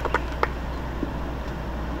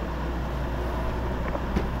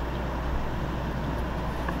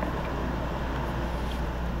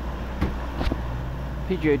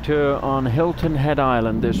 LPGA Tour on Hilton Head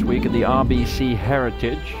Island this week at the RBC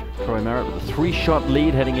Heritage. Troy Merritt with a 3-shot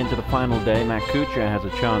lead heading into the final day. Matt Kuchar has a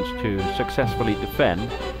chance to successfully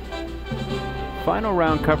defend. Final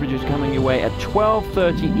round coverage is coming your way at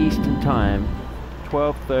 12:30 Eastern Time,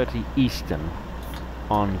 12:30 Eastern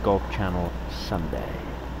on Golf Channel Sunday.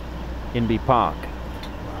 Inbee Park.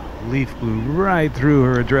 Leaf blew right through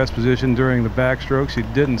her address position during the backstroke. She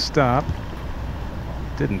didn't stop,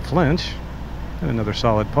 didn't flinch. And another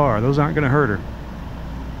solid par. Those aren't going to hurt her.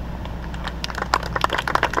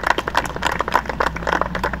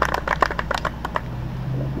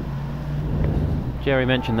 Jerry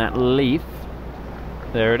mentioned that leaf.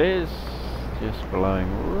 There it is, just blowing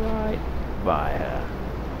right by her.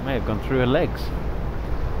 May have gone through her legs.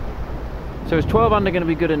 So is 12 under going to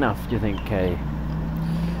be good enough, do you think, Kay?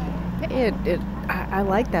 I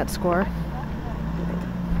like that score.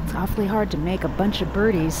 It's awfully hard to make a bunch of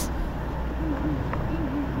birdies.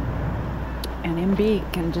 And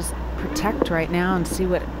MB can just protect right now and see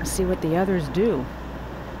what the others do.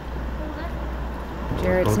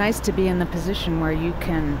 Jared, it's nice to be in the position where you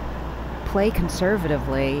can play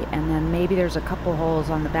conservatively, and then maybe there's a couple holes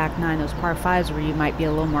on the back nine, those par fives, where you might be a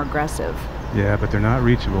little more aggressive. Yeah, but they're not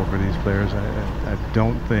reachable for these players. I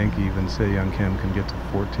don't think even Se-Young Kim can get to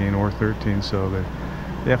 14 or 13, so they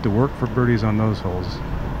have to work for birdies on those holes.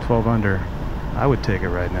 12 under, I would take it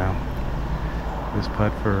right now. This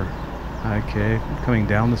putt for IK coming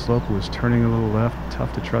down the slope, was turning a little left.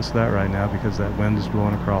 Tough to trust that right now because that wind is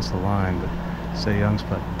blowing across the line, but Se-Young's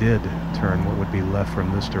putt did turn what would be left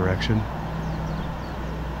from this direction.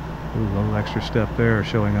 Ooh, a little extra step there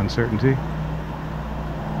showing uncertainty.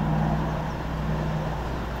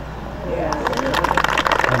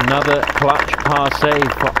 Another clutch par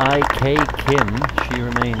save for IK Kim. She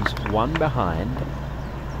remains 1 behind.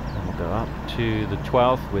 And we'll go up to the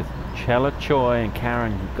 12th with Chella Choi and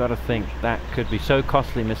Karen. You've got to think that could be so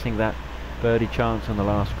costly, missing that birdie chance on the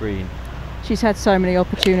last green. She's had so many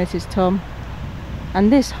opportunities, Tom.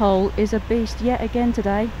 And this hole is a beast yet again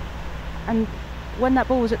today. And when that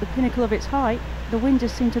ball was at the pinnacle of its height, the wind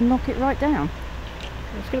just seemed to knock it right down.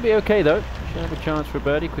 It's going to be okay though. She'll have a chance for a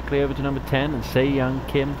birdie. Quickly over to number 10 and Se-Young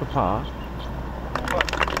Kim for par.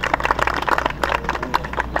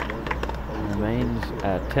 Remains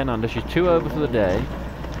at 10 under. She's 2 over for the day.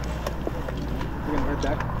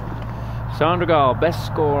 Sandra Gall, best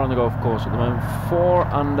score on the golf course at the moment, 4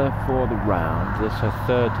 under for the round. This her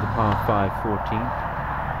 3rd to the par 5 14th.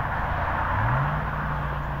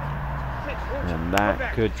 And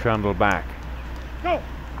that could trundle back. And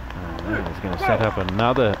that is going to set up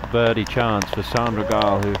another birdie chance for Sandra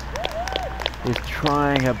Gall, who is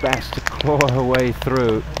trying her best to claw her way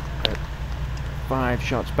through. At 5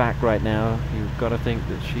 shots back right now. You've got to think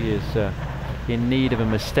that she is in need of a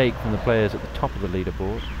mistake from the players at the top of the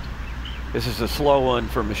leaderboard. This is a slow one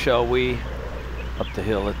for Michelle Wee, up the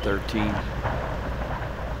hill at 13.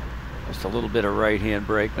 Just a little bit of right-hand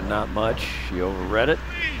break, but not much. She overread it.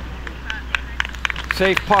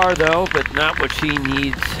 Safe par though, but not what she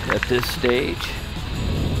needs at this stage.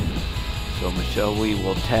 So Michelle Wee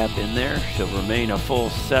will tap in there. She'll remain a full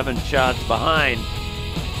 7 shots behind.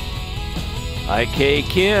 IK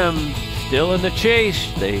Kim still in the chase.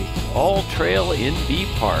 They all trail Inbee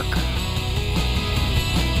Park.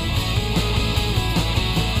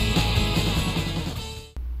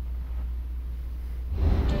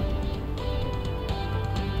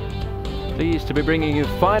 Pleased to be bringing you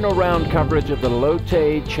final round coverage of the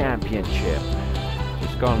Lotte Championship.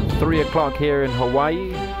 Just gone 3 o'clock here in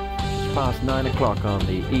Hawaii. It's past 9 o'clock on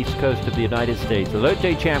the east coast of the United States. The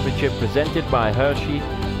Lotte Championship presented by Hershey,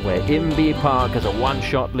 where Inbee Park has a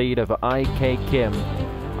 1-shot lead over IK Kim.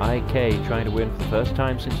 IK trying to win for the first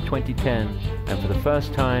time since 2010, and for the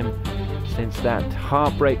first time since that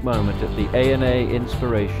heartbreak moment at the ANA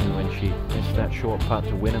Inspiration when she missed that short putt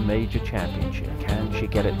to win a major championship. Can she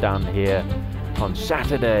get it done here on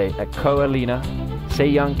Saturday at Koalina?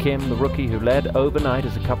 Se-Young Kim, the rookie who led overnight,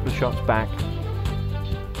 is a couple of shots back.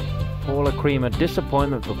 Paula Creamer,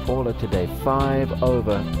 disappointment for Paula today, 5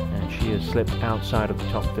 over, and she has slipped outside of the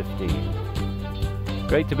top 15.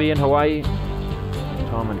 Great to be in Hawaii.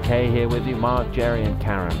 Tom and Kay here with you, Mark, Jerry and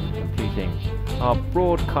Karen, completing our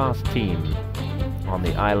broadcast team on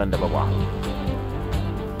the island of Oahu.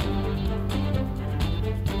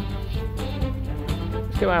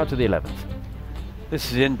 Let's go out to the 11th.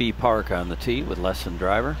 This is NB Park on the tee with lesson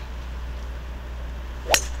driver.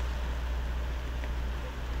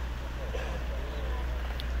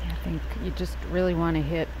 I think you just really want to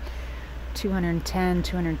hit 210,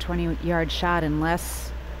 220 yard shot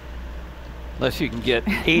unless you can get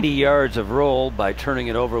 80 yards of roll by turning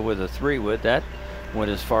it over with a 3-wood. That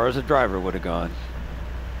went as far as a driver would have gone,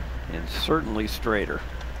 and certainly straighter.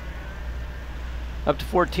 Up to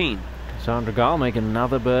 14. Sandra Gall making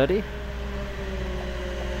another birdie.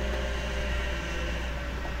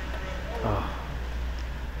 Oh.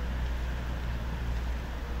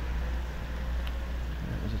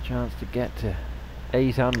 There was a chance to get to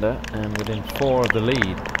 8 under and within 4 of the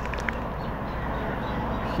lead.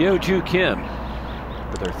 Hyo-Joo Kim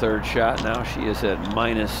with her 3rd shot. Now she is at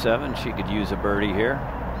 -7. She could use a birdie here.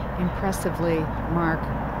 impressively, Mark,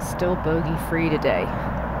 still bogey free today.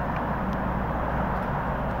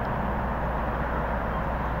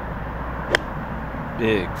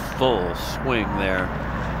 Big full swing there.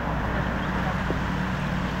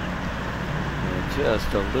 And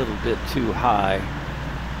just a little bit too high.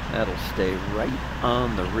 That'll stay right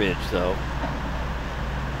on the ridge though.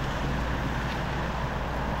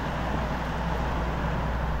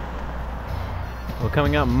 Well,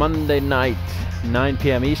 coming up Monday night, 9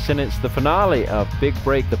 p.m. Eastern, it's the finale of Big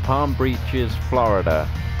Break, the Palm Beaches, Florida.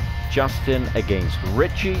 Justin against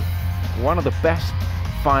Richie. One of the best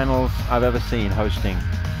finals I've ever seen hosting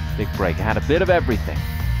Big Break. Had a bit of everything.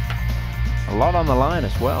 A lot on the line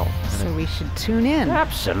as well. So we should tune in.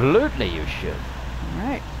 Absolutely you should. All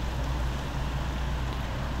right.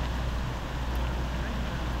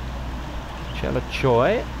 Chella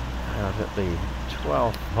Choi out at the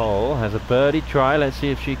 12th hole has a birdie try. Let's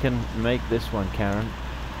see if she can make this one, Karen.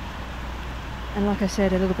 And like I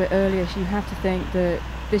said a little bit earlier, you have to think that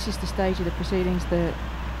this is the stage of the proceedings that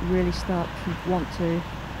really start to want to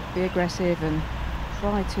be aggressive and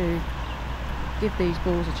try to give these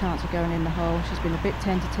balls a chance of going in the hole. She's been a bit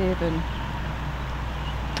tentative, and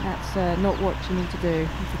that's not what you need to do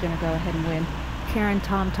if you're going to go ahead and win. Karen,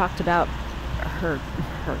 Tom talked about her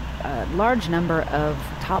large number of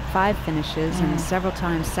top 5 finishes and several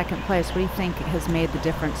times second place. What do you think has made the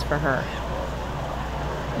difference for her?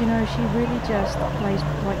 You know, she really just plays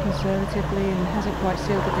quite conservatively and hasn't quite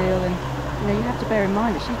sealed the deal. And you know, you have to bear in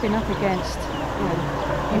mind that she's been up against, you know,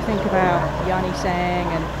 you think about Yani Sang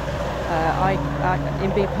and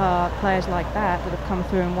in B Park, players like that have come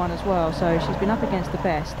through and won as well. So she's been up against the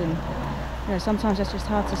best, and you know, sometimes that's just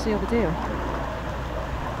hard to seal the deal.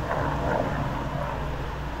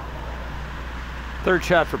 Third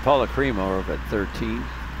shot for Paula Cremo over at 13.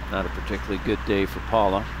 Not a particularly good day for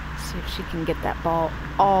Paula. See if she can get that ball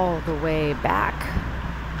all the way back.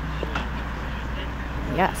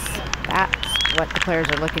 Yes, that's what the players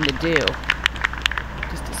are looking to do.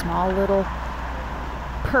 Just a small little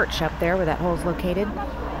perch up there where that hole's located.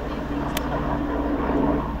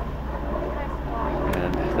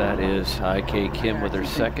 And that is IK Kim with her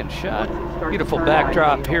 2nd shot. Beautiful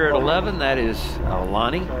backdrop here at 11. That is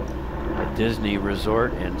Aulani, a Disney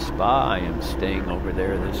resort and spa. I am staying over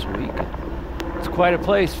there this week. It's quite a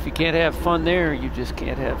place. If you can't have fun there, you just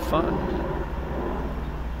can't have fun.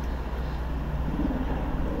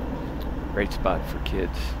 Great spot for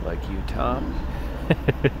kids like you, Tom.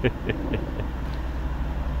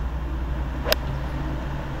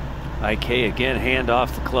 IK again, hand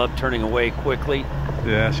off the club, turning away quickly.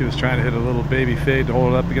 Yeah, she was trying to hit a little baby fade to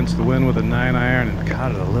hold it up against the wind with a 9-iron and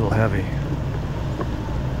caught it a little heavy.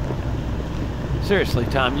 Seriously,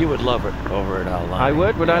 Tom, you would love it over at Aulani. I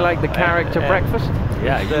would. Would I like the character breakfast?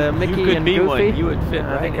 Yeah, with, Mickey you could and be Goofy? one. You would fit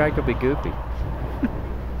I right think in. I could be Goofy.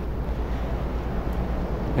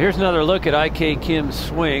 Here's another look at IK Kim's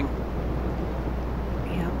swing.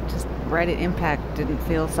 Yeah, just right at impact, didn't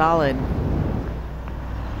feel solid.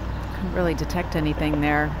 Couldn't really detect anything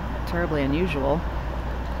there. Terribly unusual.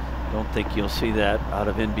 Don't think you'll see that out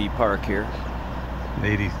of NB Park here.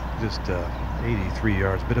 83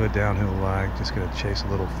 yards, bit of a downhill lie. Just going to chase a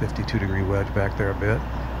little 52-degree wedge back there a bit.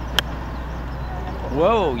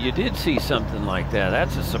 Whoa, you did see something like that.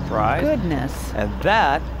 That's a surprise. Goodness. And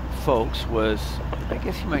that, folks, was, I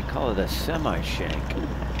guess you might call it a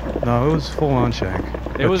semi-shank. No, it was full-on shank.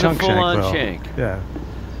 It was a full-on shank. shank. Yeah.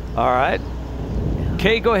 All right.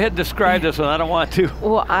 Kay, go ahead and describe this one. I don't want to.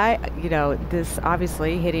 Well, you know, this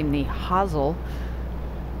obviously hitting the hosel.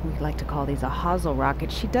 We like to call these a hosel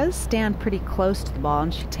rocket. She does stand pretty close to the ball,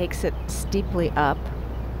 and she takes it steeply up.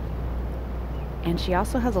 And she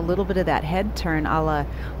also has a little bit of that head turn a la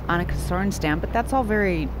Annika Sorenstam, but that's all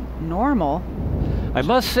very normal. I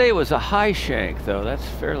must say it was a high shank, though. That's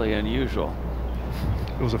fairly unusual.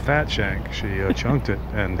 It was a fat shank. She chunked it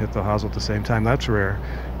and hit the hosel at the same time. That's rare.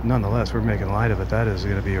 Nonetheless, we're making light of it. That is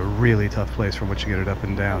going to be a really tough place from which you get it up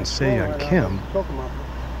and down. Se-Yeon Kim,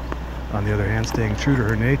 on the other hand, staying true to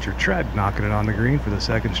her nature, tried knocking it on the green for the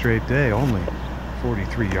second straight day. Only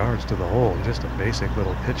 43 yards to the hole. And just a basic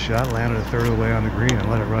little pitch shot, landed a third of the way on the green and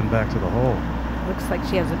let it run back to the hole. Looks like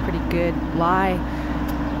she has a pretty good lie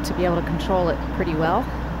to be able to control it pretty well.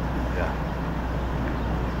 Yeah.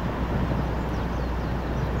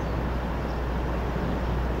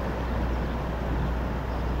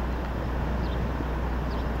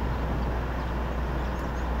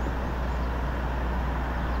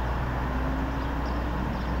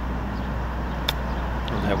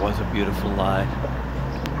 Well, that was a beautiful lie.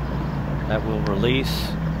 That will release.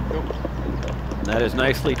 And that is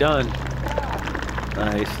nicely done.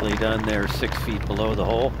 Nicely done there, 6 feet below the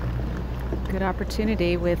hole. Good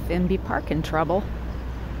opportunity with NB Park in trouble.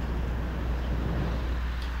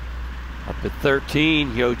 Up at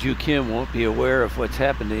 13, Yeoju Kim won't be aware of what's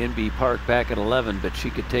happened to NB Park back at 11, but she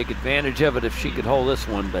could take advantage of it if she could hold this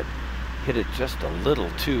one, but hit it just a little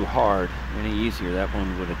too hard. Any easier, that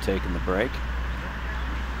one would have taken the break.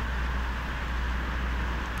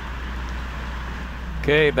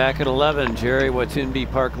 Okay, back at 11, Jerry, what's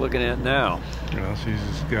NB Park looking at now? Well, she's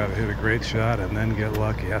just got to hit a great shot and then get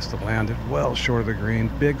lucky. Has to land it well short of the green.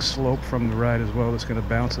 Big slope from the right as well. That's going to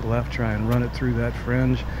bounce it left, try and run it through that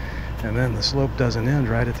fringe. And then the slope doesn't end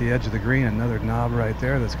right at the edge of the green. Another knob right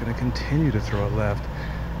there that's going to continue to throw it left.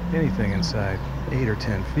 Anything inside 8 or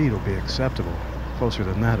 10 feet will be acceptable. Closer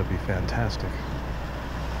than that would be fantastic.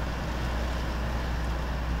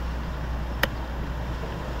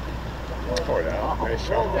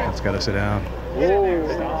 It's got to sit down.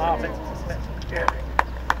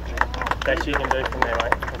 Best you can do from there,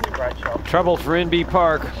 mate. That's a great shot. Trouble for NB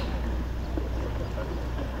Park.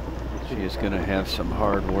 She is going to have some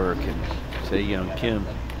hard work, and Se-Yeon Kim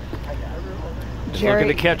is looking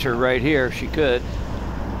to catch her right here. She could.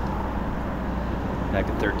 Back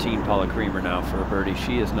at 13, Paula Creamer now for a birdie.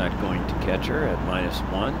 She is not going to catch her at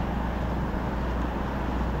 -1.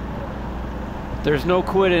 There's no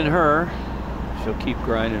quit in her. She'll keep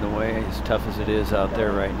grinding away. As tough as it is out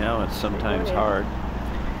there right now, it's sometimes hard.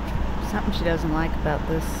 Something she doesn't like about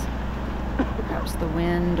this, perhaps the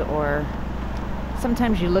wind, or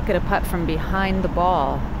sometimes you look at a putt from behind the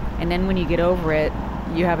ball, and then when you get over it,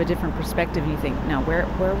 you have a different perspective. You think, now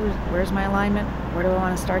where's my alignment? Where do I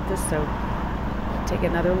want to start this? So take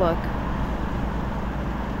another look.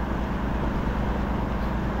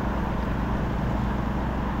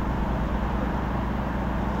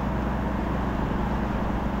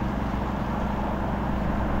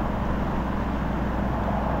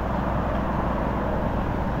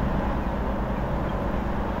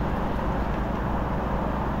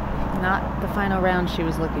 Not the final round she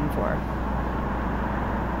was looking for.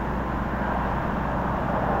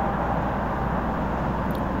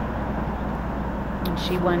 And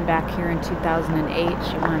she won back here in 2008.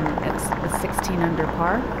 She won at 16 under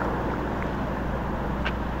par.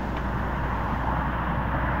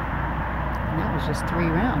 And that was just 3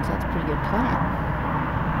 rounds. That's pretty good playing.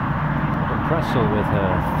 Russell with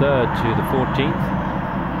her third to the 14th.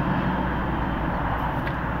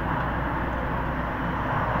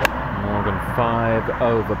 Morgan 5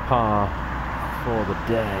 over par for the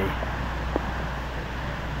day.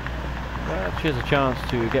 But she has a chance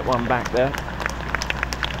to get one back there.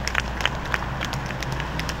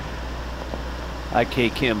 IK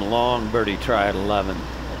Kim, long birdie try at 11.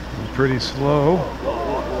 Pretty slow.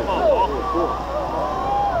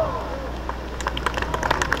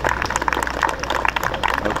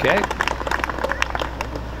 Okay.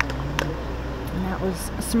 And that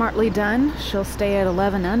was smartly done. She'll stay at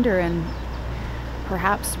 11 under, and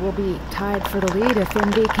perhaps we'll be tied for the lead if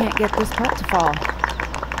NB can't get this putt to fall.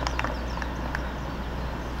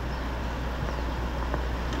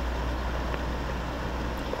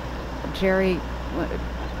 Jerry,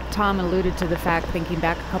 Tom alluded to the fact, thinking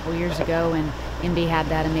back a couple years ago when NB had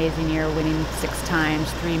that amazing year, winning 6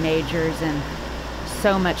 times, 3 majors, and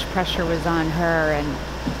so much pressure was on her,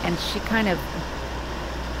 and she kind of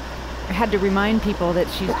had to remind people that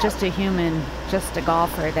she's just a human, just a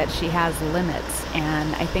golfer, that she has limits.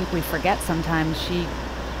 And I think we forget sometimes she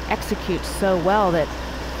executes so well that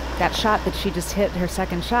shot that she just hit, her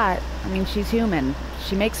second shot, I mean, she's human.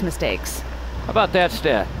 She makes mistakes. How about that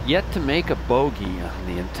stat? Yet to make a bogey on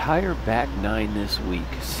the entire back 9 this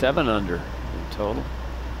week. 7 under in total.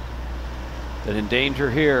 But in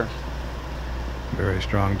danger here. Very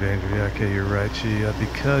strong danger. Yeah, okay, you're right. She,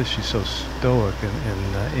 because she's so stoic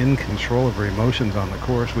and in control of her emotions on the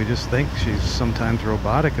course, we just think she's sometimes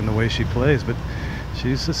robotic in the way she plays, but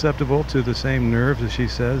she's susceptible to the same nerves, as she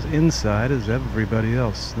says, inside as everybody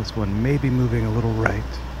else. This one may be moving a little right.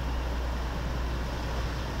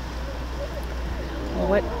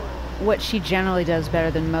 Well, what she generally does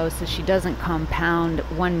better than most is she doesn't compound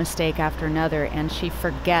one mistake after another, and she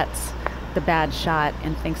forgets the bad shot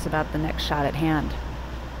and thinks about the next shot at hand.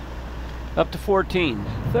 Up to 14.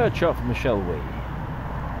 Third shot for Michelle Wee.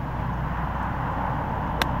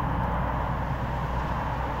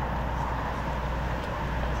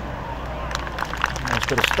 Let's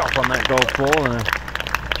put a stop on that golf ball and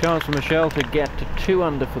a chance for Michelle to get to 2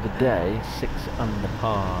 under for the day, 6 under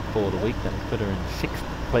par for the week. That would put her in 6th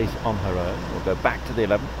place on her own. We'll go back to the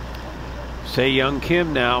 11th. Say Young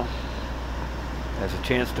Kim now has a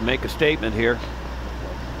chance to make a statement here.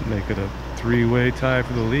 Make it a 3-way tie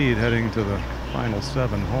for the lead heading to the final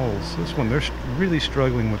 7 holes. This one, they're really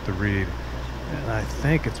struggling with the read. And I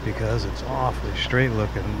think it's because it's awfully straight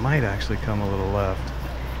looking. It might actually come a little left.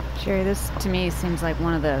 Sherry, this to me seems like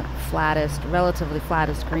one of the flattest, relatively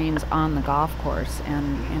flattest greens on the golf course.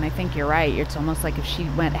 And I think you're right. It's almost like if she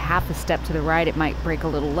went half a step to the right, it might break a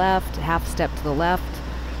little left. Half a step to the left,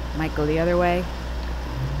 it might go the other way.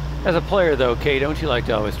 As a player, though, Kay, don't you like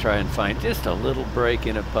to always try and find just a little break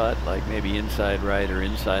in a putt, like maybe inside right or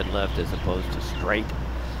inside left as opposed to straight?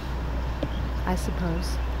 I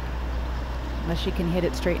suppose. Unless you can hit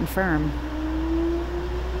it straight and firm.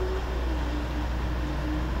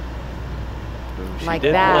 She like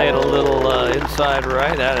did that. play it a little inside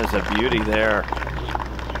right. That is a beauty there.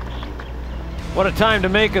 What a time to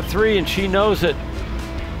make a 3, and she knows it.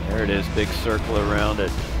 There it is, big circle around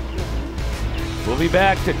it. We'll be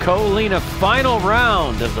back to Hoakalei, final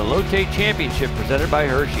round of the LOTTE Championship presented by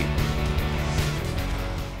Hershey.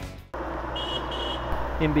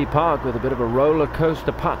 Inbee Park with a bit of a roller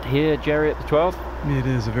coaster putt here, Jerry, at the 12th. It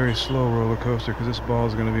is a very slow roller coaster because this ball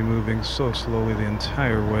is going to be moving so slowly the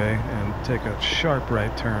entire way, and take a sharp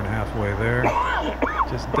right turn halfway there.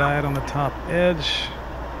 Just died on the top edge.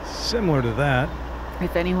 Similar to that.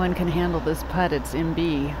 If anyone can handle this putt, it's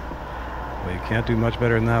Inbee. Well, you can't do much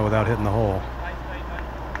better than that without hitting the hole.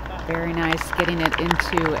 Very nice, getting it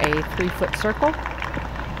into a 3-foot circle.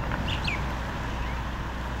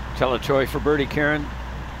 Telechoy for birdie, Karen.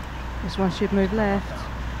 This one should move left.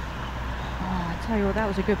 Oh, I tell you what, that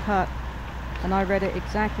was a good putt. And I read it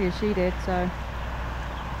exactly as she did, so.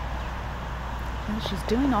 Well, she's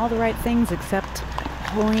doing all the right things except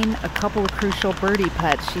pulling a couple of crucial birdie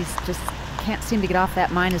putts. She's just can't seem to get off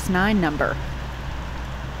that -9 number.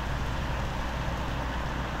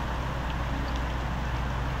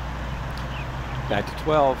 Back to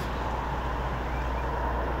 12.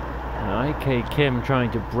 And IK Kim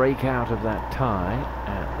trying to break out of that tie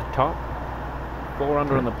at the top. 4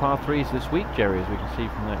 under on the par 3s this week, Jerry, as we can see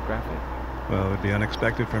from that graphic. Well, it would be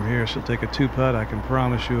unexpected from here. She'll take a 2-putt, I can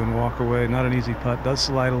promise you, and walk away. Not an easy putt. Does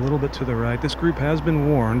slide a little bit to the right. This group has been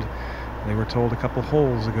warned. They were told a couple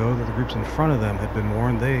holes ago that the groups in front of them had been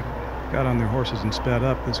warned. They got on their horses and sped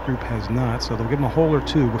up. This group has not, so they'll give them a hole or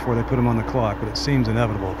 2 before they put them on the clock, but it seems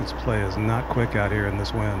inevitable because play is not quick out here in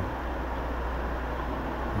this wind.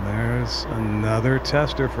 And there's another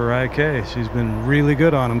tester for IK. She's been really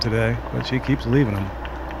good on them today, but she keeps leaving them.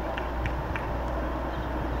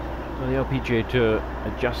 Well, the LPGA Tour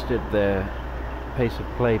adjusted their pace of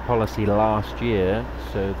play policy last year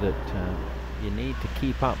so that you need to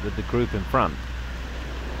keep up with the group in front.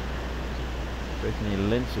 Brittany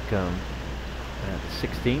Lincecum at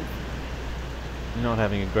 16th. Not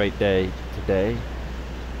having a great day today.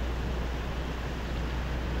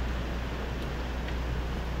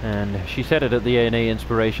 And she said it at the A&A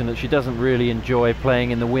Inspiration that she doesn't really enjoy playing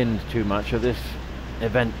in the wind too much, so this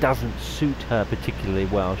event doesn't suit her particularly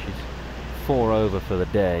well. She's 4 over for the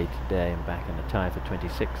day today and back in the tie for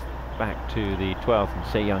 26th. Back to the 12th and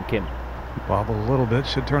Se Young Kim. Bobble a little bit,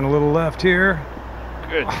 should turn a little left here.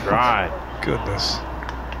 Good try. Goodness.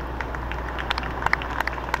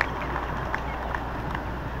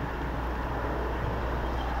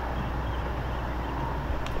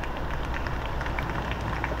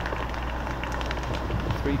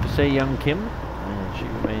 For Se Young Kim, and she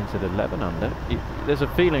remains at 11 under. There's a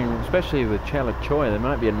feeling, especially with Chela Choi, there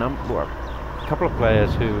might be a couple of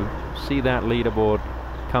players who see that leaderboard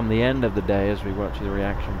come the end of the day as we watch the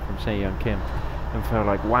reaction from Se Young Kim and feel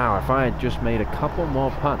like, wow, if I had just made a couple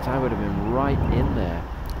more putts, I would have been right in there.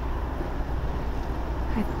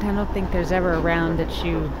 I don't think there's ever a round that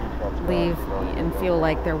you leave and feel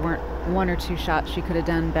like there weren't 1 or 2 shots she could have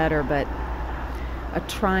done better, but a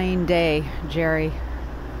trying day, Jerry.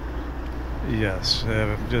 Yes,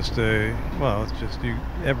 well, it's just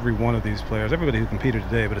every one of these players, everybody who competed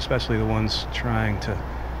today, but especially the ones trying to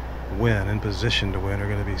win, in position to win, are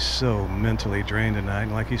going to be so mentally drained tonight.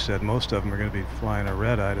 And like you said, most of them are going to be flying a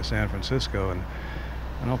red-eye to San Francisco, and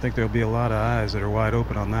I don't think there'll be a lot of eyes that are wide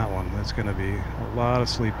open on that one. That's going to be a lot of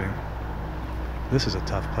sleeping. This is a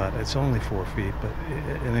tough putt. It's only 4 feet, but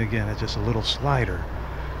and again, it's just a little slider.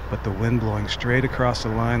 But the wind blowing straight across the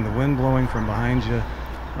line, the wind blowing from behind you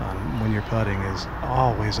when you're putting is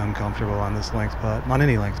always uncomfortable on this length putt, on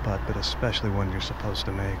any length putt, but especially one you're supposed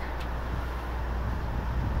to make.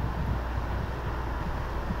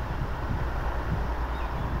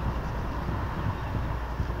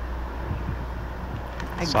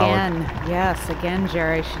 Again, solid. Yes, again,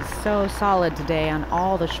 Jerry. She's so solid today on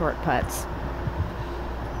all the short putts.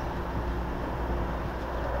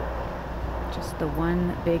 Just the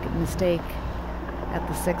one big mistake at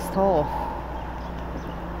the 6th hole.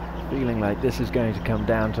 Feeling like this is going to come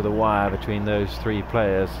down to the wire between those 3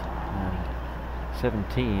 players. And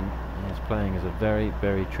 17 is playing as a very,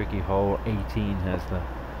 very tricky hole. 18 has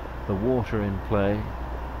the water in play.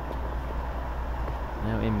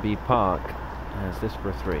 Now Inbee Park has this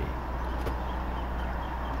for a 3.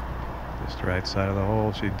 Just right side of the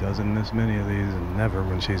hole. She doesn't miss many of these, and never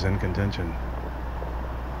when she's in contention.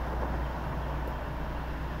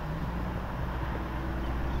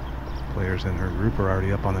 Players in her group are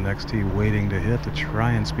already up on the next tee waiting to hit to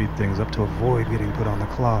try and speed things up to avoid getting put on the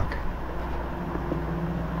clock.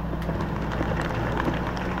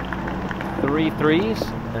 3 threes,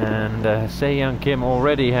 and Se-Young Kim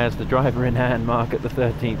already has the driver in hand mark at the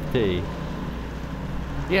 13th tee.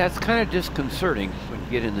 Yeah, it's kind of disconcerting when you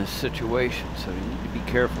get in this situation, so you need to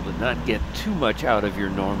be careful to not get too much out of your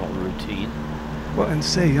normal routine. Well, and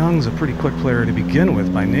Se-Young's a pretty quick player to begin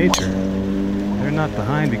with by nature. They're not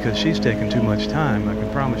behind because she's taken too much time, I can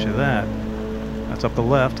promise you that. That's up the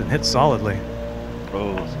left and hits solidly.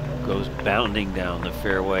 Oh, goes bounding down the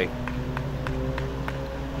fairway.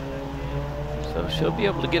 So she'll be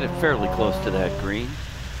able to get it fairly close to that green.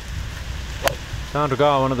 Sandra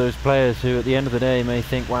Gar, one of those players who at the end of the day may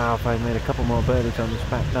think, wow, if I made a couple more birdies on this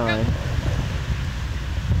back 9.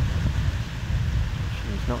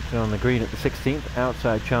 She's knocked it on the green at the 16th,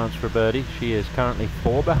 outside chance for a birdie. She is currently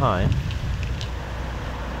 4 behind.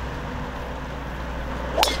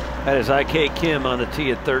 That is IK Kim on the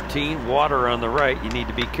tee at 13. Water on the right you need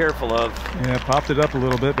to be careful of. Yeah, popped it up a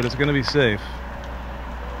little bit, but it's going to be safe.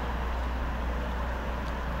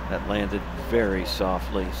 That landed very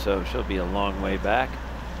softly, so she'll be a long way back.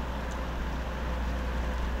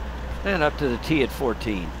 And up to the tee at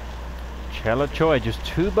 14. Chella Choi just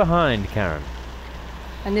 2 behind Karen.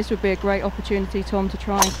 And this would be a great opportunity, Tom, to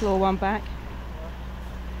try and claw one back.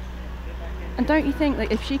 And don't you think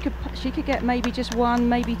that if she could get maybe just 1,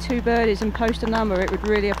 maybe 2 birdies and post a number, it would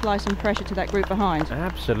really apply some pressure to that group behind?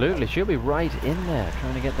 Absolutely, she'll be right in there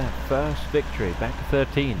trying to get that first victory. Back to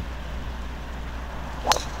 13.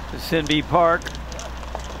 It's Inbee Park.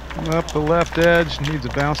 Up the left edge, needs a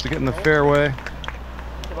bounce to get in the fairway.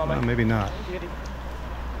 Well, maybe not.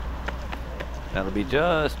 That'll be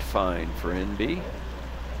just fine for Inbee.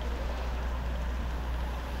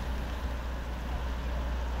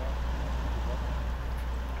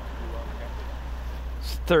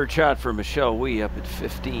 Third shot for Michelle Wee up at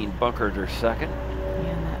 15, bunkered her second.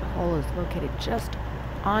 And that hole is located just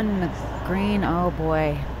on the green. Oh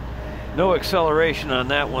boy. No acceleration on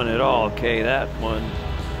that one at all, Kay. That one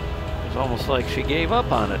was almost like she gave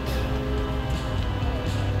up on it.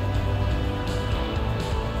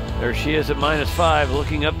 There she is at -5,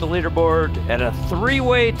 looking up the leaderboard at a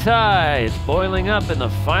 3-way tie. It's boiling up in the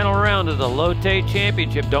final round of the Lotte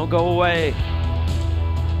Championship. Don't go away.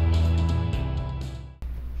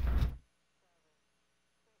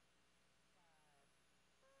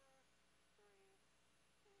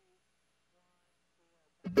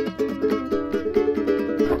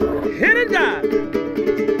 Hit it down.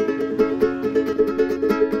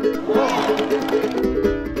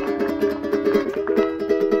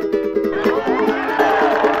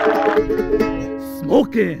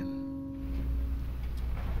 Smoking.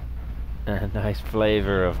 A nice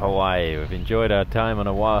flavor of Hawaii. We've enjoyed our time on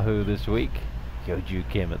Oahu this week. Hyo-Joo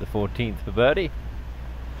Kim at the 14th for birdie.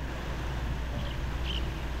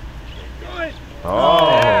 Oh,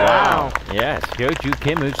 wow. Yes, Hyo-Joo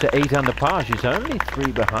Kim moves to 8 under par. She's only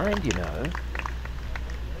 3 behind, you know.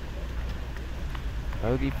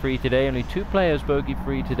 Bogey free today. Only 2 players bogey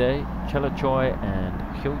free today. Chella Choi and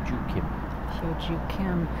Hyo-Joo Kim. Hyo-Joo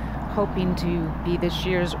Kim hoping to be this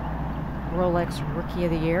year's Rolex Rookie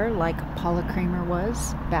of the Year like Paula Creamer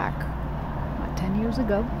was back, what, 10 years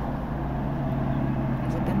ago.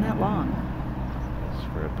 Has it been that long? It's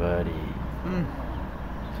for a birdie.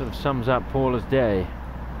 Sort of sums up Paula's day.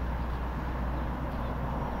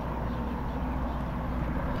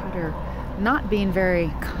 Putter not being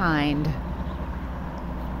very kind.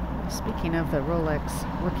 Speaking of the Rolex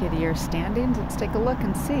Rookie of the Year standings, let's take a look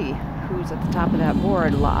and see who's at the top of that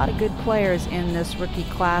board. A lot of good players in this rookie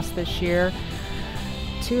class this year.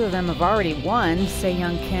 2 of them have already won,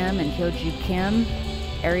 Se-Young Kim and Hyo-Joo Kim.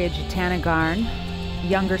 Arya Jitanagarn,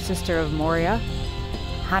 younger sister of Moria.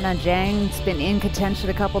 Hana Jang's been in contention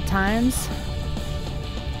a couple times.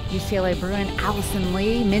 UCLA Bruin, Allison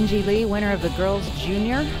Lee, Minji Lee, winner of the Girls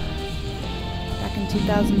Junior back in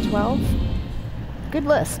 2012. Good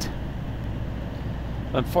list.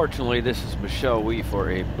 Unfortunately, this is Michelle Wee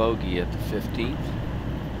for a bogey at the 15th.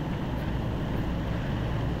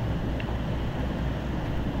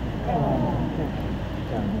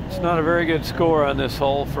 It's not a very good score on this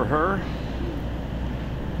hole for her.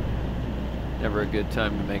 Never a good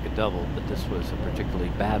time to make a double, but this was a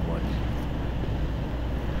particularly bad one.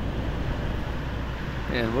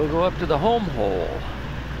 And we'll go up to the home hole.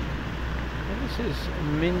 And this is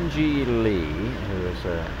Minji Lee, who is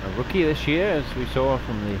a rookie this year, as we saw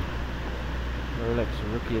from the Rolex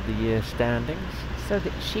Rookie of the Year standings. So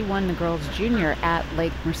that she won the Girls Junior at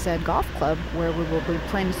Lake Merced Golf Club, where we will be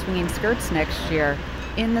playing Swinging Skirts next year.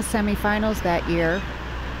 In the semifinals that year,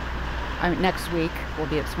 next week we'll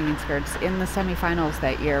be at Swinging Skirts. In the semifinals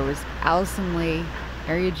that year was Allison Lee,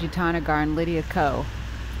 Arya Jitanagarn, Lydia Ko,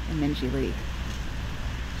 and Minji Lee.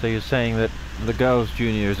 So you're saying that the Girls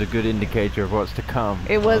Junior is a good indicator of what's to come?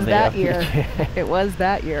 It was that year. It was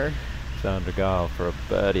that year. Sandra Gall for a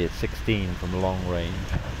birdie at 16 from long range.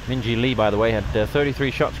 Minji Lee, by the way, had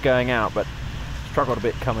 33 shots going out, but struggled a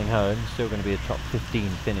bit coming home. Still going to be a top 15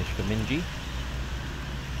 finish for Minji.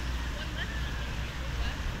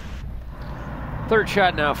 Third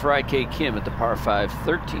shot now for IK Kim at the par 5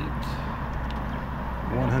 13th.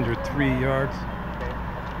 103 yards.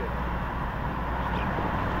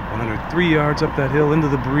 103 yards up that hill into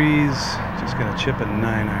the breeze. Just going to chip a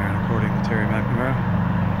 9-iron, according to Terry McNamara.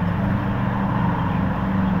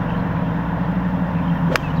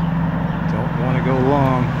 Don't want to go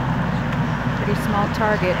long. Pretty small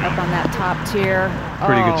target up on that top tier.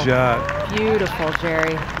 Pretty good shot. Beautiful,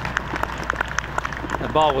 Jerry. The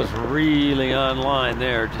ball was really on line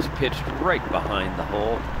there, just pitched right behind the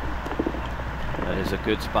hole. That is a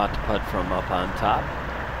good spot to putt from up on top.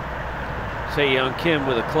 Se-Young Kim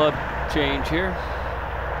with a club change here.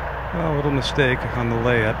 Well, a little mistake on the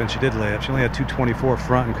layup, and she did lay up. She only had 224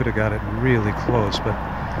 front and could have got it really close, but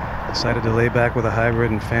decided to lay back with a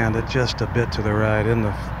hybrid and fanned it just a bit to the right in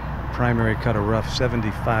the primary cut of rough,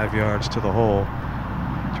 75 yards to the hole.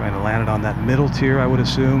 Trying to land it on that middle tier, I would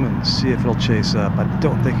assume, and see if it'll chase up. I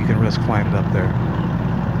don't think you can risk flying it up there.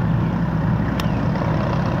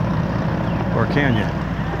 Or can you?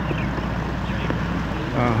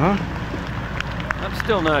 I'm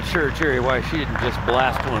still not sure, Jerry, why she didn't just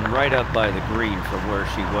blast one right up by the green from where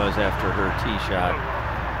she was after her tee shot.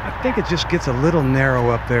 I think it just gets a little narrow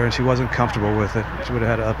up there, and she wasn't comfortable with it. She would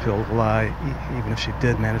have had an uphill lie, even if she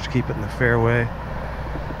did manage to keep it in the fairway.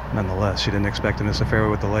 Nonetheless, she didn't expect to miss the fairway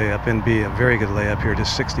with the layup. And be a very good layup here,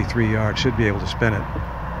 just 63 yards. Should be able to spin it.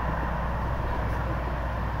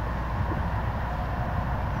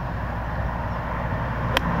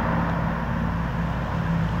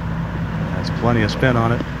 That's plenty of spin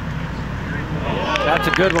on it. That's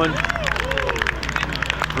a good one.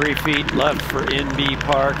 3 feet left for NB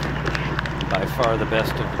Park. By far the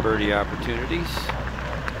best of the birdie opportunities.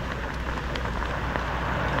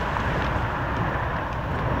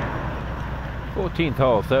 Fourteenth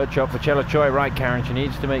hole, third shot for Chella Choi. Right, Karen, she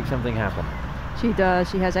needs to make something happen. She does.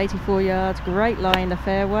 She has 84 yards. Great lie in the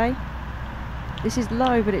fairway. This is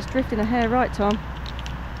low, but it's drifting a hair right, Tom.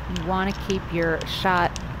 You want to keep your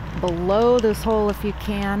shot below this hole if you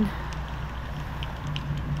can.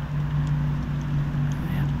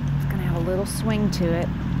 It's going to have a little swing to it.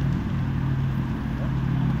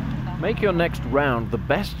 Make your next round the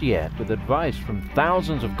best yet with advice from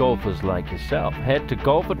thousands of golfers like yourself. Head to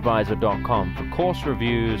golfadvisor.com for course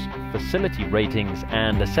reviews, facility ratings,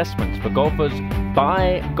 and assessments for golfers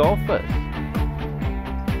by golfers.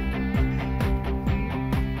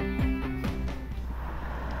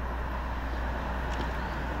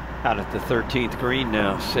 Out at the 13th green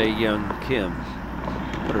now, Se-Young Kim.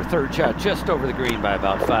 Put her third shot just over the green by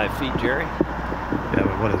about 5 feet, Jerry. Yeah,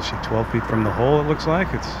 but what is she, 12 feet from the hole, it looks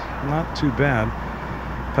like? It's not too bad.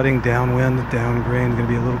 Putting downwind, down green, going to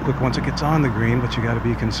be a little quick once it gets on the green, but you got to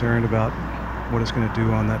be concerned about what it's going to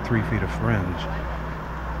do on that 3 feet of fringe.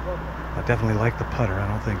 I definitely like the putter. I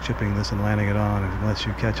don't think chipping this and landing it on, unless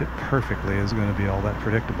you catch it perfectly, is going to be all that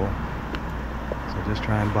predictable. So just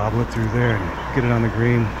try and bobble it through there and get it on the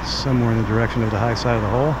green somewhere in the direction of the high side of the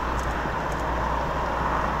hole.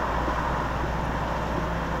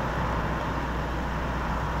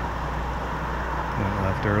 Went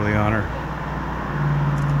left early on her.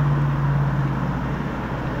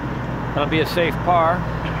 That'll be a safe par.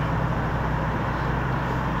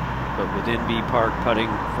 But with NB Park putting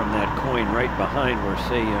from that coin right behind where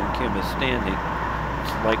Se-Young Kim is standing,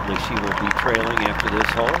 it's likely she will be trailing after this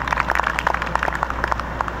hole.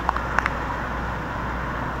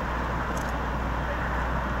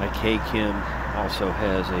 Kay Kim also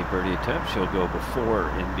has a birdie attempt. She'll go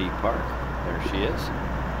before NB Park. There she is.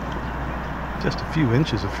 Just a few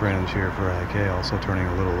inches of fringe here for IK, also turning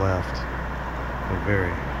a little left. A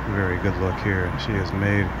very, very good look here, and she has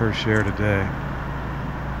made her share today.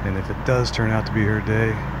 And if it does turn out to be her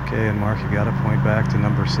day, Kay and Mark, you got to point back to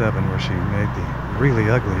number 7, where she made the really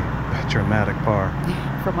ugly, dramatic par.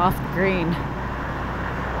 From off the green.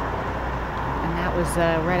 And that was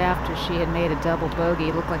right after she had made a double bogey.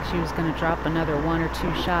 It looked like she was going to drop another 1 or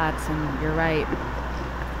 2 shots, and you're right.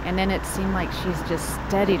 And then it seemed like she's just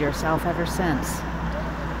steadied herself ever since.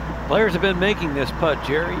 Players have been making this putt,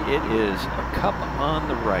 Jerry. It is a cup on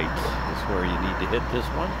the right. That's where you need to hit this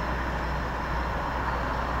one.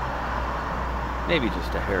 Maybe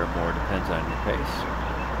just a hair more, depends on your pace.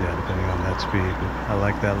 Yeah, depending on that speed. I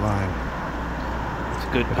like that line. It's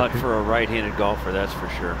a good putt for a right-handed golfer, that's for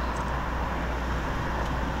sure.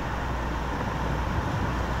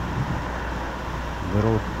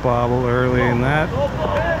 Little bobble early in that.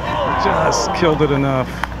 Just killed it enough.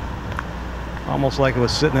 Almost like it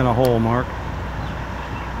was sitting in a hole, Mark.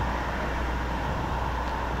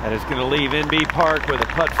 That is going to leave NB Park with a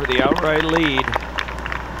putt for the outright lead.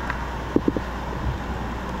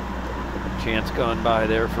 Chance gone by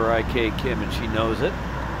there for IK Kim, and she knows it.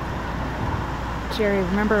 Jerry,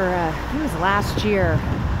 remember, I think it was last year,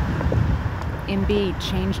 MB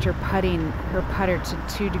changed her putter to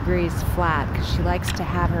 2 degrees flat because she likes to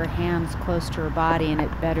have her hands close to her body, and it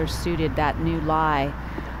better suited that new lie.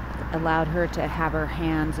 Allowed her to have her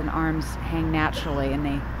hands and arms hang naturally,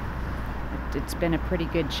 and it's been a pretty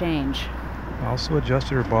good change. Also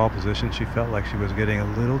adjusted her ball position. She felt like she was getting a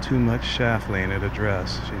little too much shaft lean at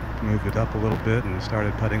address. She moved it up a little bit and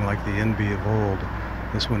started putting like the NB of old.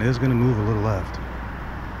 This one is going to move a little left.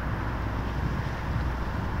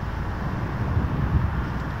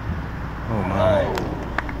 Oh my.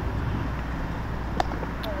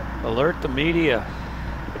 Alert the media.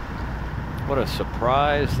 What a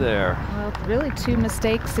surprise there. Well, really 2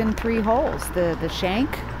 mistakes in 3 holes. The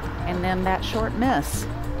shank and then that short miss.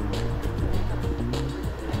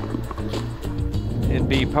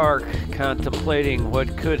 NB Park contemplating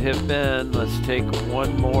what could have been. Let's take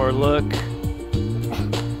one more look.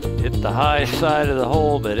 Hit the high side of the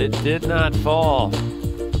hole, but it did not fall.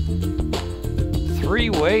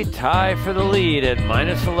 3-way tie for the lead at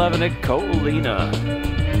 -11 at Hoakalei.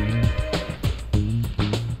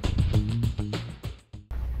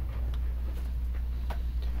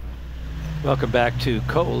 Welcome back to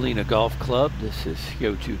Hoakalei Golf Club. This is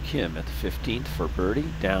Hyo-Joo Kim at the 15th for birdie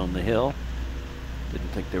down the hill. Didn't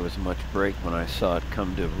think there was much break when I saw it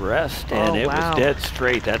come to rest, and it was dead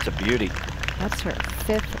straight. That's a beauty. That's her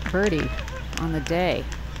 5th birdie on the day.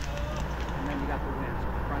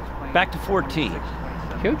 Back to 14.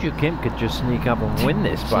 Hyo-Joo Kim could just sneak up and win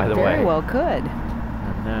this, by the way. Very well could.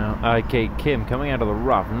 And now IK Kim coming out of the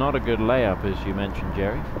rough. Not a good layup, as you mentioned,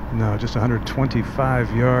 Jerry. No, just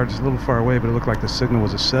 125 yards, a little far away, but it looked like the signal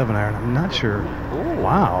was a 7-iron. I'm not sure. Ooh.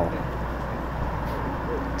 Wow.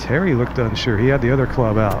 Terry looked unsure. He had the other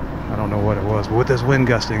club out. I don't know what it was, but with this wind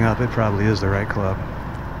gusting up, it probably is the right club.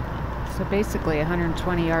 So basically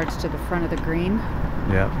 120 yards to the front of the green.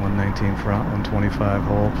 Yeah, 119 front, 125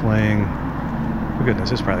 hole, playing, oh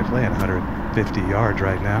goodness, it's probably playing 150 yards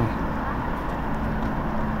right now.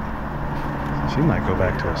 She might go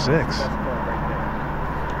back to a 6.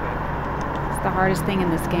 It's the hardest thing in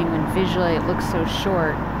this game when visually it looks so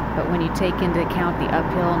short, but when you take into account the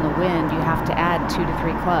uphill and the wind, you have to add 2 to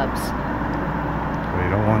 3 clubs. Well, you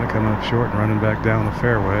don't want it coming up short and running back down the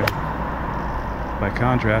fairway. By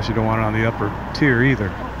contrast, you don't want it on the upper tier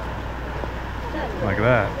either. Like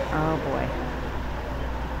that. Oh boy.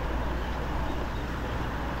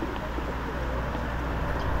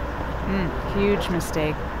 Huge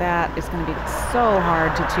mistake. That is going to be so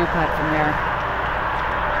hard to 2-putt from there.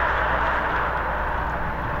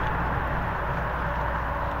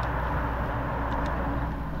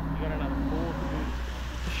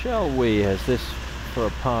 Shall we? Has this for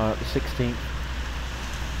a par at the 16th?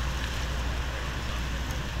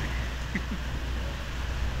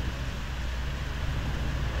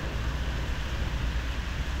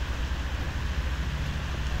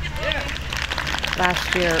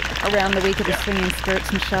 last year, around the week of the Swinging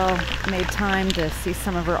Skirts, Michelle made time to see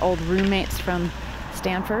some of her old roommates from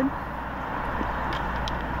Stanford.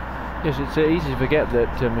 Yes, it's easy to forget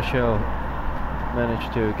that Michelle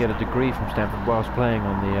managed to get a degree from Stanford whilst playing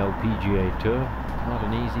on the LPGA Tour. Not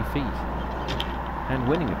an easy feat. And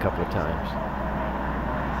winning a couple of times.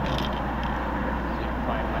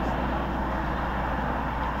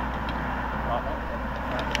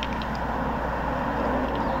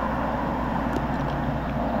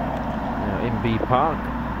 Now in Park.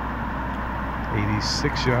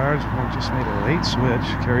 86 yards. One just made a late switch.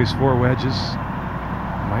 Carries 4 wedges.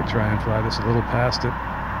 Might try and fly this a little past it.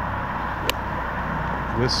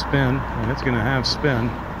 With spin, and it's going to have spin.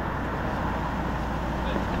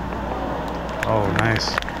 Oh, nice.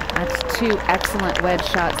 That's 2 excellent wedge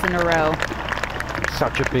shots in a row.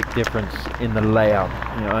 Such a big difference in the layout.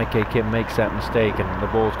 You know, IK Kim makes that mistake and the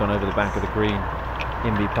ball's gone over the back of the green.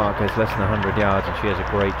 Inbee Park has less than 100 yards and she has a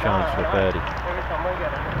great chance for a birdie.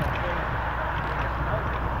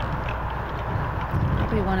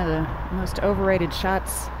 Probably one of the most overrated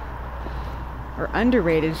shots or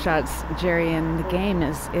underrated shots, Jerry, in the game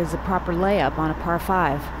is a proper layup on a par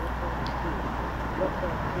 5.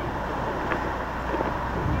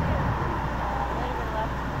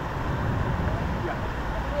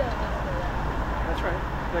 That's right.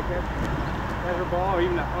 Like that. At her ball or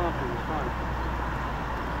even that pump is fine.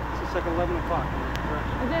 It's like 11 o'clock.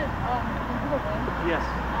 Is it Yes.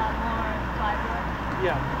 more 5 yards?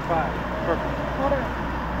 Yeah, 5. Perfect. Quarter.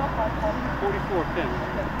 How far? 44 pin.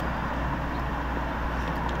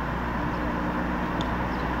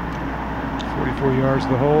 44 yards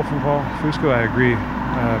the hole from Paul Fusco. I agree.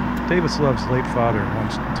 Davis Love's late father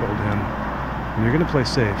once told him, when you're going to play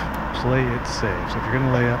safe, play it safe. So if you're going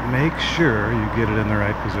to lay up, make sure you get it in the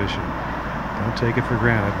right position. Don't take it for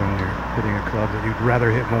granted when you're hitting a club that you'd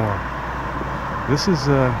rather hit more. This is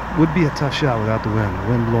would be a tough shot without the wind. The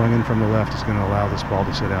wind blowing in from the left is going to allow this ball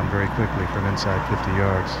to sit down very quickly from inside 50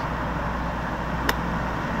 yards.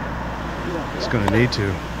 It's going to need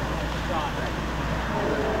to.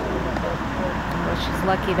 Well, she's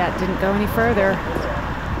lucky that didn't go any further.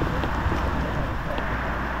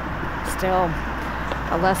 Still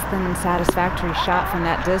a less than satisfactory shot from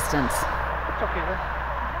that distance. It's okay there.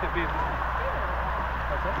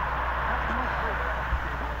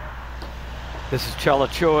 This is Chela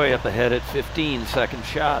Choi up ahead at 15, second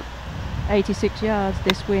shot. 86 yards,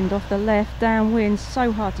 this wind off the left, downwind,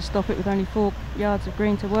 so hard to stop it with only 4 yards of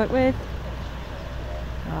green to work with.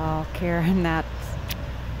 Oh, Karen,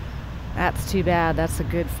 that's too bad. That's a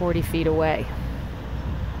good 40 feet away.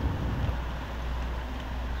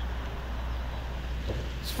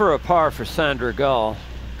 It's for a par for Sandra Gull.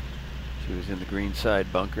 She was in the green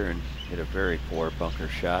side bunker and hit a very poor bunker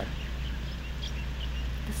shot.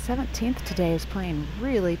 The 17th today is playing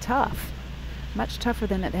really tough. Much tougher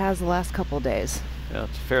than it has the last couple days. Well,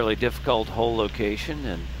 it's a fairly difficult hole location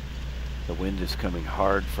and the wind is coming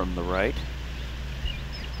hard from the right.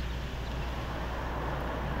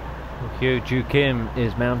 Hyo Joo Kim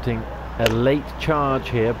is mounting a late charge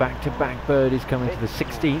here. Back-to-back birdies coming to the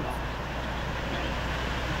 16th.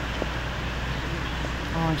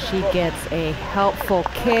 Oh, and she gets a helpful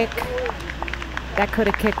kick. That could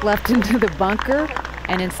have kicked left into the bunker,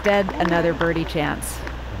 and instead another birdie chance.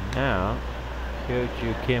 And now Hyo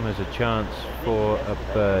Joo Kim has a chance for a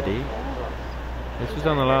birdie. This was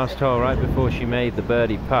on the last hole right before she made the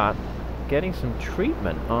birdie putt, getting some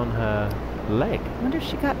treatment on her leg. I wonder if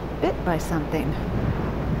she got bit by something.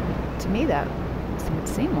 To me, that would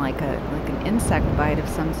seem like an insect bite of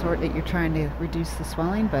some sort that you're trying to reduce the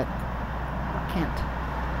swelling, but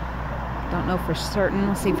don't know for certain.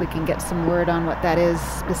 We'll see if we can get some word on what that is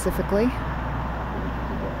specifically.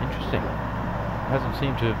 Interesting. Hasn't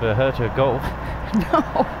seemed to have hurt her golf. No.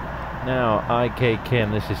 Now IK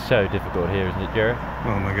Kim, this is so difficult here, isn't it, Jerry?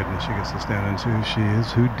 Oh my goodness, she gets to stand into. She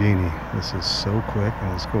is Houdini. This is so quick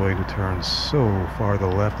and it's going to turn so far to the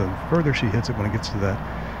left. And the further she hits it when it gets to that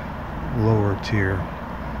lower tier,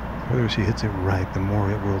 the further she hits it right, the more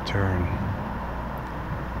it will turn.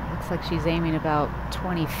 Looks like she's aiming about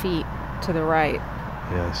 20 feet to the right.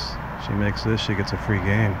 Yes, she makes this, she gets a free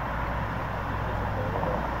game.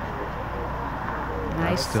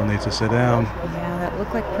 Nice. Still needs to sit down. Yeah, that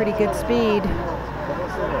looked like pretty good speed.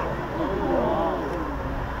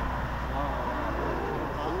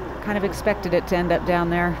 Kind of expected it to end up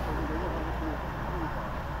down there.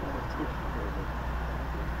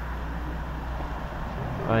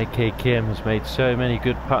 IK Kim has made so many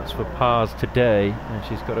good putts for pars today, and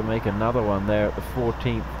she's got to make another one there at the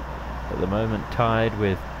 14th. At the moment tied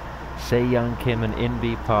with Se Young Kim and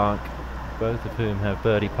Inbee Park, both of whom have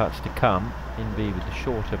birdie putts to come. Invi with the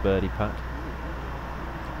shorter birdie putt.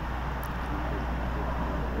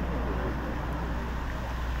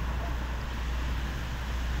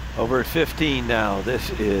 Over at 15 now. This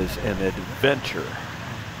is an adventure,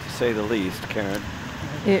 to say the least, Karen.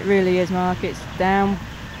 It really is, Mark. It's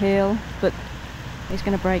downhill, but it's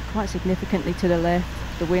going to break quite significantly to the left.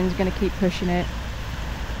 The wind's going to keep pushing it,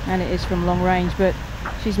 and it is from long range, but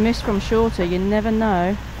she's missed from shorter. You never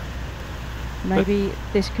know. Maybe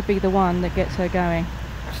this could be the one that gets her going.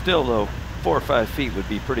 Still, though, 4 or 5 feet would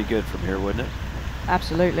be pretty good from here, wouldn't it?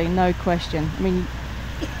 Absolutely, no question. I mean,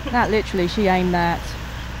 that literally, she aimed that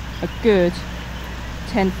a good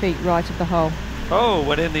 10 feet right of the hole. Oh,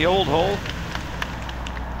 went in the old hole.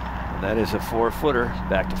 And that is a 4-footer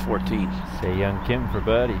back to 14. Se-Young Kim for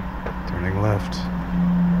birdie. Turning left.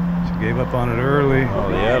 She gave up on it early.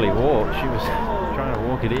 Oh, the early walk. She was trying to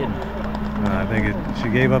walk it in. I think she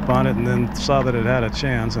gave up on it and then saw that it had a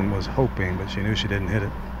chance and was hoping, but she knew she didn't hit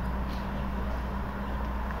it.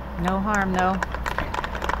 No harm, though.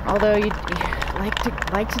 Although you'd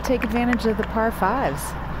like to take advantage of the par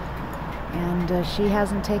 5s. And she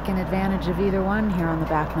hasn't taken advantage of either one here on the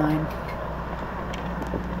back 9.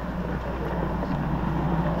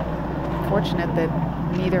 Fortunate that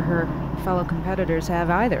neither her fellow competitors have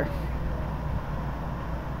either.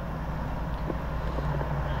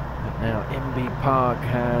 But now MB Park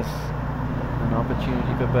has an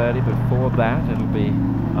opportunity for birdie. Before that, it'll be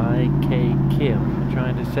IK Kim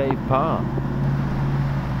trying to save par.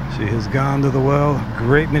 She has gone to the well a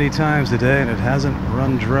great many times today, and it hasn't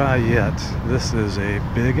run dry yet. This is a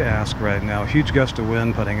big ask right now. Huge gust of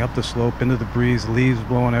wind putting up the slope into the breeze, leaves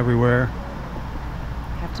blowing everywhere.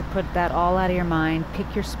 Have to put that all out of your mind,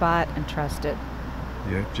 pick your spot, and trust it.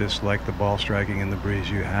 Yeah, just like the ball striking in the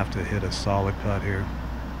breeze, you have to hit a solid putt here.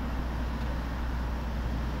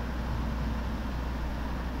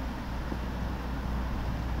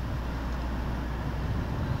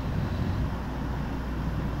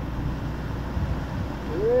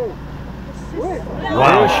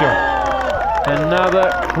 Wow. Another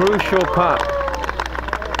crucial putt.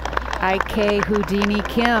 IK Houdini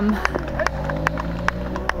Kim.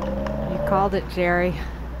 You called it, Jerry.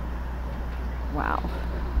 Wow.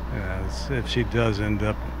 Yes, if she does end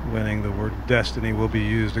up winning, the word destiny will be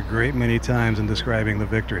used a great many times in describing the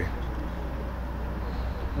victory.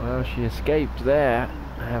 Well, she escaped there,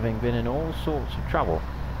 having been in all sorts of trouble.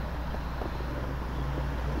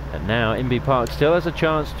 And now Inby Park still has a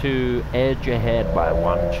chance to edge ahead by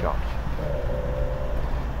 1 shot.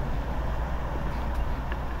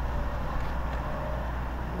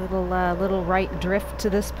 Little right drift to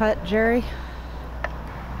this putt, Jerry.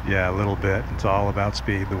 Yeah, a little bit. It's all about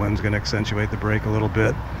speed. The wind's going to accentuate the break a little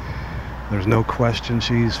bit. There's no question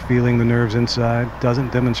she's feeling the nerves inside.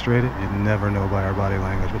 Doesn't demonstrate it. You never know by her body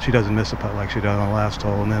language. But she doesn't miss a putt like she did on the last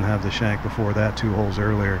hole and then have the shank before that 2 holes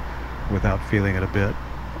earlier without feeling it a bit.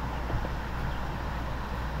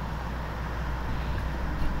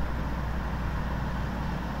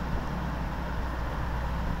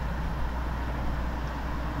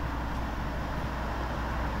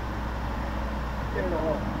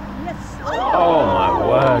 Oh my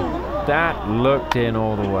word, that looked in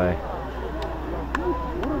all the way.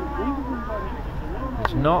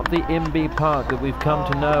 It's not the Inby Park that we've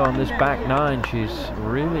come to know on this back 9. She's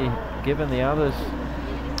really given the others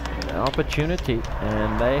an opportunity,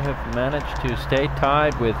 and they have managed to stay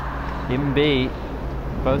tied with Inby.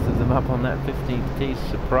 Both of them up on that 15th tee,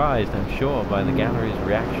 surprised, I'm sure, by the gallery's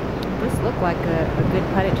reaction. This looked like a good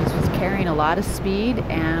putt. It just was carrying a lot of speed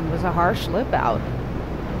and was a harsh lip out.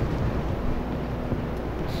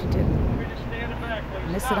 She didn't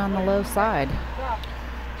miss it on the low side.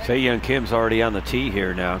 Se-Young Kim's already on the tee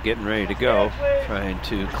here now, getting ready to go, trying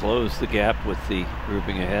to close the gap with the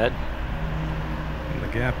grouping ahead. And the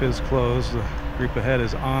gap is closed. The group ahead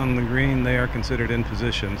is on the green. They are considered in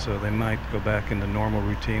position, so they might go back into normal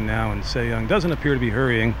routine now. And Se-Young doesn't appear to be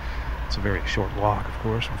hurrying. It's a very short walk, of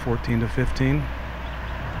course, from 14 to 15.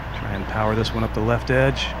 Try and power this one up the left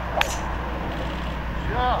edge.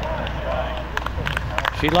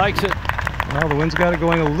 She likes it. Well, the wind's got it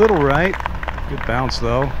going a little right. Good bounce,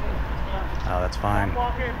 though. Oh, that's fine.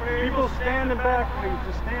 People standing back, please.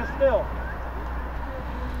 Just stand still.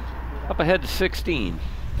 Up ahead to 16.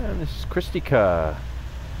 And this is Christy Kerr.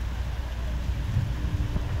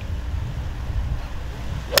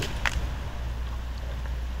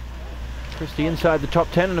 Christy inside the top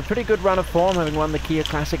 10 and a pretty good run of form, having won the Kia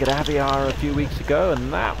Classic at Aviara a few weeks ago,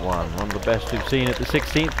 and that one of the best we've seen at the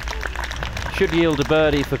 16th. Should yield a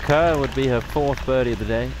birdie for Kerr, would be her 4th birdie of the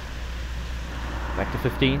day. Back to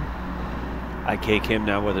 15. IK Kim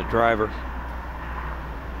now with a driver.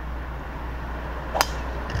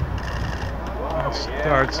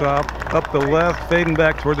 Starts up the left, fading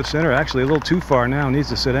back toward the center. Actually, a little too far now. Needs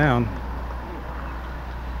to sit down.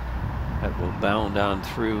 That will bound on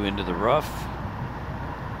through into the rough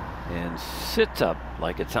and sits up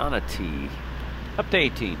like it's on a tee. Up to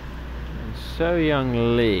 18. And So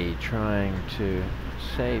Young Lee trying to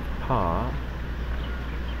save par.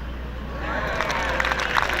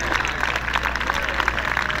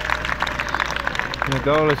 And the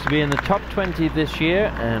goal is to be in the top 20 this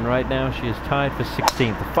year, and right now she is tied for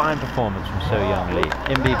 16th. A fine performance from So Young Lee.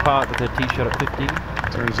 MB Park with her tee shot at 15.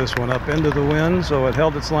 Turns this one up into the wind, so it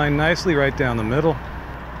held its line nicely right down the middle.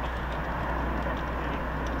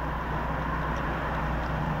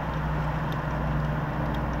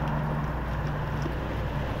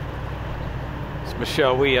 It's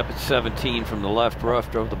Michelle Wee up at 17 from the left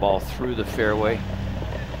rough, drove the ball through the fairway.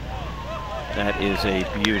 That is a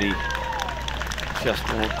beauty. Just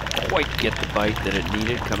won't quite get the bite that it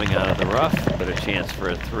needed coming out of the rough, but a chance for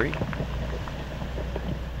a 3.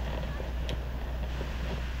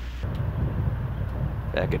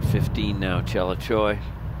 Back at 15 now, Chella Choi.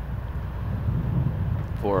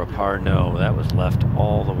 For a par, no, that was left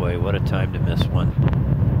all the way. What a time to miss one.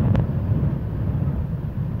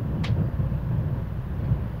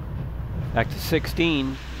 Back to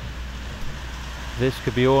 16. This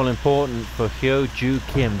could be all important for Hyo Joo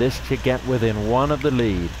Kim. This to get within one of the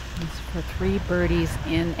lead. It's for 3 birdies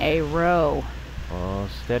in a row. Oh,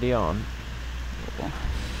 steady on.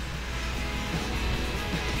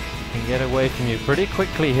 Can get away from you pretty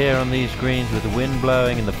quickly here on these greens with the wind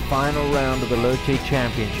blowing in the final round of the Lotte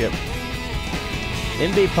Championship.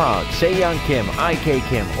 Inbee Park, Se Young Kim, IK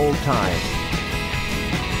Kim, all tied.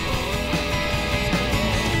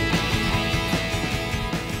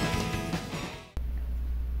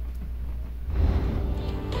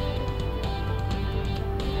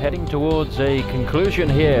 Heading towards a conclusion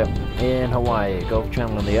here in Hawaii. Golf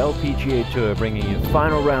Channel and the LPGA Tour bringing you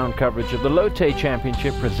final round coverage of the Lotte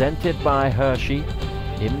Championship presented by Hershey.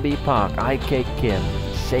 Inbee Park, IK Kim,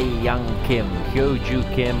 Se Young Kim, Hyo Joo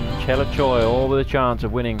Kim, Chella Choi, all with a chance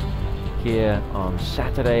of winning here on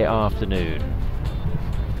Saturday afternoon.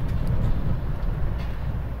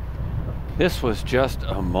 This was just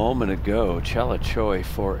a moment ago. Chella Choi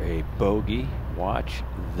for a bogey. Watch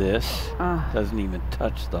this. Doesn't even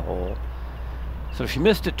touch the hole. So she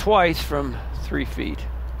missed it twice from 3 feet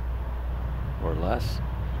or less.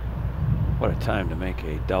 What a time to make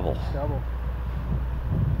a double.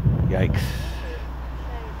 Yikes.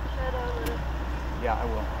 Yeah, I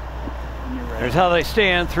will. There's how they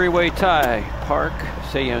stand. 3-way tie. Park,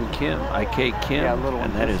 Se Young Kim, IK Kim,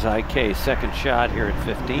 and that is IK's second shot here at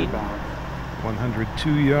 15.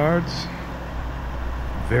 102 yards.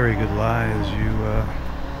 Very good lie, as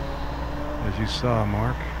you saw,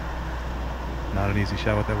 Mark. Not an easy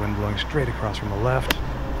shot with that wind blowing straight across from the left.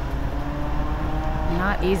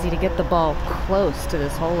 Not easy to get the ball close to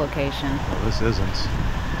this hole location. Well, this isn't.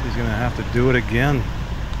 He's going to have to do it again.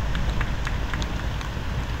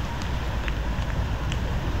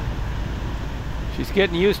 She's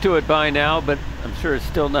getting used to it by now, but I'm sure it's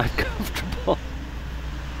still not comfortable.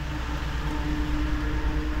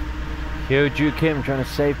 Hyo Joo Kim trying to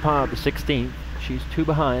save par at the 16th. She's 2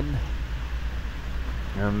 behind.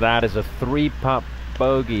 And that is a 3-putt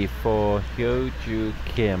bogey for Hyo Joo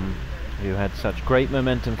Kim, who had such great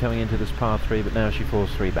momentum coming into this par 3, but now she falls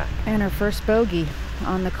 3 back. And her first bogey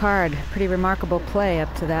on the card. Pretty remarkable play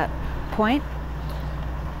up to that point.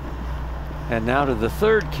 And now to the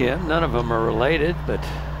third Kim. None of them are related, but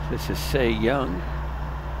this is Se Young.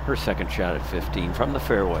 Her second shot at 15 from the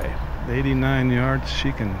fairway. 89 yards.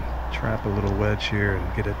 She can trap a little wedge here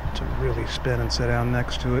and get it to really spin and sit down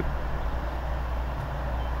next to it.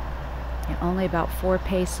 And only about 4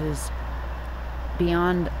 paces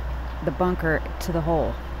beyond the bunker to the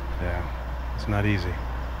hole. Yeah, it's not easy.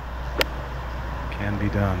 Can be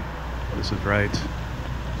done. This is right.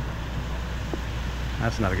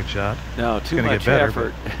 That's not a good shot. No, too much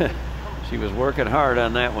effort. She was working hard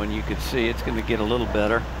on that one. You could see it's going to get a little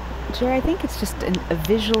better. Jerry, I think it's just a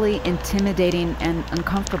visually intimidating and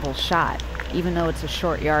uncomfortable shot, even though it's a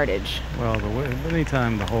short yardage. Well,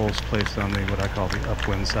 anytime the hole's placed on the what I call the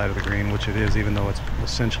upwind side of the green, which it is, even though it's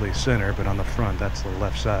essentially center, but on the front, that's the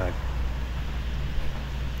left side.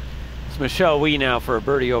 It's Michelle Wee now for a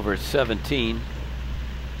birdie over at 17.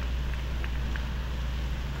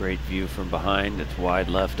 Great view from behind. It's wide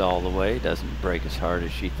left all the way. Doesn't break as hard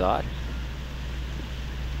as she thought.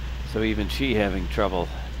 So even she having trouble,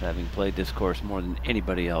 having played this course more than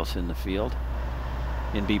anybody else in the field.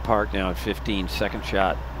 Inbee Park now at 15, second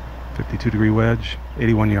shot. 52-degree wedge,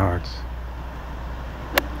 81 yards.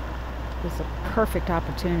 was a perfect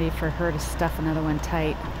opportunity for her to stuff another one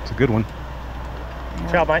tight. It's a good one.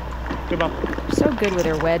 Good job, mate. Good one. So good with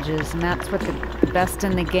her wedges, and that's what the best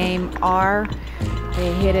in the game are.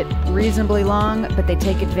 They hit it reasonably long, but they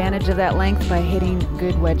take advantage of that length by hitting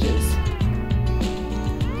good wedges.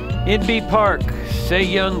 In B Park,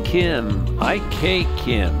 Se-Young Kim, IK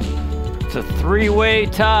Kim. It's a three-way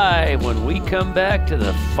tie when we come back to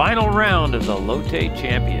the final round of the Lotte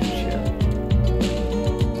Championship.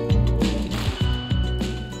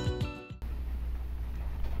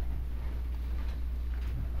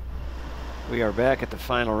 We are back at the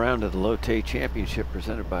final round of the Lotte Championship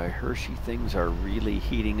presented by Hershey. Things are really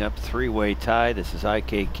heating up. Three-way tie. This is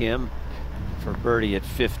IK Kim for birdie at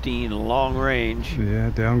 15, long range.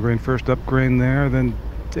 Yeah, down grain first, up grain there, then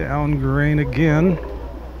down grain again.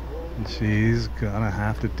 And she's gonna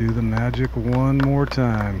have to do the magic one more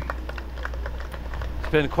time.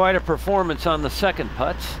 It's been quite a performance on the second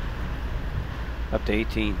putts. Up to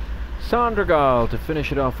 18. Sandra Gall to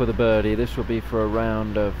finish it off with a birdie. This will be for a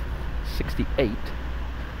round of 68.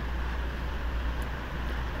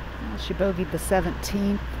 Well, she bogeyed the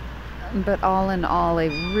 17th, but all in all, a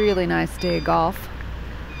really nice day of golf.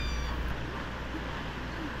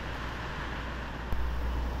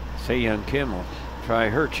 Se-Young Kim will try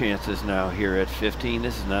her chances now here at 15.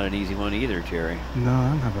 This is not an easy one either, Jerry. No,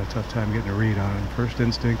 I'm having a tough time getting a read on it. First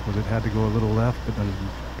instinct was it had to go a little left, but then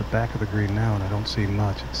the back of the green now, and I don't see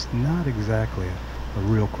much. It's not exactly a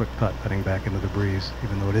real quick putt putting back into the breeze,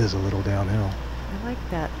 even though it is a little downhill. I like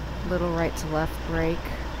that little right to left break.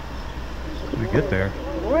 We get there.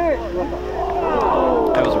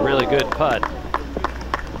 That was a really good putt.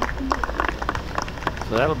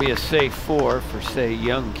 So that'll be a safe 4 for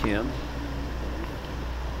Se-Young Kim.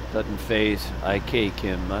 Doesn't phase IK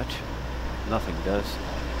Kim much. Nothing does.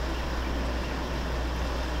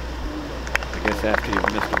 I guess after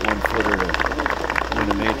you've missed a one-footer to win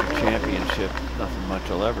a major championship, nothing much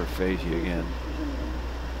will ever phase you again.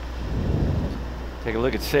 Take a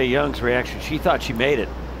look at Se-Young's reaction. She thought she made it.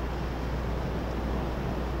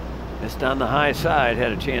 Missed on the high side,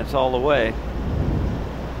 had a chance all the way.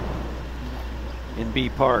 In B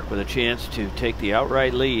Park with a chance to take the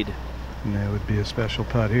outright lead. And that would be a special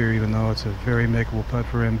putt here, even though it's a very makeable putt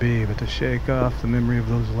for MB. But to shake off the memory of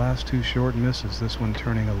those last two short misses, this one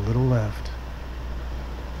turning a little left.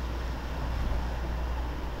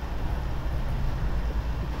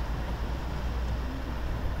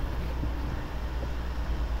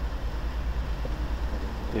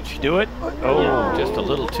 Did she do it? Oh, just a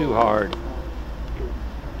little too hard.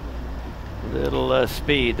 Little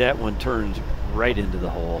speed. That one turns right into the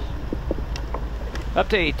hole. Up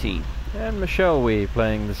to 18. And Michelle Wee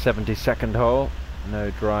playing the 72nd hole. No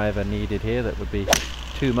driver needed here. That would be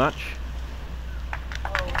too much.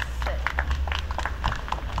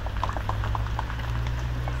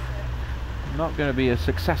 Not going to be a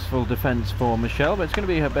successful defense for Michelle, but it's going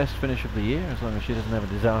to be her best finish of the year as long as she doesn't have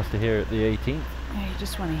a disaster here at the 18th. Yeah, you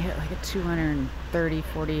just want to hit like a 230,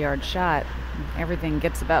 40-yard shot. Everything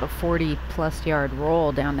gets about a 40-plus yard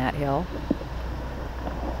roll down that hill.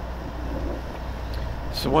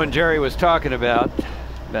 So one Jerry was talking about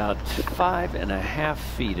 5.5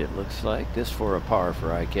 feet it looks like. This for a par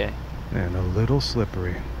for IK. And a little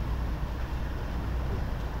slippery.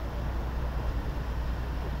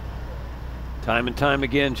 Time and time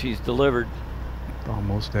again she's delivered.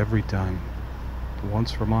 Almost every time.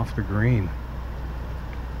 Once from off the green.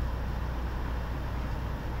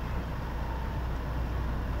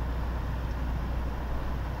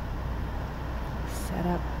 Set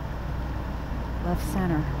up left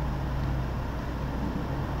center.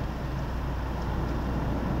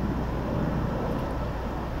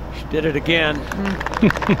 She did it again.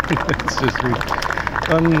 It's just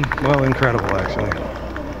well, incredible actually.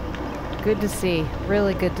 Good to see,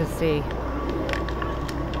 really good to see.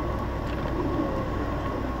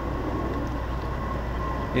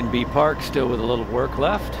 In B Park, still with a little work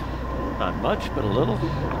left. Not much, but a little.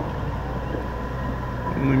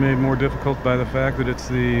 Only made more difficult by the fact that it's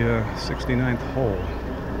the 69th hole.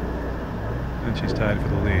 And she's tied for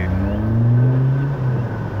the lead.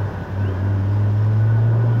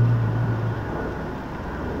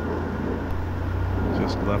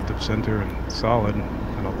 Just left of center and solid.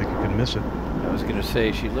 I don't think you can miss it. I was going to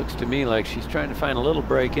say, she looks to me like she's trying to find a little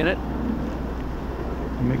break in it.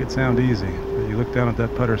 You make it sound easy, but you look down at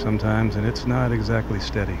that putter sometimes and it's not exactly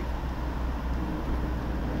steady.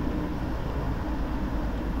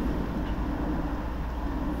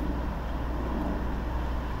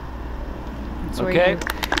 So okay.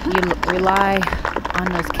 You rely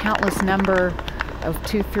on those countless number of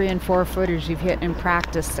 2, 3, and 4 footers you've hit in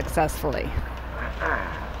practice successfully.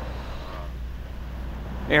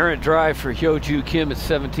 Errant drive for Hyo-Joo Kim at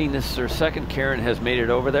 17. This is her second. Karen has made it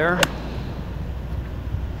over there.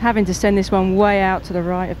 Having to send this one way out to the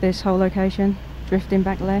right of this hole location, drifting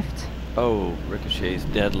back left. Oh, Ricochet's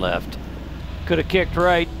dead left. Could have kicked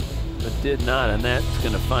right, but did not, and that's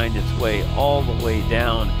going to find its way all the way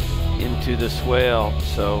down into the swale.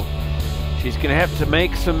 So she's going to have to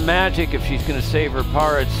make some magic if she's going to save her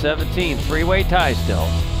par at 17. Three-way tie still.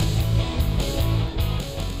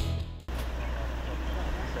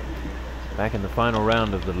 Back in the final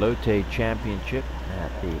round of the Lotte Championship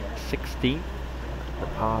at the 16th, the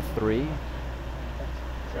par 3.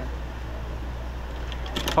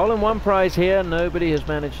 Hole-in-one prize here. Nobody has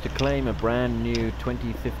managed to claim a brand new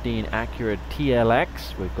 2015 Acura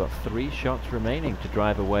TLX. We've got 3 shots remaining to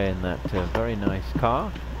drive away in that very nice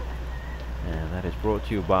car. And that is brought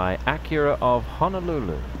to you by Acura of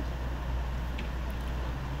Honolulu.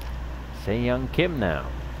 Se-Young Kim now.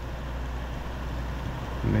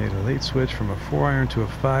 Made a late switch from a 4-iron to a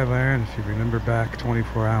 5-iron. If you remember back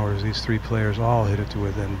 24 hours, these 3 players all hit it to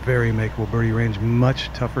within very makeable birdie range.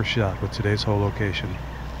 Much tougher shot with today's hole location.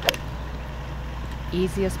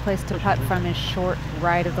 Easiest place to putt from is short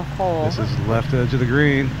right of the hole. This is left edge of the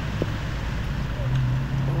green.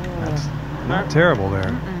 That's not terrible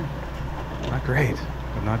there. Not great,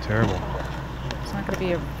 but not terrible. It's not going to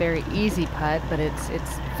be a very easy putt, but it's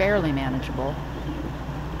fairly manageable.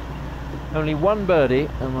 Only 1 birdie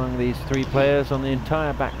among these 3 players on the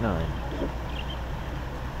entire back 9.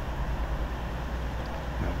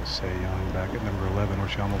 That was Se-Young back at number 11, where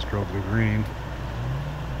she almost drove the green.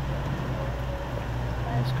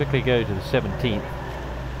 Let's quickly go to the 17th.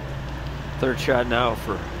 Third shot now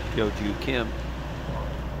for Hyo-Joo Kim.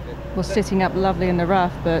 Was sitting up lovely in the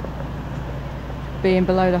rough, but being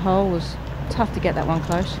below the hole was tough to get that one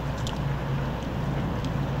close.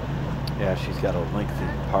 Yeah, she's got a lengthy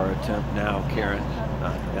par attempt now, Karen.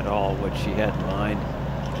 Not at all what she had in mind.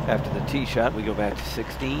 After the tee shot, we go back to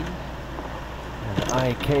 16. And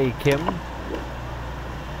IK Kim.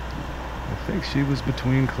 I think she was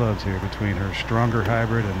between clubs here, between her stronger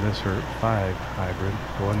hybrid and this her 5 hybrid,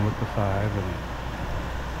 going with the 5. And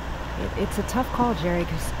it's a tough call, Jerry,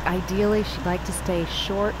 because ideally she'd like to stay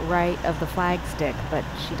short right of the flagstick, but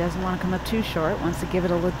she doesn't want to come up too short, wants to give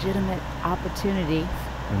it a legitimate opportunity.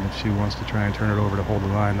 And if she wants to try and turn it over to hold the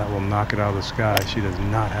line, that will knock it out of the sky. She does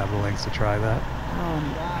not have the length to try that. Oh,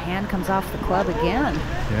 hand comes off the club again.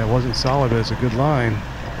 Yeah, it wasn't solid, but it's a good line.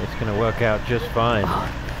 It's going to work out just fine. Oh,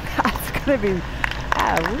 that's going to be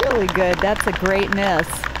really good. That's a great miss.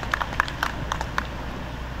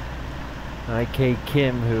 IK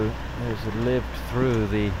Kim, who has lived through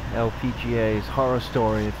the LPGA's horror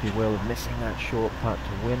story, if you will, of missing that short putt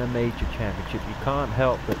to win a major championship. You can't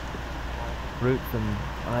help but root from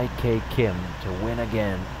IK Kim to win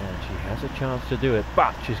again, and she has a chance to do it,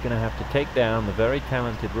 but she's going to have to take down the very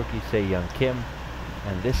talented rookie Se-Young Kim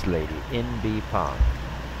and this lady in B Park.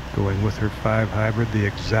 Going with her 5 hybrid, the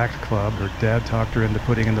exact club her dad talked her into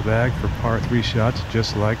putting in the bag for par 3 shots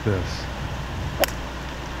just like this.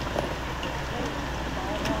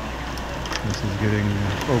 This is getting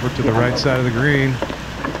over to the right side of the green.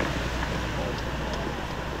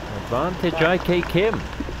 Advantage IK Kim.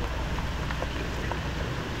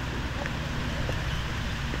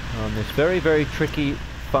 On this very, very tricky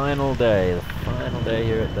final day. The final day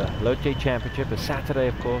here at the Lotte Championship. A Saturday,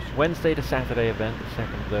 of course. Wednesday to Saturday event. The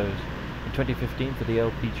second of those in 2015 for the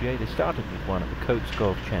LPGA. They started with one at the Coates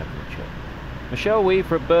Golf Championship. Michelle Wie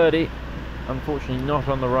for a birdie. Unfortunately not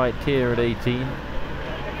on the right tier at 18.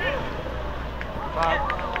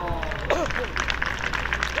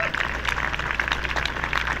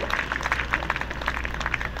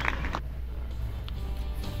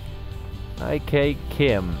 IK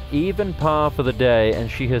Kim, even par for the day,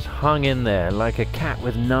 and she has hung in there like a cat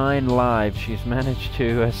with 9 lives. She's managed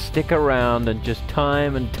to stick around, and just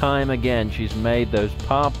time and time again she's made those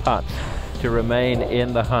par putts to remain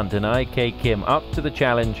in the hunt. And IK Kim up to the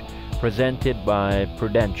challenge presented by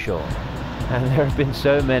Prudential, and there have been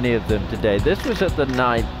so many of them today. This was at the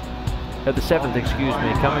 9th, at the 7th, excuse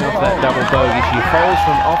me, coming off that double bogey. She falls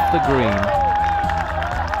from off the green.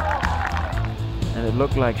 And it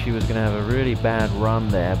looked like she was going to have a really bad run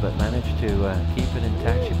there, but managed to keep it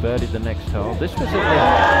intact. She birdied the next hole. This was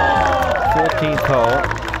at the 14th hole.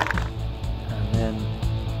 And then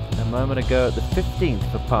a moment ago at the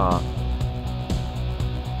 15th for par.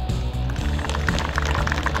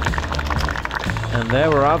 And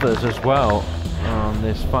there were others as well on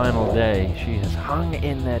this final day. She has hung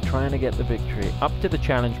in there trying to get the victory. Up to the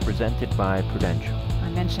challenge presented by Prudential. I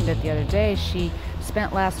mentioned it the other day. She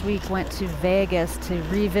spent last week, went to Vegas to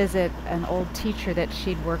revisit an old teacher that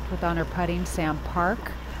she'd worked with on her putting, Sam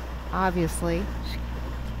Park. Obviously,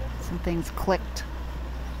 some things clicked.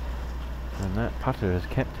 And that putter has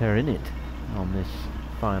kept her in it on this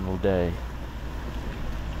final day.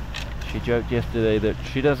 She joked yesterday that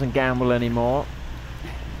she doesn't gamble anymore.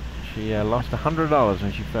 She lost $100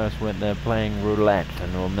 when she first went there playing roulette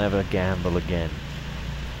and will never gamble again.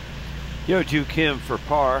 Yeoju Kim for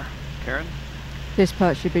par. Karen? This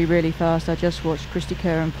putt should be really fast. I just watched Christy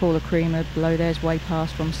Kerr and Paula Creamer below theirs way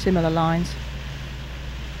past from similar lines.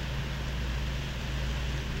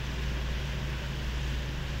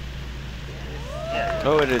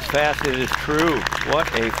 Oh, it is fast. It is true. What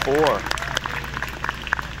a 4.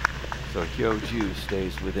 So Yeoju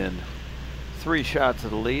stays within 3 shots of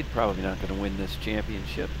the lead. Probably not going to win this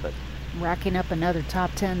championship, but Racking up another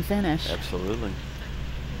top 10 finish. absolutely.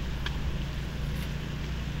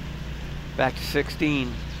 Back to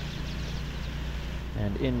 16.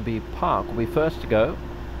 And Inbee Park will be first to go.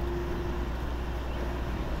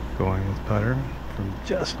 Going with putter from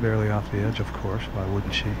just barely off the edge, of course. Why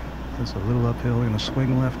wouldn't she? Just a little uphill, going to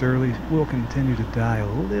swing left early. Will continue to die a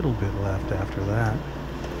little bit left after that.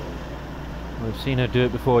 We've seen her do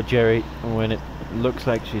it before, Jerry, when it looks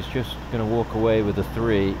like she's just going to walk away with a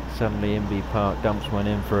 3. Suddenly Inbee Park dumps one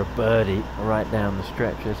in for a birdie right down the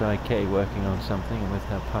stretch. There's IK working on something with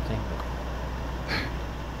her putting.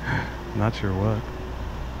 Not sure what.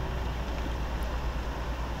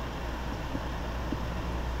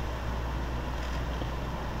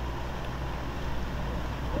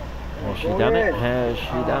 Has she done it? Has she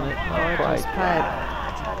done it? Not Gorgeous quite. putt.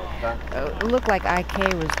 It looked like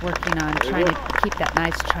IK was working on trying to keep that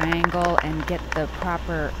nice triangle and get the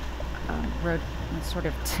proper road, sort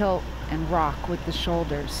of tilt and rock with the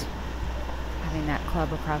shoulders, having that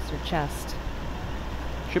club across her chest.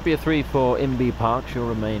 Should be a 3 for Inbee Park. She'll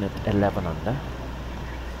remain at 11 under.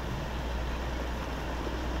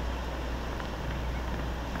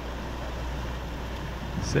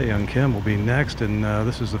 Se-Young Kim will be next, and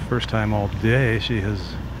this is the first time all day she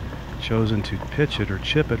has chosen to pitch it or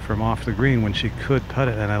chip it from off the green when she could putt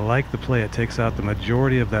it. And I like the play. It takes out the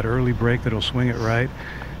majority of that early break that'll swing it right.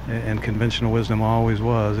 And conventional wisdom always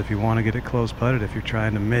was, if you want to get it close putted, if you're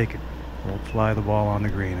trying to make it, well, fly the ball on the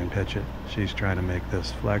green and pitch it. She's trying to make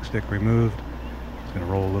this flag stick removed. It's going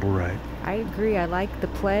to roll a little right. I agree. I like the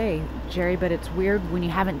play, Jerry, but it's weird when you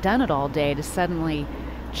haven't done it all day to suddenly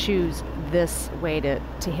choose this way to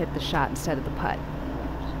hit the shot instead of the putt.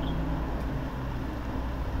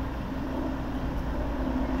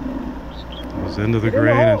 It was into the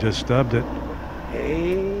green and just stubbed it.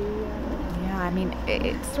 Yeah, I mean,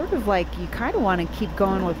 it's sort of like you kind of want to keep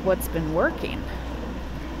going with what's been working.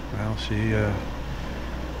 Well,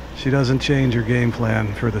 she doesn't change her game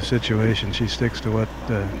plan for the situation. She sticks to what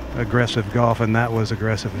aggressive golf, and that was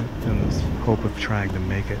aggressive in the hope of trying to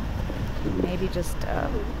make it. Maybe just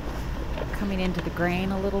coming into the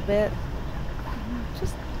grain a little bit.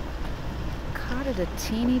 Just caught it a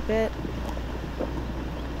teeny bit.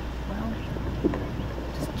 Well,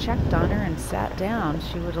 just checked on her and sat down.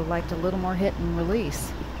 She would have liked a little more hit and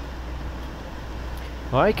release.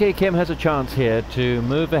 Well, IK Kim has a chance here to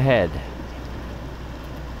move ahead.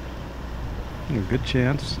 Good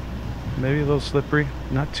chance. Maybe a little slippery.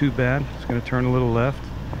 Not too bad. It's going to turn a little left.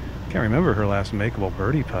 Can't remember her last makeable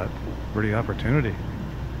birdie putt. Birdie opportunity.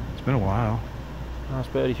 It's been a while.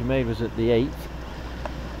 Last birdie she made was at the 8th.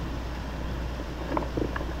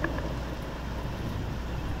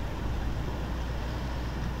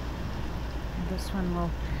 This one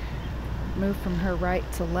will move from her right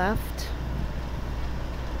to left.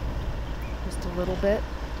 Just a little bit.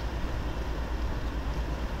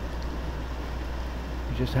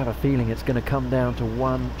 You just have a feeling it's going to come down to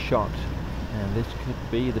one shot, and this could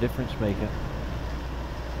be the difference maker.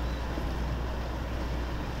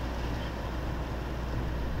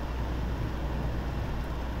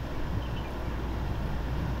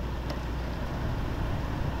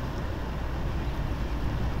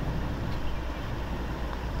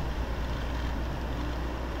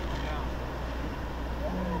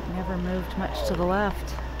 Never moved much to the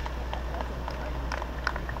left.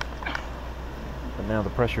 But now the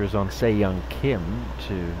pressure is on Se-Young Kim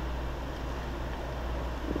to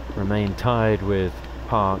remain tied with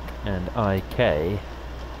Park and IK.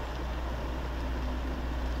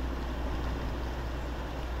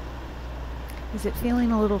 Is it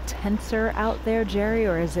feeling a little tenser out there, Jerry,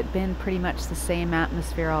 or has it been pretty much the same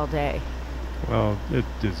atmosphere all day? Well, it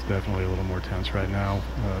is definitely a little more tense right now.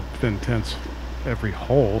 It's been tense every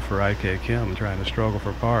hole for IK Kim, trying to struggle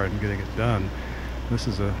for par and getting it done. This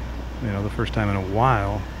is the first time in a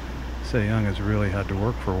while Se-Young has really had to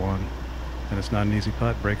work for one, and it's not an easy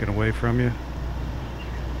putt breaking away from you.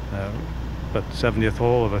 but 70th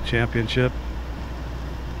hole of a championship.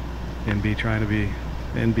 NB trying to be,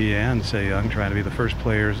 NB and Sei Young trying to be the first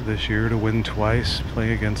players this year to win twice,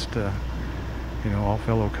 playing against you know, all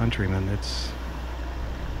fellow countrymen. It's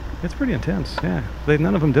pretty intense. Yeah,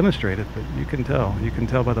 none of them demonstrate it, but you can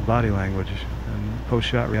tell by the body language and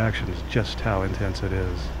post-shot reactions just how intense it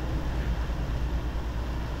is.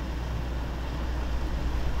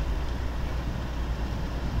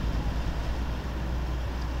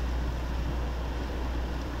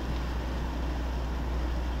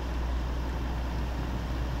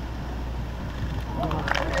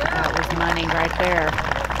 That was money right there.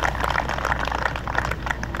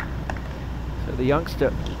 So the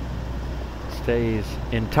youngster stays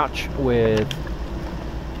in touch with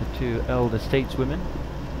the two elder stateswomen.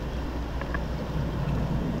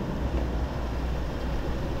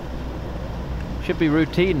 Should be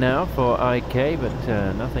routine now for IK, but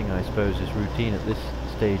nothing, I suppose, is routine at this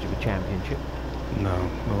stage of a championship. No,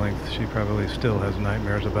 the length she probably still has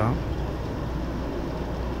nightmares about.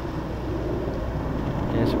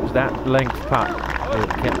 Yes, it was that length putt that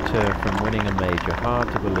kept her from winning a major.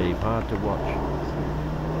 Hard to believe, hard to watch.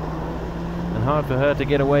 And hard for her to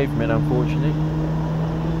get away from it, unfortunately.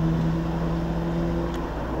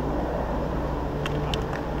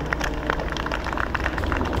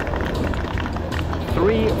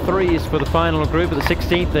 Three threes for the final group. At the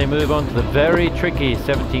 16th, they move on to the very tricky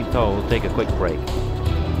 17th hole. We'll take a quick break.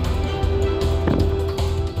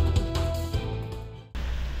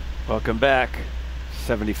 Welcome back.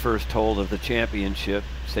 71st hole of the championship.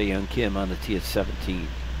 Sei Young Kim on the tee at 17.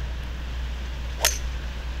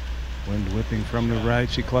 Wind whipping from the right.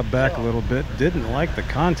 She clubbed back a little bit. Didn't like the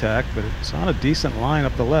contact, but it's on a decent line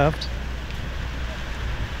up the left.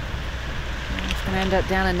 It's going to end up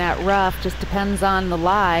down in that rough. Just depends on the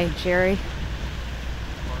lie, Jerry.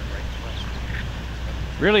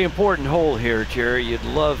 Really important hole here, Jerry. You'd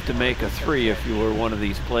love to make a 3 if you were one of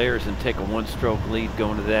these players and take a 1-stroke lead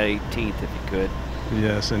going to that 18th if you could.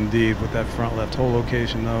 Yes, indeed. With that front left hole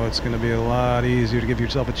location, though, it's going to be a lot easier to give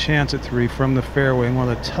yourself a chance at 3 from the fairway, and one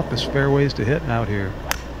of the toughest fairways to hit out here.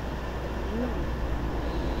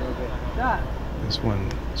 This one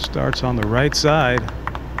starts on the right side.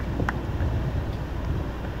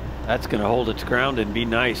 That's going to hold its ground and be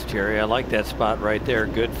nice, Jerry. I like that spot right there.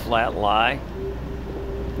 Good flat lie.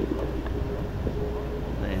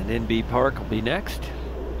 And NB Park will be next.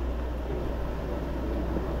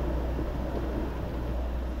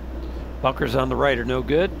 Bunkers on the right are no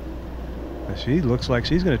good. She looks like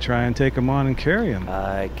she's going to try and take him on and carry him.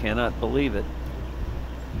 I cannot believe it.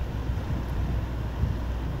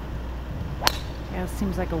 Yeah, it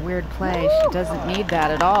seems like a weird play. She doesn't need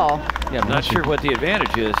that at all. Yeah, I'm not sure what the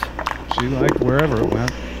advantage is. She liked wherever it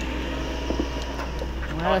went.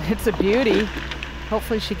 Well, it's a beauty.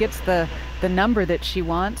 Hopefully she gets the number that she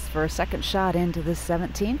wants for a second shot into the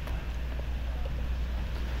 17th.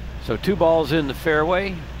 So 2 balls in the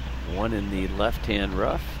fairway, 1 in the left-hand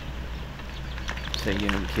rough. Sei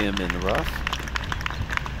Young Kim in the rough.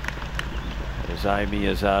 There's Ai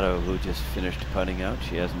Miyazato, who just finished putting out.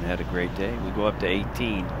 She hasn't had a great day. We go up to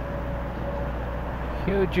 18.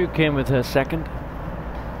 Hyo-Ju Kim with her second.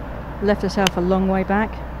 Left herself a long way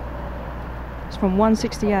back. It's from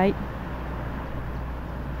 168.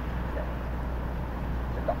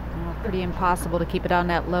 Well, pretty impossible to keep it on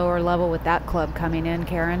that lower level with that club coming in,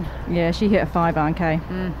 Karen. Yeah, she hit a 5-iron, Kay.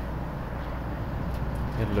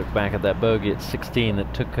 Good look back at that bogey at 16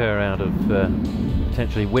 that took her out of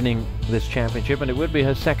potentially winning this championship, and it would be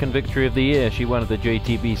her second victory of the year. She won at the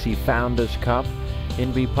JTBC Founders Cup.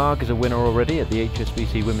 NB Park is a winner already at the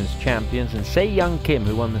HSBC Women's Champions, and Sei Young Kim,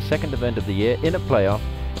 who won the second event of the year in a playoff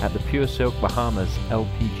at the Pure Silk Bahamas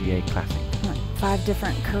LPGA Classic. 5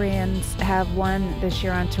 different Koreans have won this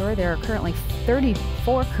year on tour. There are currently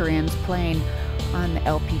 34 Koreans playing on the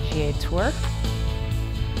LPGA Tour.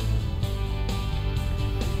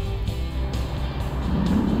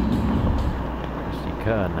 Christy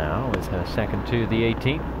Kerr now with her second to the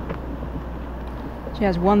 18th. She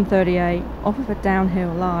has 138 off of a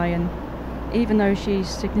downhill lie, and even though she's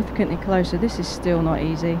significantly closer, this is still not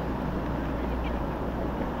easy.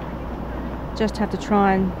 Just have to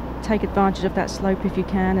try and take advantage of that slope if you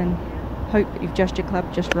can, and hope that you've adjusted your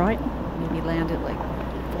club just right. Maybe land it like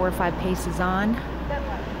 4 or 5 paces on.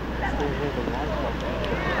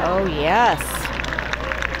 Oh yes,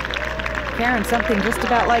 Karen, something just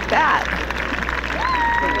about like that.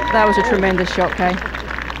 That was a tremendous shot, Kay.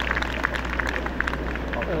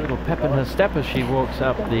 A little pep in her step as she walks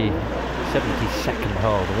up the 72nd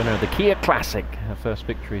hole, the winner of the Kia Classic, her first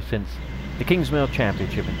victory since the Kingsmill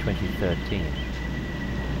Championship in 2013.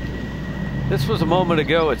 This was a moment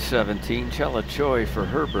ago at 17. Chella Choi for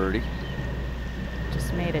her birdie.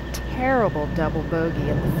 Just made a terrible double bogey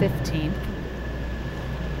at the 15th.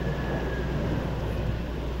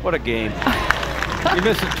 What a game. You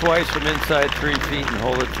miss it twice from inside 3 feet and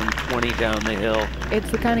hold it from 20 down the hill.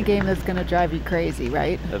 It's the kind of game that's going to drive you crazy,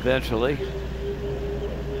 right? Eventually.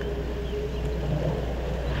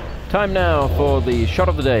 Time now for the shot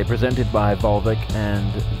of the day presented by Volvic,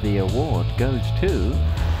 and the award goes to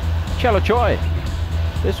Chella Choi.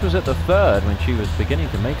 This was at the 3rd when she was beginning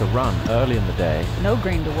to make a run early in the day. No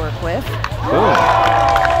green to work with. Boom.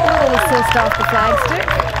 A little assist off the flagstick.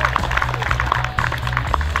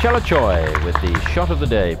 Chella Choi with the shot of the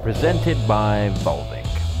day presented by Volvic.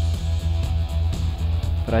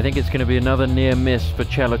 But I think it's going to be another near miss for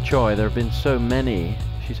Chella Choi. There have been so many.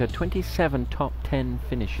 She's had 27 top 10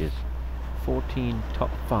 finishes, 14 top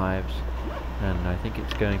 5s, and I think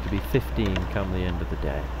it's going to be 15 come the end of the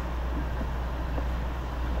day.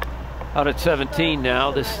 Out at 17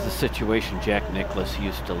 now, this is the situation Jack Nicklaus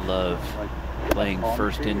used to love. Playing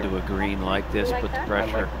first into a green like this, put the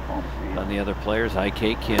pressure on the other players.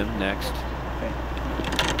 IK Kim next.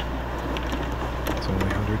 It's only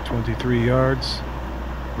 123 yards.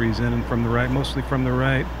 Breeze in and from the right, mostly from the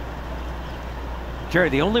right. Jerry,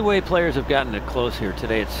 the only way players have gotten it close here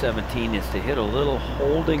today at 17 is to hit a little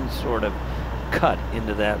holding sort of cut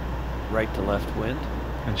into that right to left wind.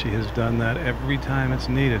 And she has done that every time it's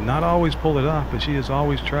needed. Not always pulled it off, but she has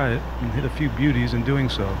always tried it and hit a few beauties in doing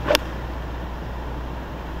so.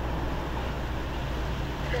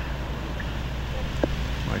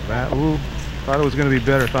 Like that. Ooh, thought it was going to be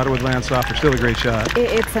better. Thought it would land softer. Still a great shot.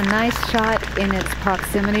 It's a nice shot in its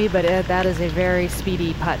proximity, but that is a very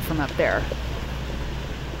speedy putt from up there.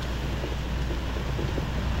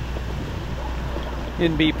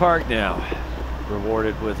 In B Park now.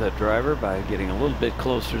 Rewarded with a driver by getting a little bit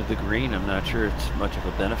closer to the green. I'm not sure it's much of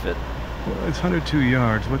a benefit. Well, it's 102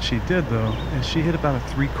 yards. What she did, though, is she hit about a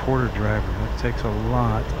 3/4 driver. That takes a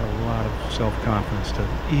lot of self-confidence to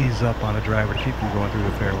ease up on a driver to keep them going through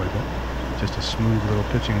the fairway. But just a smooth little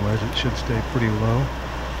pitching wedge. It should stay pretty low.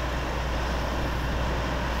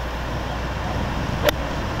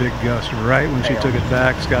 Big gust right when she took it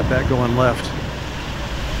back. It's got that going left.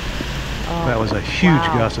 Oh, that was a huge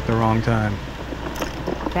wow. gust at the wrong time.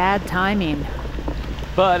 Bad timing.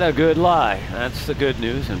 But a good lie. That's the good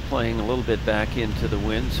news, and playing a little bit back into the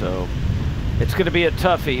wind, so it's going to be a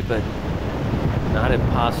toughie, but not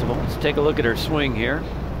impossible. Let's take a look at her swing here.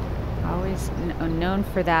 Always known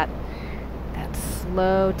for that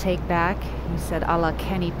slow take back. You said a la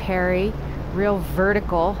Kenny Perry. Real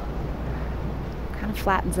vertical. Kind of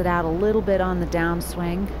flattens it out a little bit on the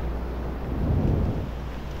downswing.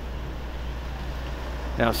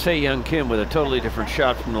 Now, Se Young Kim with a totally different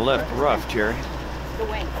shot from the left rough, Jerry. The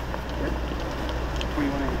wing.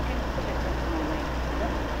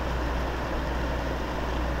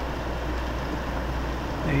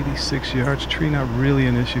 86 yards. Tree not really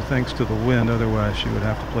an issue thanks to the wind. Otherwise, she would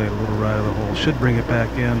have to play it a little right of the hole. Should bring it back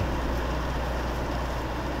in.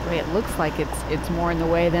 The way it looks like it's more in the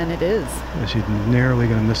way than it is. Yeah, she's narrowly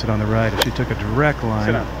going to miss it on the right. If she took a direct line.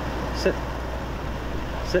 Sit down. Sit.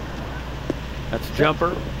 Sit. That's a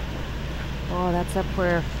jumper. Oh, that's up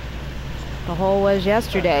where the hole was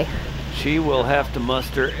yesterday. She will have to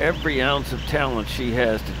muster every ounce of talent she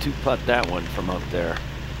has to two-putt that one from up there.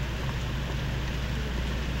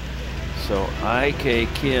 So IK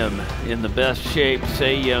Kim in the best shape,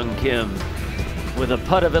 Se Young Kim, with a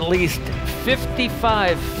putt of at least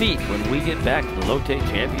 55 feet when we get back to the Lotte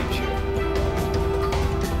Championship.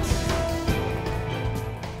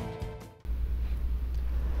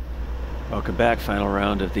 Welcome back. Final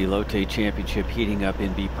round of the Lotte Championship, heating up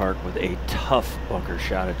in B Park with a tough bunker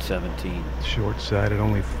shot at 17. Short-sided,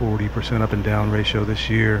 only 40% up and down ratio this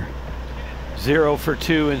year. 0 for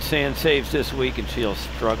 2 in sand saves this week, and she'll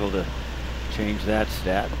struggle to change that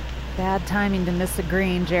stat. Bad timing to miss a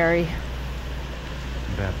green, Jerry.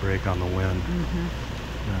 Bad break on the wind.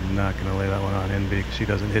 I'm not going to lay that one on NB because she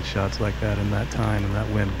doesn't hit shots like that in that time, and that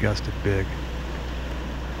wind gusted big.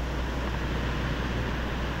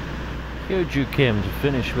 Hyo-Joo Kim to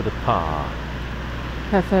finish with a par.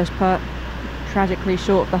 Her first putt, tragically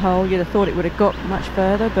short of the hole. You'd have thought it would have got much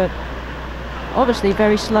further, but obviously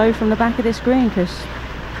very slow from the back of this green because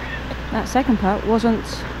that second putt wasn't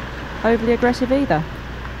overly aggressive either.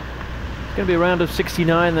 It's going to be a round of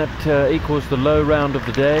 69. That equals the low round of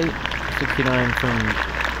the day. 69 from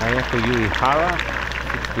Ayako Uehara,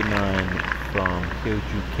 69 from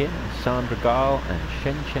Hyo-Joo Kim, Sandra Gall, and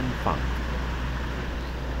Shen Chen Fang.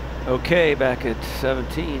 Okay, back at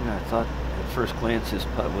 17, I thought at first glance his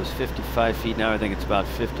putt was 55 feet. Now I think it's about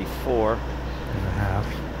 54. and a half.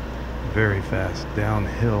 Very fast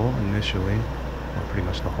downhill initially, or pretty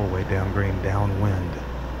much the whole way down green, downwind.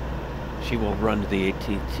 She will run to the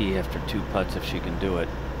 18th tee after 2 putts if she can do it.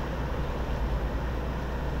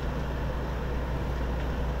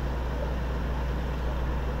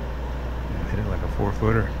 Hit it like a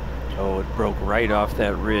 4-footer. Oh, it broke right off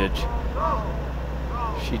that ridge.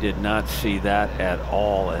 She did not see that at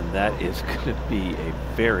all, and that is going to be a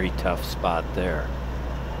very tough spot there.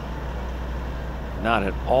 Not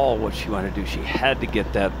at all what she wanted to do. She had to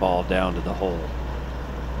get that ball down to the hole.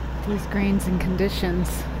 These greens and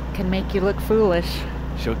conditions can make you look foolish.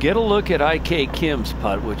 She'll get a look at IK Kim's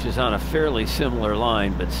putt, which is on a fairly similar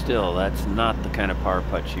line, but still, that's not the kind of par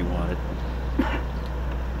putt she wanted.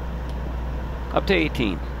 Up to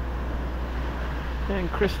 18. And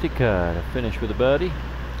Kristika to finish with a birdie.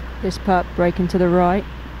 This putt breaking to the right.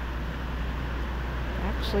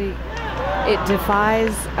 Actually, it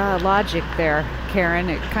defies logic there, Karen.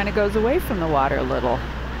 It kind of goes away from the water a little.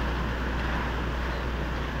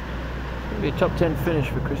 It'll be a top 10 finish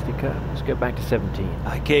for Kristika. Let's get back to 17.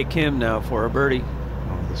 IK Kim now for a birdie.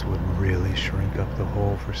 Oh, this would really shrink up the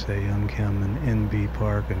hole for Se-Young Kim in NB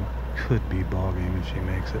Park, and could be ball game if she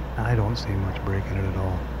makes it. I don't see much breaking it at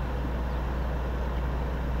all.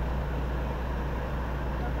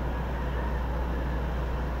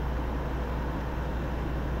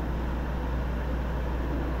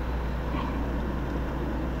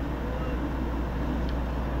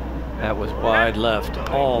 That was wide left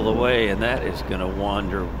all the way, and that is going to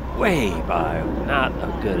wander way by. Not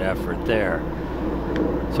a good effort there.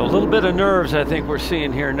 So a little bit of nerves I think we're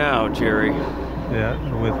seeing here now, Jerry. Yeah,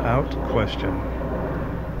 without question.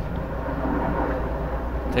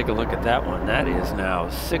 Take a look at that one. That is now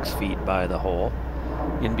 6 feet by the hole.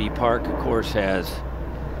 NB Park, of course, has,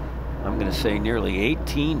 I'm going to say, nearly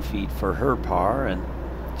 18 feet for her par, and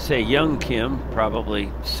Se-Young Kim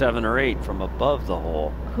probably 7 or 8 from above the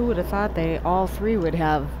hole. Who would have thought they all three would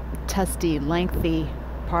have testy, lengthy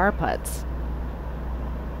par putts?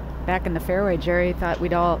 Back in the fairway, Jerry thought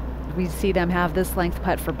we'd see them have this length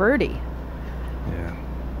putt for birdie. Yeah,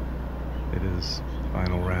 it is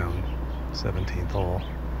final round, 17th hole.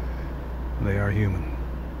 They are human.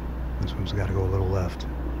 This one's got to go a little left.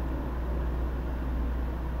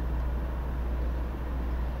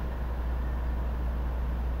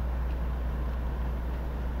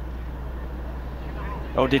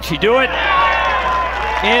 Oh, did she do it?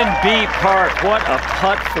 NB Park, what a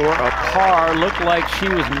putt for a par. Looked like she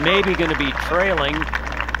was maybe going to be trailing.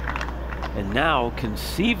 And now,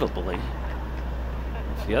 conceivably,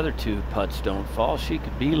 if the other 2 putts don't fall, she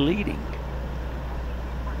could be leading.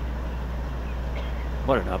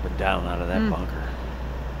 What an up and down out of that bunker.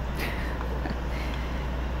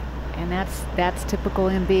 And that's typical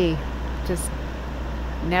MB. Just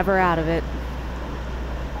never out of it.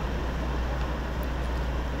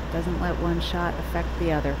 Doesn't let one shot affect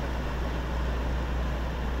the other.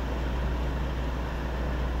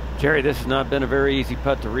 Jerry, this has not been a very easy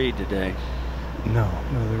putt to read today. No,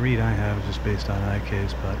 the read I have is just based on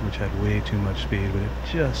IK's putt, which had way too much speed, but it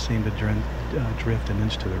just seemed to drift an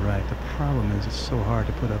inch to the right. The problem is it's so hard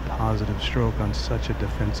to put a positive stroke on such a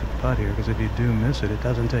defensive putt here, because if you do miss it, it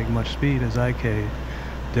doesn't take much speed, as IK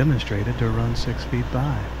demonstrated, to run 6 feet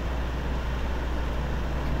by.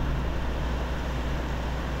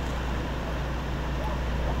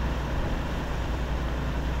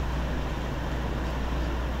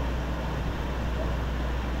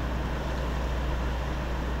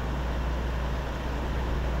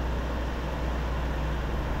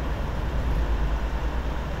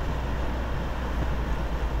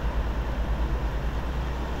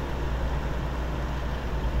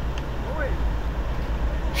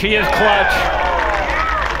 She is clutch.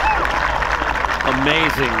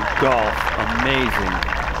 Amazing golf. Amazing.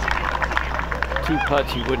 2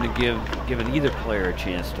 putts you wouldn't have given either player a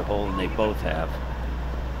chance to hold, and they both have.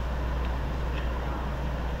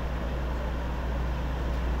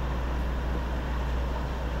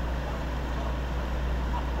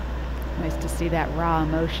 Nice to see that raw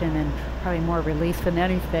emotion, and probably more relief than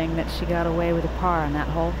anything that she got away with a par on that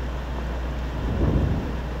hole.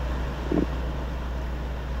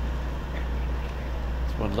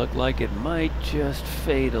 One looked like it might just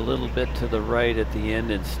fade a little bit to the right at the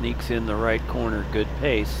end and sneaks in the right corner. Good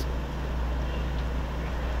pace.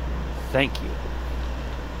 Thank you.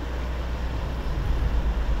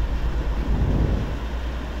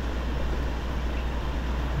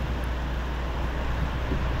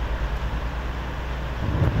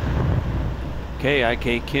 Okay,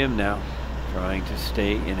 IK Kim now trying to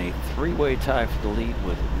stay in a 3-way tie for the lead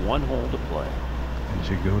with 1 hole to play. And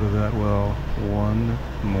she go to that well one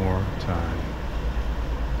more time.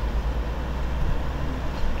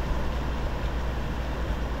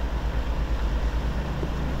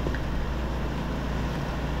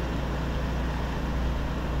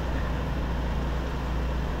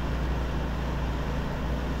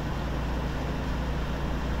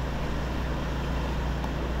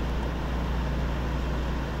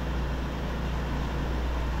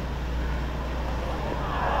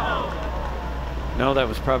 No, that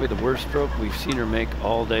was probably the worst stroke we've seen her make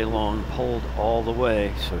all day long, pulled all the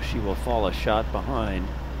way, so she will fall a shot behind.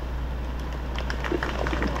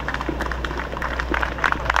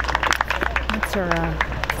 That's her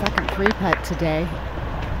second 3-putt today.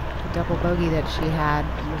 The double bogey that she had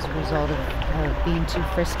was a result of her being too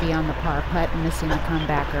frisky on the par putt and missing the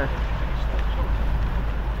comebacker.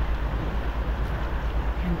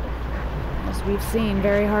 And as we've seen,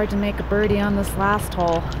 very hard to make a birdie on this last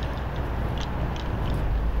hole.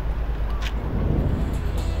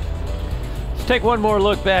 Let's take one more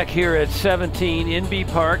look back here at 17. Inbee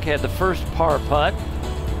Park had the first par putt.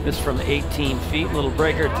 This from 18 feet, little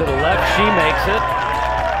breaker to the left. She makes it.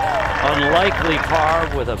 Unlikely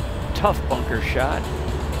par with a tough bunker shot.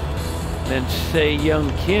 Then Se Young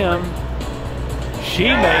Kim, she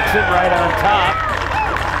makes it right on top.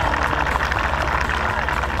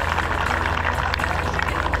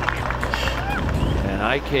 And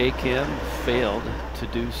IK Kim failed to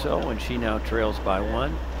do so, and she now trails by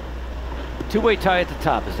 1. Two-way tie at the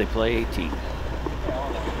top as they play 18.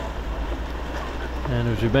 And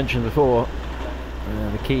as we mentioned before,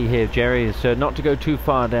 the key here, Jerry, is not to go too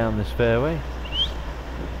far down this fairway.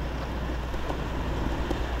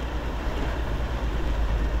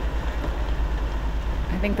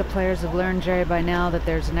 I think the players have learned, Jerry, by now that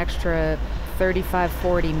there's an extra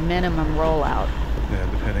 35-40 minimum rollout. Yeah,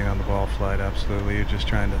 depending on the ball flight, absolutely. You're just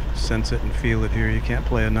trying to sense it and feel it here. You can't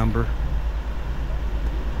play a number.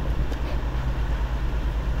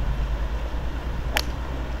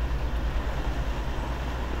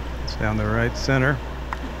 Down the right center.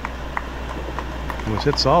 It was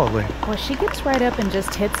hit solidly. Well, she gets right up and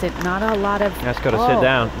just hits it. Not a lot of... That's got to sit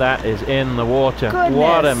down. That is in the water. Goodness.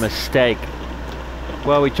 What a mistake.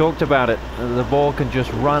 Well, we talked about it. The ball can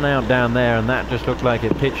just run out down there, and that just looked like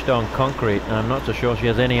it pitched on concrete. And I'm not so sure she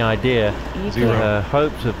has any idea. Her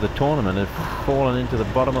hopes of the tournament have fallen into the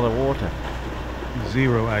bottom of the water.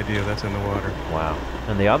 Zero idea that's in the water. Wow.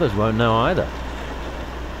 And the others won't know either.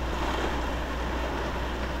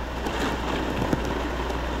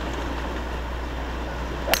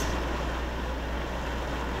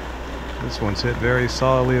 This one's hit very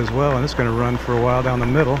solidly as well, and it's going to run for a while down the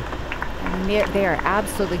middle. And they are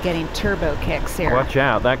absolutely getting turbo kicks here. Watch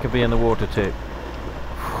out, that could be in the water too.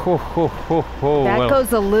 That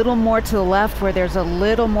goes a little more to the left, where there's a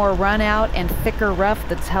little more run out and thicker rough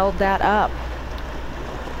that's held that up.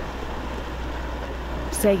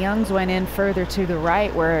 Se Young's went in further to the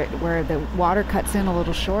right, where the water cuts in a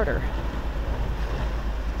little shorter.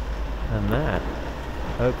 And that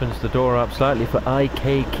opens the door up slightly for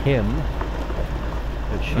IK Kim.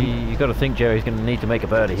 But you got to think Jerry's going to need to make a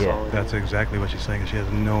birdie here. That's exactly what she's saying. She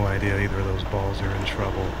has no idea either of those balls are in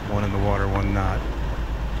trouble. One in the water, one not.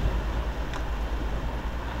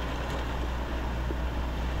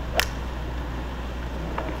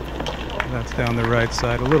 That's down the right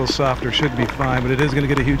side. A little softer, should be fine, but it is going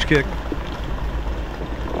to get a huge kick.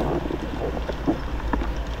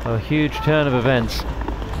 A huge turn of events.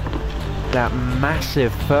 That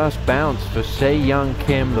massive first bounce for Se Young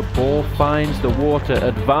Kim. The ball finds the water.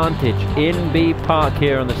 Advantage Inbee Park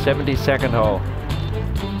here on the 72nd hole.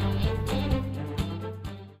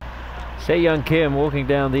 Se Young Kim walking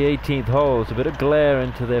down the 18th hole. It's a bit of glare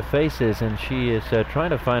into their faces, and she is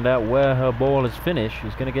trying to find out where her ball is finished.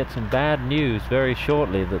 She's going to get some bad news very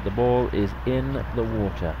shortly that the ball is in the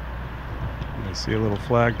water. I see a little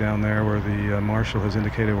flag down there where the marshal has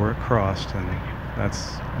indicated where it crossed, and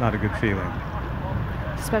that's not a good feeling.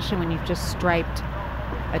 Especially when you've just striped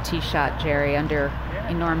a tee shot, Jerry, under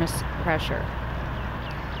enormous pressure.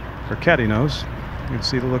 Her caddy knows. You can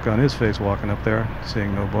see the look on his face walking up there,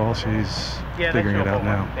 seeing no ball. She's figuring it out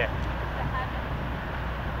now. Yeah.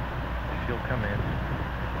 She'll come in.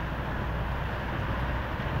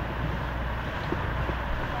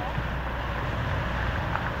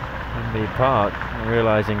 Inbee Park,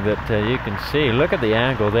 realizing that you can see, look at the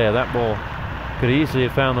angle there. That ball could easily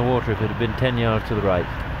have found the water if it had been 10 yards to the right.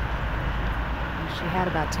 She had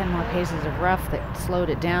about 10 more paces of rough that slowed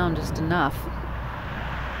it down just enough.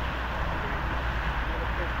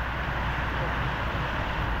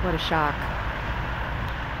 What a shock.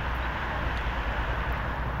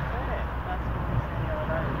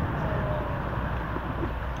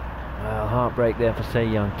 Well, heartbreak there for Se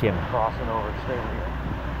Young Kim. Crossing over, stay with you.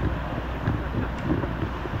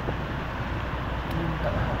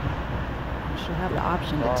 She'll have the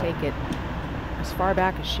option to take it as far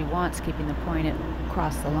back as she wants, keeping the point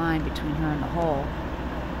across the line between her and the hole.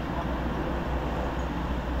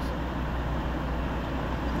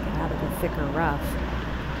 Get out of the thicker rough.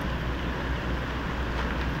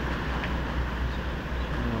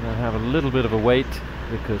 And they'll have a little bit of a wait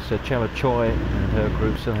because Chella Choi and her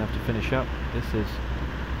group still have to finish up. This is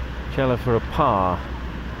Chella for a par.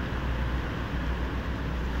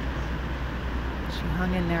 She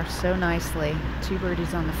hung in there so nicely. 2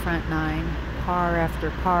 birdies on the front 9, par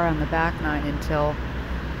after par on the back 9 until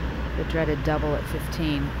the dreaded double at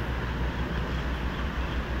 15.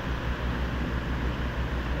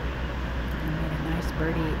 And made a nice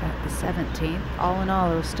birdie at the 17th. All in all,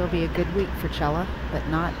 it'll still be a good week for Chella, but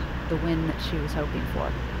not the win that she was hoping for.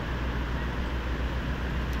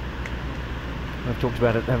 I've talked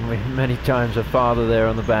about it, haven't we, many times. Her father there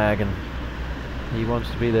on the bag, and he wants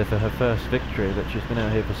to be there for her first victory, but she's been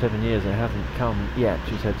out here for 7 years and it hasn't come yet.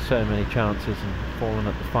 She's had so many chances and fallen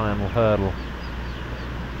at the final hurdle.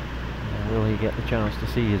 Will he get the chance to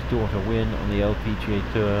see his daughter win on the LPGA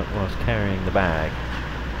Tour whilst carrying the bag?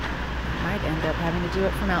 Might end up having to do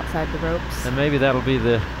it from outside the ropes. And maybe that'll be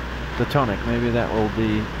the tonic. Maybe that will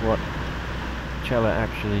be what Chella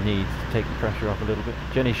actually needs to take the pressure off a little bit.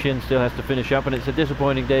 Jenny Shin still has to finish up, and it's a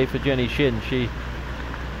disappointing day for Jenny Shin. She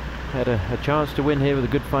had a chance to win here with a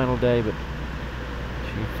good final day, but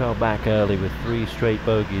she fell back early with 3 straight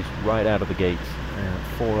bogeys right out of the gates.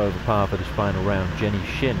 4 over par for this final round. Jenny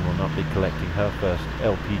Shin will not be collecting her first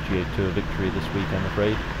LPGA Tour victory this week, I'm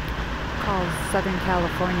afraid. Calls Southern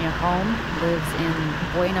California home, lives in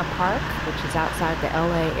Buena Park, which is outside the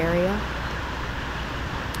LA area.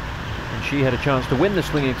 And she had a chance to win the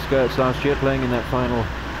Swinging Skirts last year, playing in that final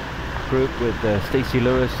group with Stacey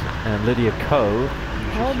Lewis and Lydia Ko.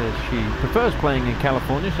 She says she prefers playing in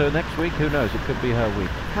California, so next week, who knows, it could be her week.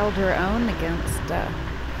 Held her own against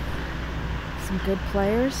some good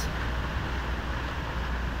players.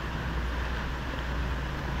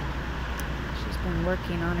 She's been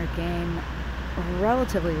working on her game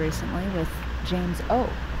relatively recently with James O,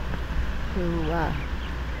 who,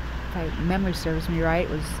 if my memory serves me right,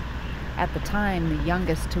 was at the time the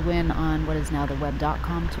youngest to win on what is now the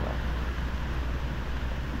Web.com tour.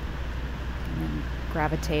 And then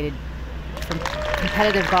gravitated from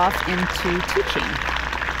competitive golf into teaching.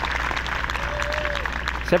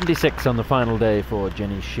 76 on the final day for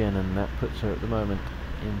Jenny Shin, and that puts her at the moment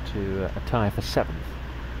into a tie for 7th.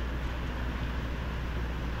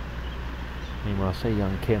 Meanwhile, Se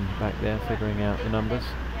Young Kim back there figuring out the numbers.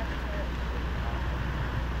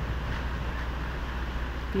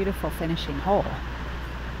 Beautiful finishing hole.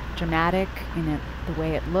 Dramatic in it, the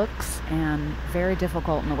way it looks, and very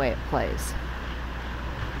difficult in the way it plays.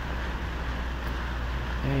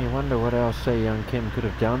 Yeah, you wonder what else Se Young Kim could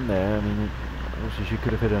have done there. I mean, obviously she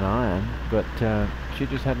could have hit an iron, but she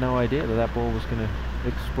just had no idea that that ball was going to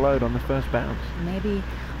explode on the first bounce. Maybe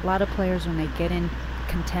a lot of players, when they get in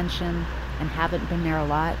contention and haven't been there a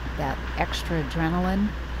lot, that extra adrenaline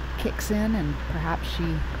kicks in, and perhaps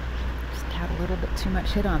she just had a little bit too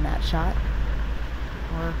much hit on that shot.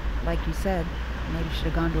 Or, like you said, maybe should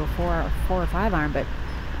have gone to a 4 or 5 iron, but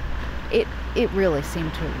it really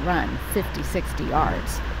seemed to run 50, 60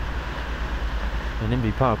 yards. And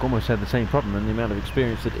Inbee Park almost had the same problem, and the amount of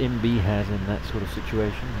experience that Inbee has in that sort of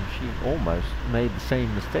situation, and she almost made the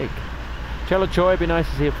same mistake. Chella Choi, be nice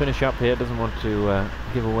to see her finish up here. Doesn't want to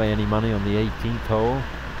give away any money on the 18th hole.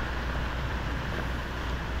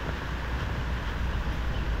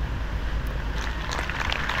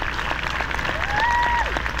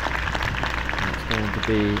 It's going to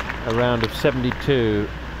be a round of 72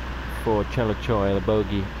 for Chella Choi, the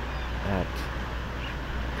bogey at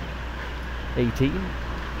 18.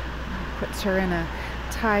 Puts her in a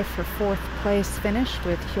tie for 4th place finish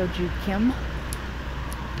with Hyoju Kim.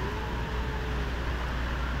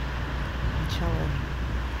 And Chella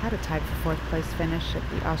had a tie for 4th place finish at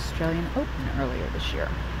the Australian Open earlier this year.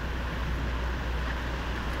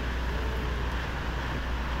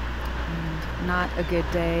 And not a good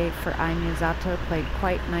day for Ai Miyazato. Played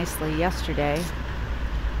quite nicely yesterday.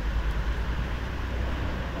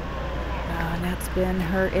 That's been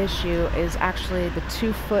her issue, is actually the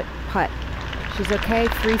 2-foot putt. She's okay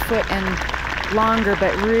 3 foot and longer,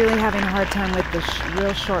 but really having a hard time with the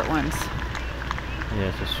real short ones.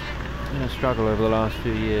 Yes, it's been a struggle over the last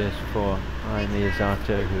few years for Ai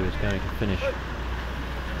Miyazato, who is going to finish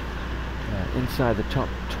inside the top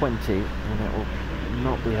 20, and that will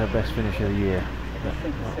not be her best finish of the year. But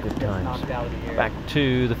not good times. Back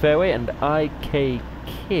to the fairway, and IK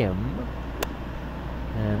Kim.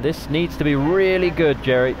 And this needs to be really good,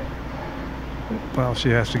 Jerry. Well, she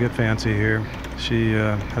has to get fancy here. She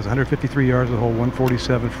has 153 yards of the hole,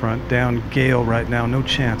 147 front, down gale right now. No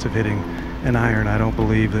chance of hitting an iron, I don't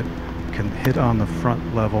believe, that can hit on the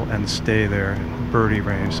front level and stay there in birdie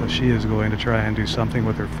range. So she is going to try and do something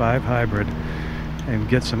with her 5 hybrid and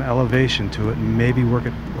get some elevation to it, and maybe work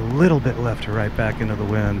it a little bit left to right back into the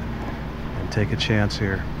wind and take a chance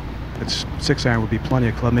here. It's 6-iron would be plenty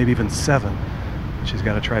of club, maybe even 7. She's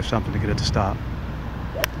got to try something to get it to stop.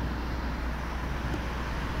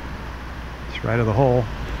 It's right of the hole.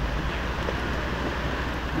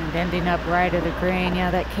 And ending up right of the green.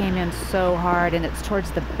 Yeah, that came in so hard, and it's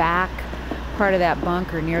towards the back part of that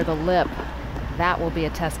bunker near the lip. That will be a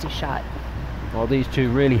testy shot. Well, these two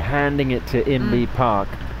really handing it to Inbee Park.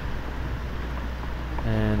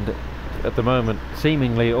 And at the moment,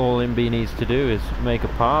 seemingly all Inbee needs to do is make a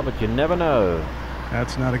par, but you never know.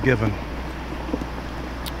 That's not a given.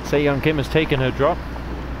 Se-Young Kim has taken her drop.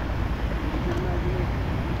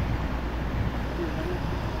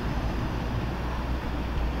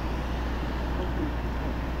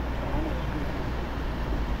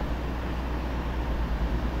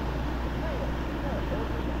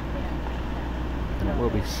 Will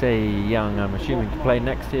be Se-Young, I'm assuming, to play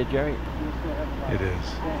next here, Jerry? It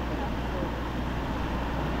is.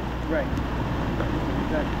 Right.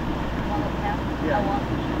 Exactly. Yeah.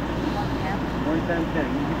 1 10. You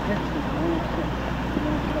pitch this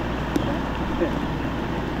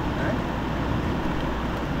 106. Alright?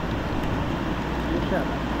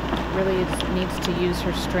 Really needs to use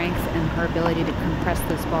her strength and her ability to compress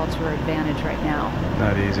this ball to her advantage right now.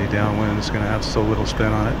 Not easy. Downwind is going to have so little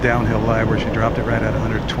spin on it. Downhill lie where she dropped it right at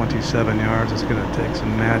 127 yards. It's going to take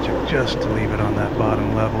some magic just to leave it on that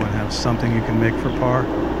bottom level and have something you can make for par.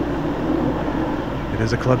 It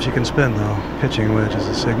is a club she can spin, though. Pitching wedge is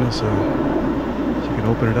a signal, so she can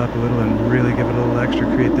open it up a little and really give it a little extra,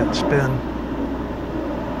 create that spin.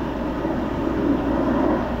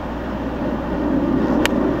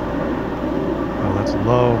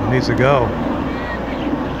 Low, needs to go.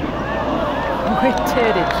 It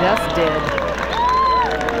did, it just did.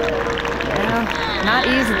 Yeah, not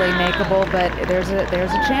easily makeable, but there's a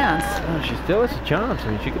chance. Well, she still has a chance. I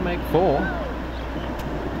mean, she can make 4,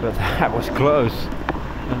 but that was close.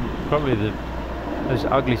 And probably the most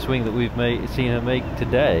ugly swing that we've seen her make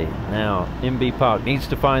today. Now, Inbee Park needs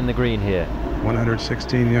to find the green here.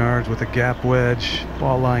 116 yards with a gap wedge,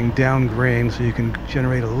 ball lying down green, so you can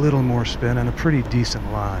generate a little more spin and a pretty decent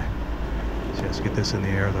lie. She has to get this in the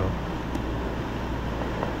air, though.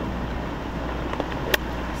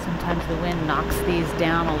 Sometimes the wind knocks these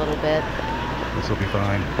down a little bit. This will be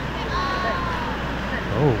fine.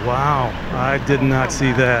 Oh, wow. I did not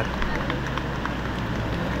see that.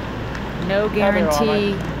 No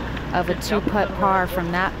guarantee of a 2-putt par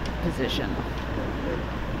from that position.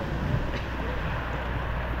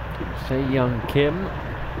 Se-Young Kim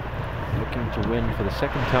looking to win for the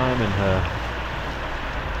 2nd time in her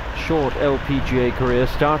short LPGA career.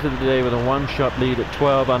 Started the day with a 1-shot lead at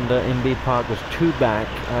 12 under. Inbee Park was 2 back.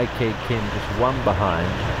 IK Kim just 1 behind.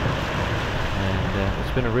 And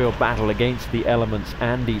it's been a real battle against the elements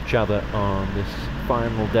and each other on this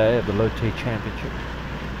final day of the Lotte Championship.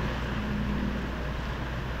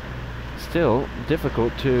 Still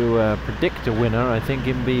difficult to predict a winner. I think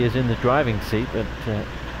Inbee is in the driving seat, but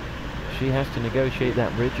she has to negotiate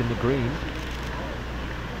that ridge and the green.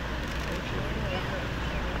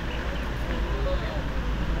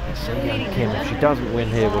 Se-Young Kim, if she doesn't win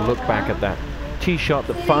here, will look back at that tee shot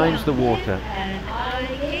that finds the water.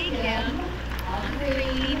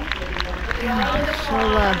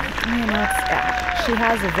 She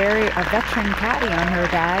has a veteran caddy on her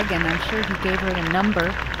bag, and I'm sure he gave her the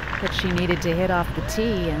number that she needed to hit off the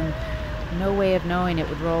tee, and no way of knowing it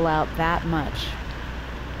would roll out that much.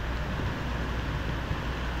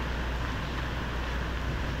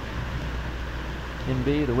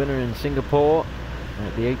 Inbee, the winner in Singapore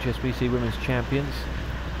at the HSBC Women's Champions.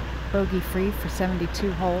 Bogey free for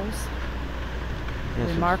 72 holes.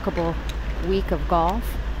 Yes, remarkable week of golf.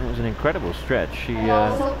 It was an incredible stretch. She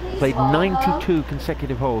played 92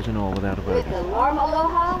 consecutive holes in all without a bogey. Warm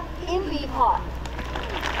aloha, Inbee Park.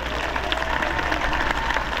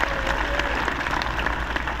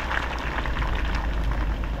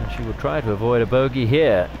 And she will try to avoid a bogey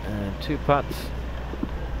here. 2 putts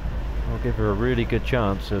will give her a really good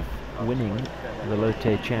chance of winning the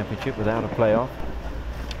Lotte Championship without a playoff.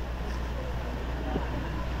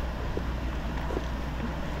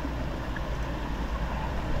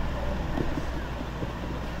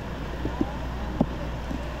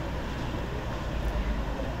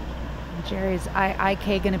 Jerry's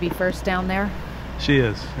IK going to be first down there? She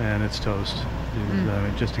is, and it's toast. I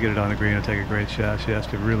mean, just to get it on the green and take a great shot, she has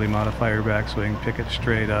to really modify her backswing, pick it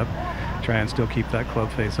straight up, try and still keep that club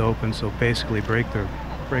face open. So basically break the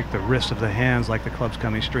wrist of the hands like the club's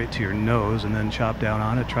coming straight to your nose, and then chop down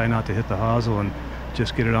on it. Try not to hit the hosel and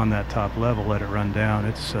just get it on that top level, let it run down.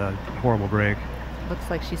 It's a horrible break. Looks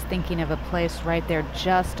like she's thinking of a place right there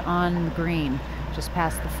just on the green, just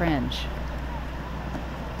past the fringe.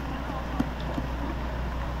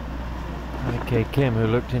 Okay, Kim, who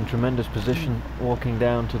looked in tremendous position walking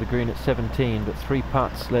down to the green at 17, but 3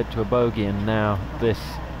 putts led to a bogey, and now this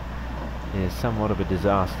is somewhat of a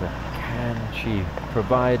disaster. Can she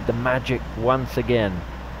provide the magic once again?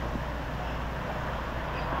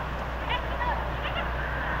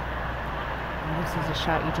 Well, this is a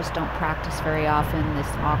shot you just don't practice very often, this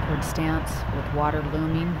awkward stance with water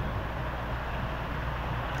looming.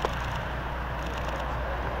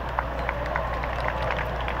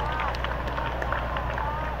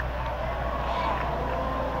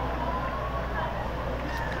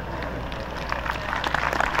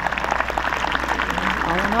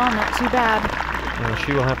 Not too bad. Well,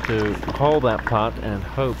 she will have to hold that putt and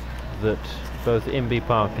hope that both Inbee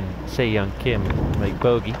Park and Se-Young Kim make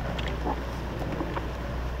bogey.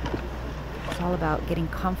 It's all about getting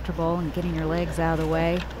comfortable and getting your legs out of the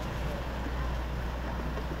way.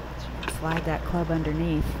 She can slide that club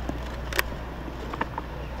underneath.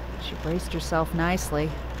 She braced herself nicely.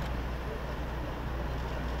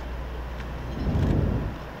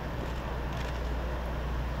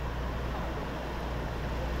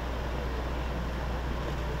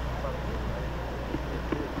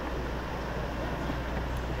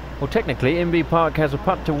 Well, technically, Inbee Park has a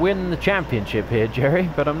putt to win the championship here, Jerry,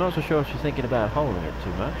 but I'm not so sure she's thinking about holding it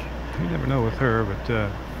too much. You never know with her,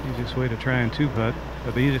 but easiest way to try and 2-putt,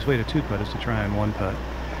 the easiest way to 2-putt is to try and 1-putt.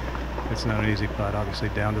 It's not an easy putt, obviously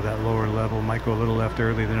down to that lower level. Might go a little left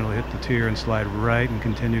early, then it'll hit the tier and slide right and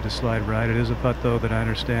continue to slide right. It is a putt, though, that I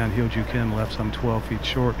understand Hyo-Joo Kim left some 12 feet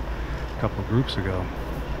short a couple of groups ago.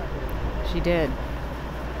 She did.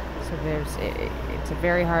 So it's a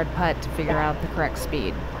very hard putt to figure out the correct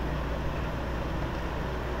speed.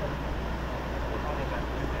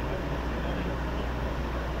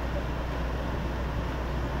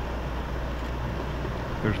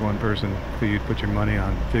 There's one person who you'd put your money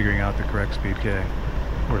on figuring out the correct speed, Kay.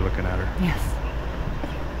 We're looking at her. Yes.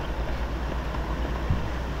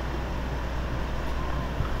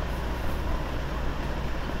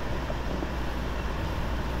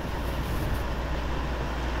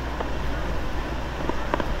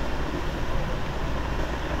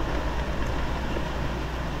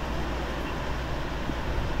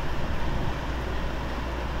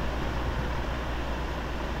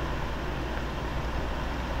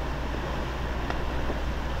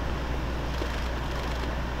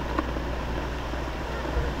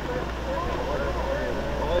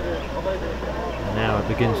 Now it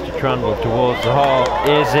begins to trundle towards the hole.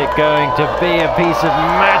 Is it going to be a piece of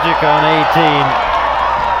magic on 18?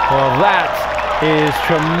 Well, that is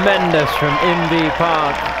tremendous from Inbee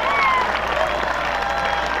Park.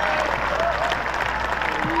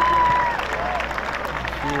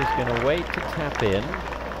 She is going to wait to tap in.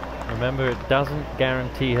 Remember, it doesn't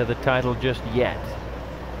guarantee her the title just yet.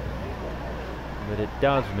 But it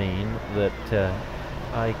does mean that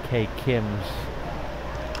IK Kim's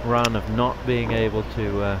run of not being able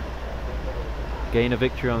to gain a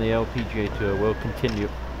victory on the LPGA Tour will continue,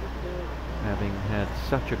 having had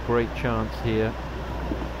such a great chance here,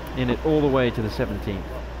 in it all the way to the 17th. Yep,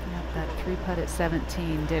 that 3-putt at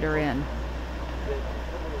 17 did her in.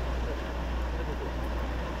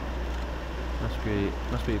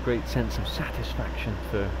 Must be a great sense of satisfaction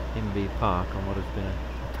for Inbee Park on what has been a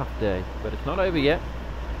tough day, but it's not over yet.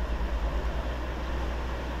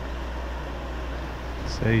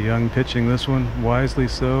 Se-Young pitching this one, wisely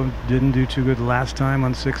so. Didn't do too good last time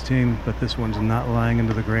on 16, but this one's not lying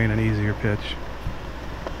into the grain, an easier pitch.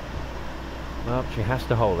 Well, she has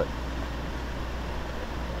to hold it.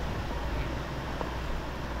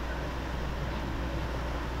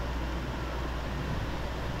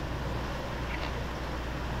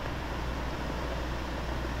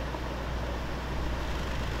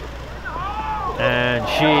 And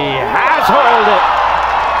she has held it.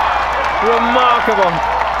 Remarkable.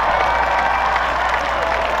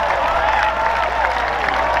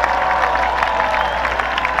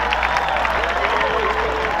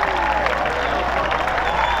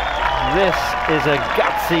 This is a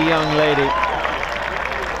gutsy young lady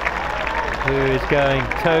who is going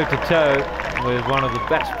toe to toe with one of the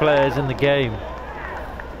best players in the game.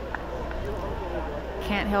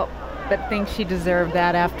 Can't help but think she deserved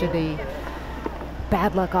that after the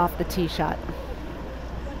bad luck off the tee shot.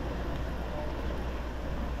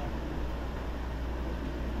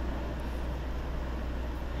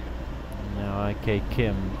 Now IK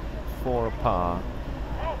Kim for a par,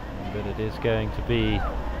 but it is going to be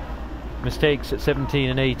mistakes at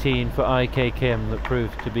 17 and 18 for IK Kim that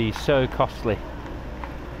proved to be so costly.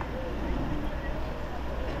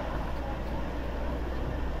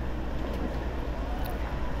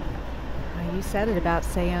 we said it about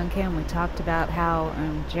Se-Young Kim. We talked about how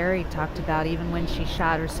Jerry talked about even when she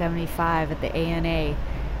shot her 75 at the ANA,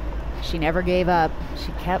 she never gave up.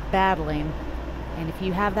 She kept battling. And if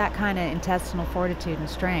you have that kind of intestinal fortitude and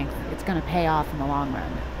strength, it's going to pay off in the long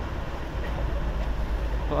run.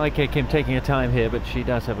 Well, IK Kim taking her time here, but she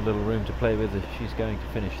does have a little room to play with if she's going to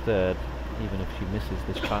finish third, even if she misses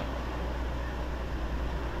this putt.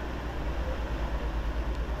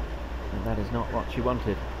 And that is not what she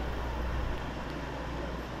wanted.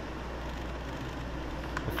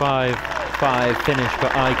 A 5-5 finish for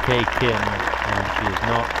IK Kim, and she is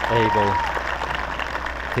not able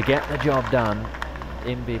to get the job done.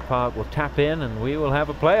 Inbee Park will tap in, and we will have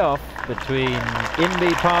a playoff between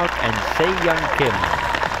Inbee Park and Se-Young Kim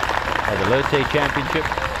at the Lotte Championship.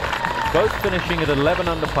 Both finishing at 11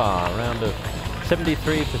 under par. A round of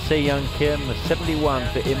 73 for Se-Young Kim, a 71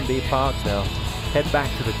 for Inbee Park. They'll head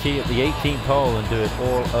back to the tee at the 18th hole and do it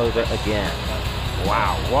all over again.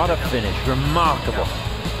 Wow, what a finish. Remarkable.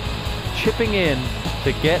 Chipping in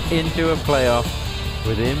to get into a playoff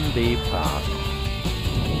with Inbee Park.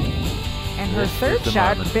 And her third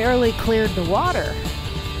shot barely cleared the water.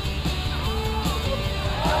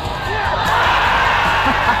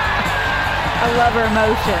 I love her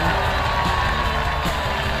emotion.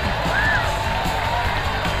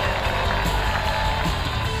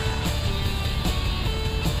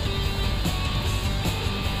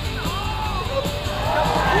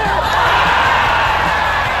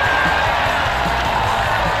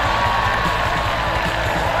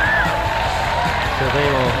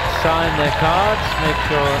 Sign their cards, make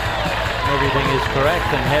sure everything is correct,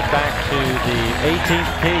 and head back to the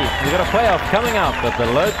 18th tee. We've got a playoff coming up at the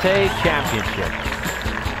Lotte Championship.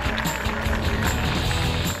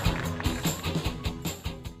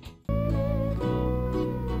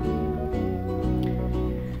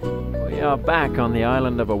 We are back on the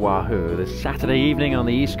island of Oahu this Saturday evening on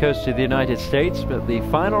the east coast of the United States, but the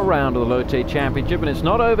final round of the Lotte Championship, and it's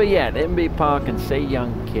not over yet. Inbee Park and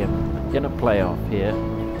Se-Young Kim in a playoff here.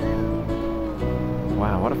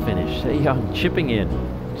 Wow, what a finish. Se-Young chipping in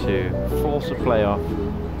to force a playoff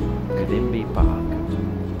with Inbee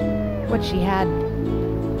Park. What she had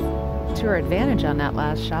to her advantage on that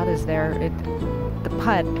last shot is the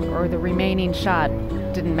putt or the remaining shot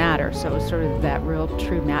didn't matter, so it was sort of that real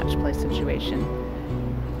true match play situation.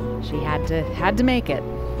 She had to make it.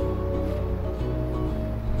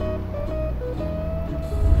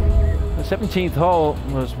 The 17th hole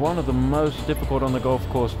was one of the most difficult on the golf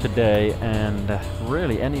course today, and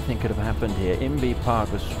really anything could have happened here. Inbee Park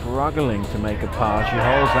was struggling to make a par. She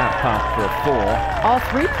holds that putt for a 4. All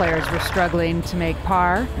three players were struggling to make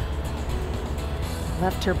par.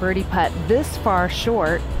 Left her birdie putt this far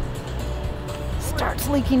short. Starts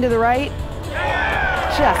leaking to the right.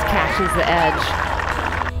 Just catches the edge.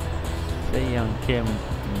 Se-Young Kim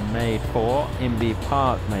made 4. Inbee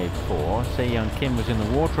Park made 4. Se-Young Kim was in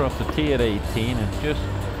the water off the tee at 18 and just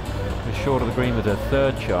was short of the green with her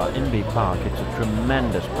third shot. Inbee Park, it's a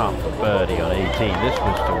tremendous putt for birdie on 18. This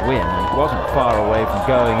was to win, and it wasn't far away from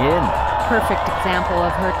going in. Perfect example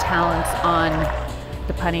of her talents on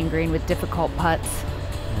the putting green with difficult putts.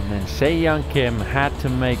 And then Se-Young Kim had to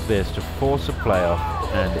make this to force a playoff,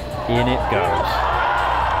 and in it goes.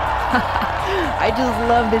 I just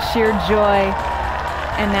love the sheer joy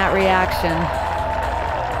and that reaction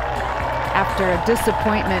after a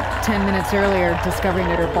disappointment 10 minutes earlier, discovering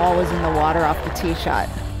that her ball was in the water off the tee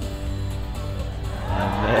shot.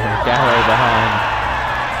 And there, Gallo behind.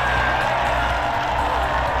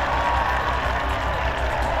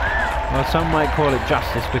 Well, some might call it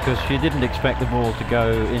justice because she didn't expect the ball to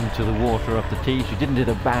go into the water off the tee. She didn't hit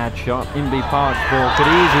a bad shot. Inbee Park's ball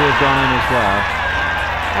could easily have gone in as well.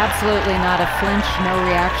 Absolutely not a flinch, no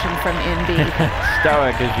reaction from Inbee.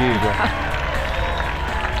 Stoic as usual.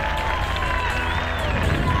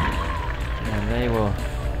 And they will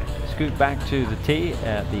scoot back to the tee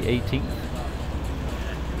at the 18th.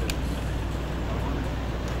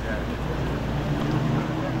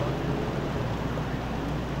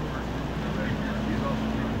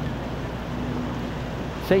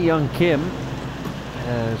 Se-Young Kim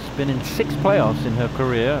has been in 6 playoffs in her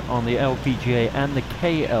career on the LPGA and the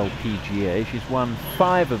KLPGA. She's won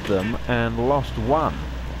 5 of them and lost 1.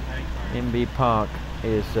 Inbee Park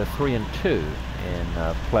is 3-2 in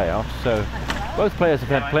playoffs, so both players have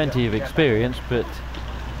had plenty of experience, but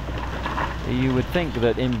you would think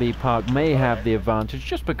that Inbee Park may have the advantage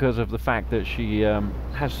just because of the fact that she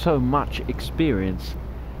has so much experience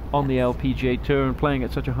on the LPGA Tour and playing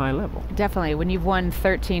at such a high level. Definitely. When you've won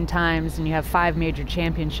 13 times and you have 5 major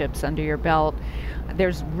championships under your belt,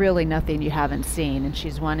 there's really nothing you haven't seen, and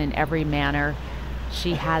she's won in every manner.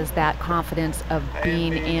 she has that confidence of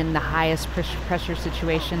being in the highest pressure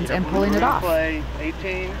situations and pulling it off. Play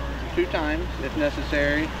 18 2 times if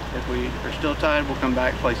necessary. If we are still tied, we'll come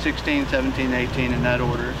back, play 16, 17, 18 in that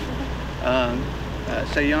order.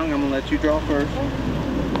 Say Young, I'm going to let you draw first.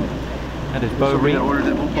 That is Bo Reed. The order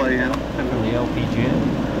that we'll play in. From the LPGA.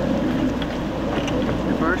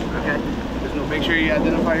 You're first? Okay. Just make sure you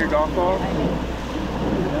identify your golf ball.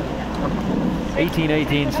 18,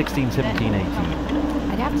 18, 16, 17, 18.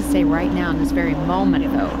 I'd have to say right now in this very moment,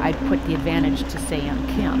 though, I'd put the advantage to Se Young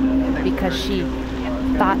Kim because she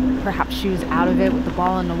thought perhaps she was out of it with the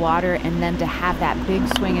ball in the water, and then to have that big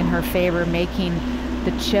swing in her favor, making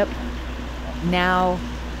the chip. Now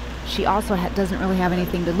she also doesn't really have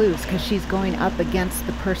anything to lose because she's going up against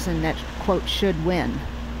the person that, quote, should win.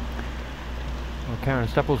 Well, Karen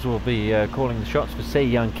Stupples will be calling the shots for Se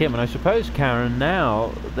Young Kim, and I suppose, Karen,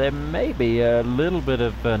 now there may be a little bit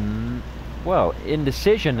of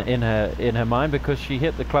indecision in her mind, because she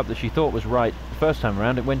hit the club that she thought was right the first time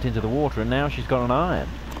around. It went into the water, and now she's got an iron.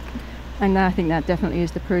 And I think that definitely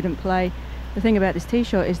is the prudent play. The thing about this tee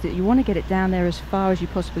shot is that you want to get it down there as far as you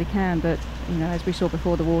possibly can, but you know, as we saw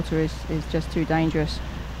before, the water is just too dangerous.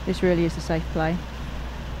 This really is the safe play.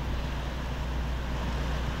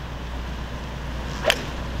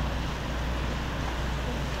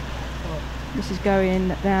 This is going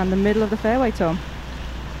down the middle of the fairway, Tom.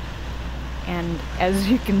 And as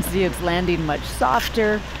you can see, it's landing much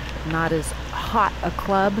softer, not as hot a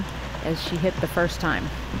club as she hit the first time.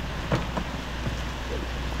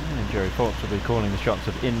 And Jerry Fox will be calling the shots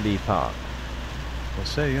of Inbee Park. Well,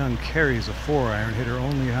 Se Young carries a 4-iron, hit her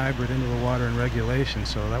only hybrid into the water in regulation,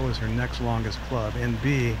 so that was her next longest club.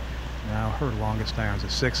 Inbee, now her longest iron's a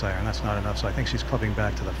 6-iron. That's not enough, so I think she's clubbing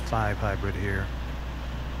back to the 5 hybrid here.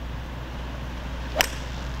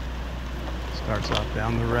 Starts off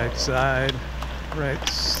down the right side, right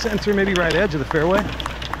center, maybe right edge of the fairway.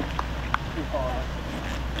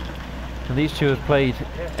 And these two have played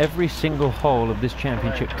every single hole of this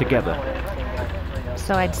championship together.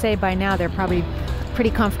 So I'd say by now they're probably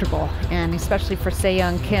pretty comfortable, and especially for Se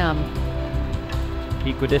Young Kim.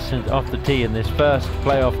 Equidistant off the tee in this first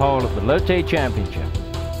playoff hole of the Lotte Championship.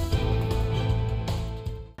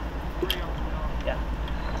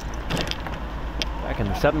 Back in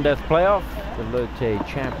the sudden death playoff, the Lotte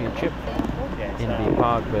Championship, Inbee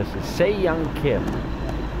Park versus Se Young Kim.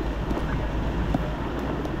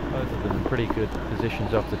 Both of them in pretty good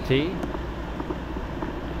positions off the tee.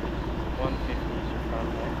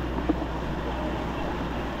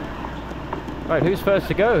 Right, who's first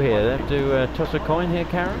to go here? They have to toss a coin here,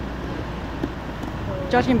 Karen?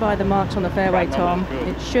 Judging by the marks on the fairway, Tom,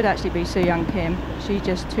 it should actually be Se Young Kim. She's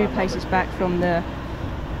just 2 paces back from the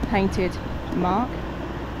painted mark,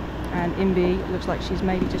 and Inbee looks like she's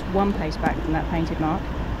maybe just 1 pace back from that painted mark.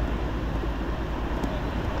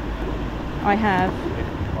 I have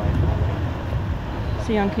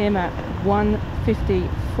Se Young Kim at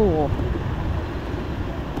 154.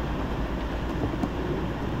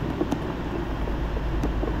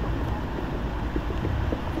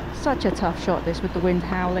 Such a tough shot, this, with the wind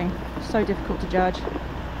howling. So difficult to judge.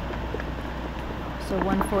 So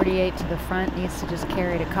 148 to the front, needs to just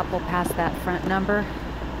carry it a couple past that front number.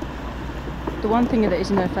 The one thing that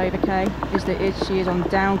is in her favour, Kay, is that she is on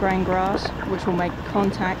down grain grass, which will make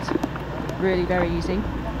contact really very easy.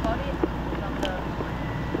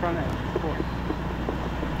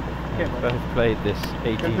 Both played this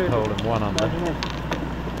 18th hole in 1 under.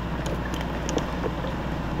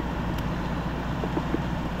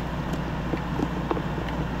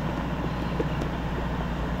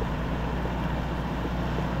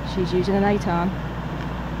 She's using an 8-iron.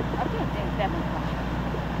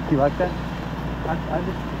 You like that?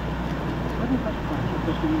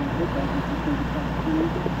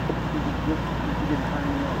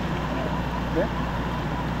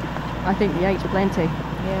 I think the 8's plenty.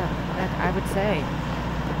 Yeah, I would say.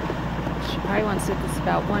 She probably wants to hit this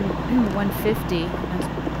about 150, and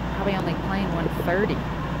probably only playing 130.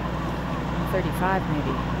 135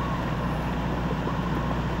 maybe.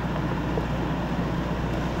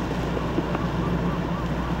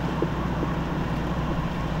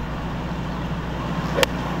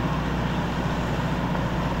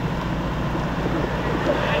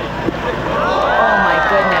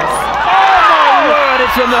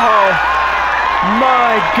 In the hole.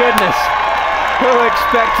 My goodness, who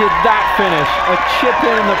expected that finish? A chip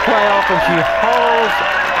in the playoff, and she holes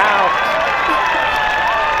out.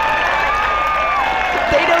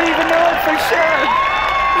 They don't even know it for sure.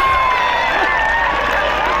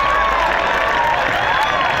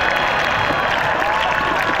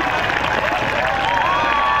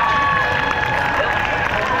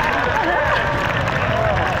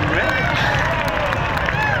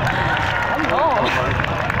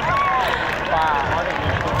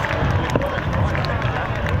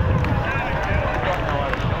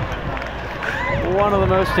 one of the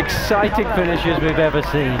most exciting finishes we've ever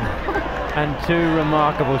seen. And two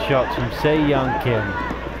remarkable shots from Se-Young Kim.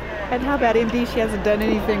 And how about MD? She hasn't done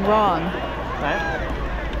anything wrong.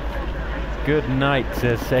 Good night,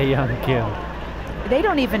 says Se-Young Kim. They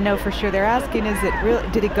don't even know for sure. They're asking, is it real?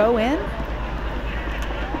 Did it go in?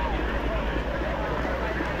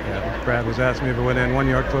 Yeah, Brad was asking me if it went in 1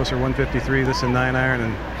 yard closer, 153. This is a 9-iron,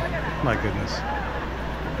 and my goodness.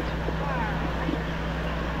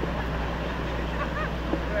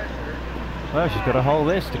 Well, she's got to hold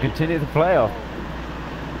this to continue the playoff.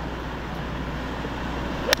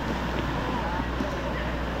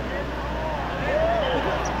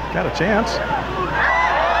 Got a chance.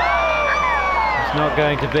 It's not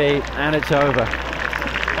going to be, and it's over.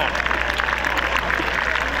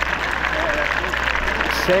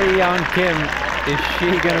 Se-Young Kim, is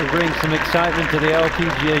she going to bring some excitement to the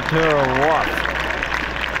LPGA Tour or what?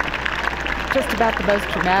 Just about the most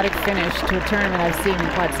dramatic finish to a tournament I've seen in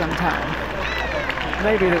quite some time.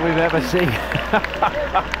 Maybe that we've ever seen.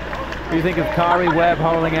 You think of Kari Webb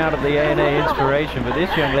holding out at the ANA Inspiration, but this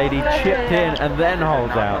young lady chipped in and then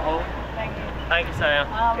holds out. Thank you, Sam.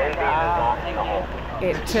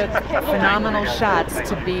 It took phenomenal shots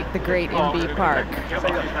to beat the great MB Park.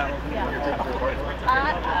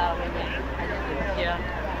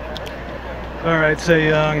 All right,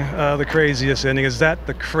 Se-Young, the craziest ending. Is that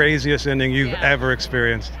the craziest ending you've ever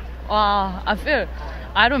experienced?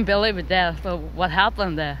 I don't believe that. So what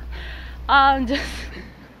happened there? Well,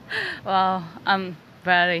 I'm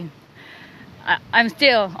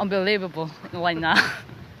still unbelievable right now.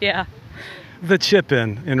 Yeah. The chip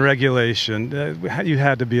in regulation, you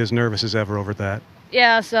had to be as nervous as ever over that.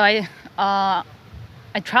 Yeah, so I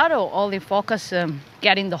try to only focus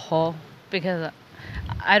getting the hole because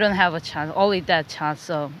I don't have a chance, only that chance,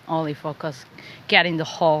 so only focus getting the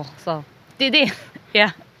hole. So did it,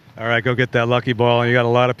 yeah. All right, go get that lucky ball, and you got a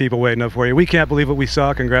lot of people waiting up for you. We can't believe what we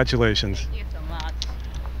saw. Congratulations. Thank you so much.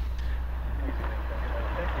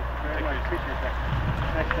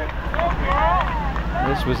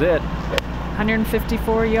 This was it.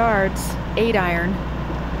 154 yards, 8-iron.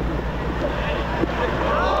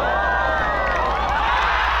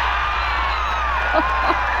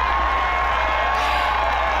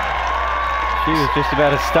 She was just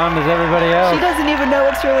about as stunned as everybody else. She doesn't even know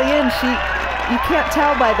it's really in. You can't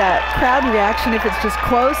tell by that crowd reaction if it's just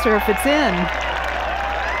close or if it's in.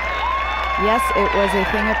 Yes, it was a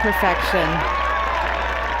thing of perfection.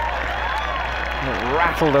 It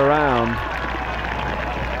rattled around.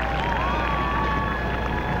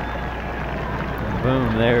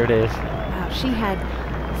 Boom, there it is. Wow, she had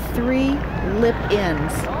 3 lip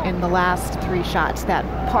ins in the last 3 shots. That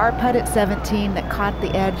par putt at 17 that caught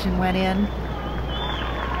the edge and went in.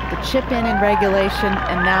 The chip in regulation,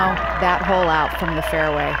 and now that hole out from the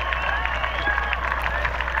fairway.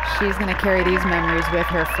 She's going to carry these memories with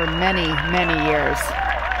her for many, many years.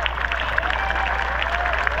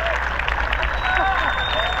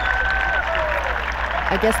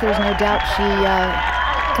 I guess there's no doubt she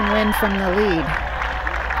can win from the lead.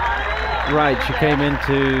 Right, she came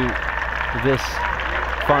into this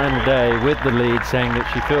final day with the lead, saying that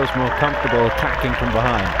she feels more comfortable attacking from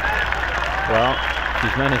behind. Well,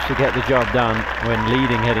 she's managed to get the job done when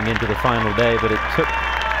leading heading into the final day, but it took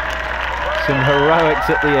some heroics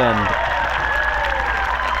at the end.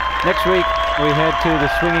 Next week, we head to the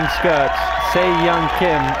Swinging Skirts. Se-Young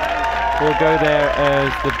Kim will go there as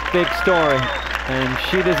the big story, and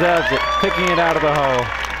she deserves it, picking it out of the hole.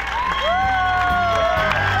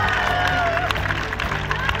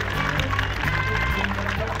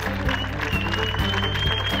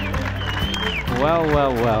 Well,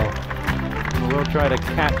 well, well. We'll try to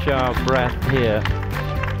catch our breath here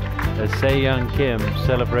as Se-Young Kim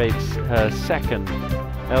celebrates her second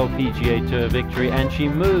LPGA Tour victory, and she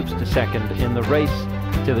moves to second in the race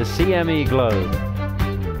to the CME Globe,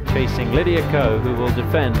 facing Lydia Ko, who will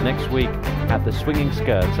defend next week at the Swinging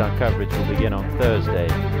Skirts. Our coverage will begin on Thursday,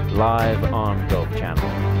 live on Golf Channel.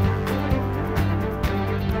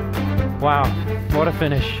 Wow, what a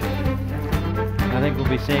finish. I think we'll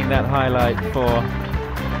be seeing that highlight for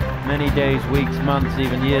many days, weeks, months,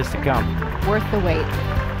 even years to come. Worth the wait.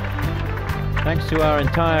 Thanks to our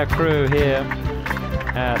entire crew here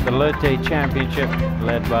at the Lotte Championship,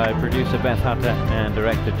 led by producer Beth Hutter and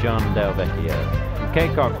director John Del Vecchio. From Kay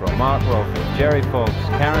Cockrell, Mark Rolfes, Jerry Folks,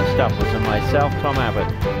 Karen Stupples, and myself, Tom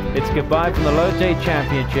Abbott, it's goodbye from the Lotte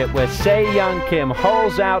Championship, where Se-Young Kim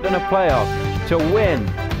holes out in a playoff to win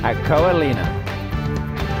at Hoakalei.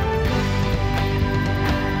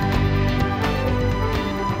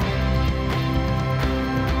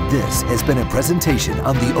 This has been a presentation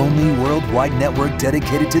on the only worldwide network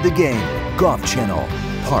dedicated to the game, Golf Channel,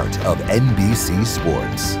 part of NBC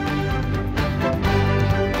Sports.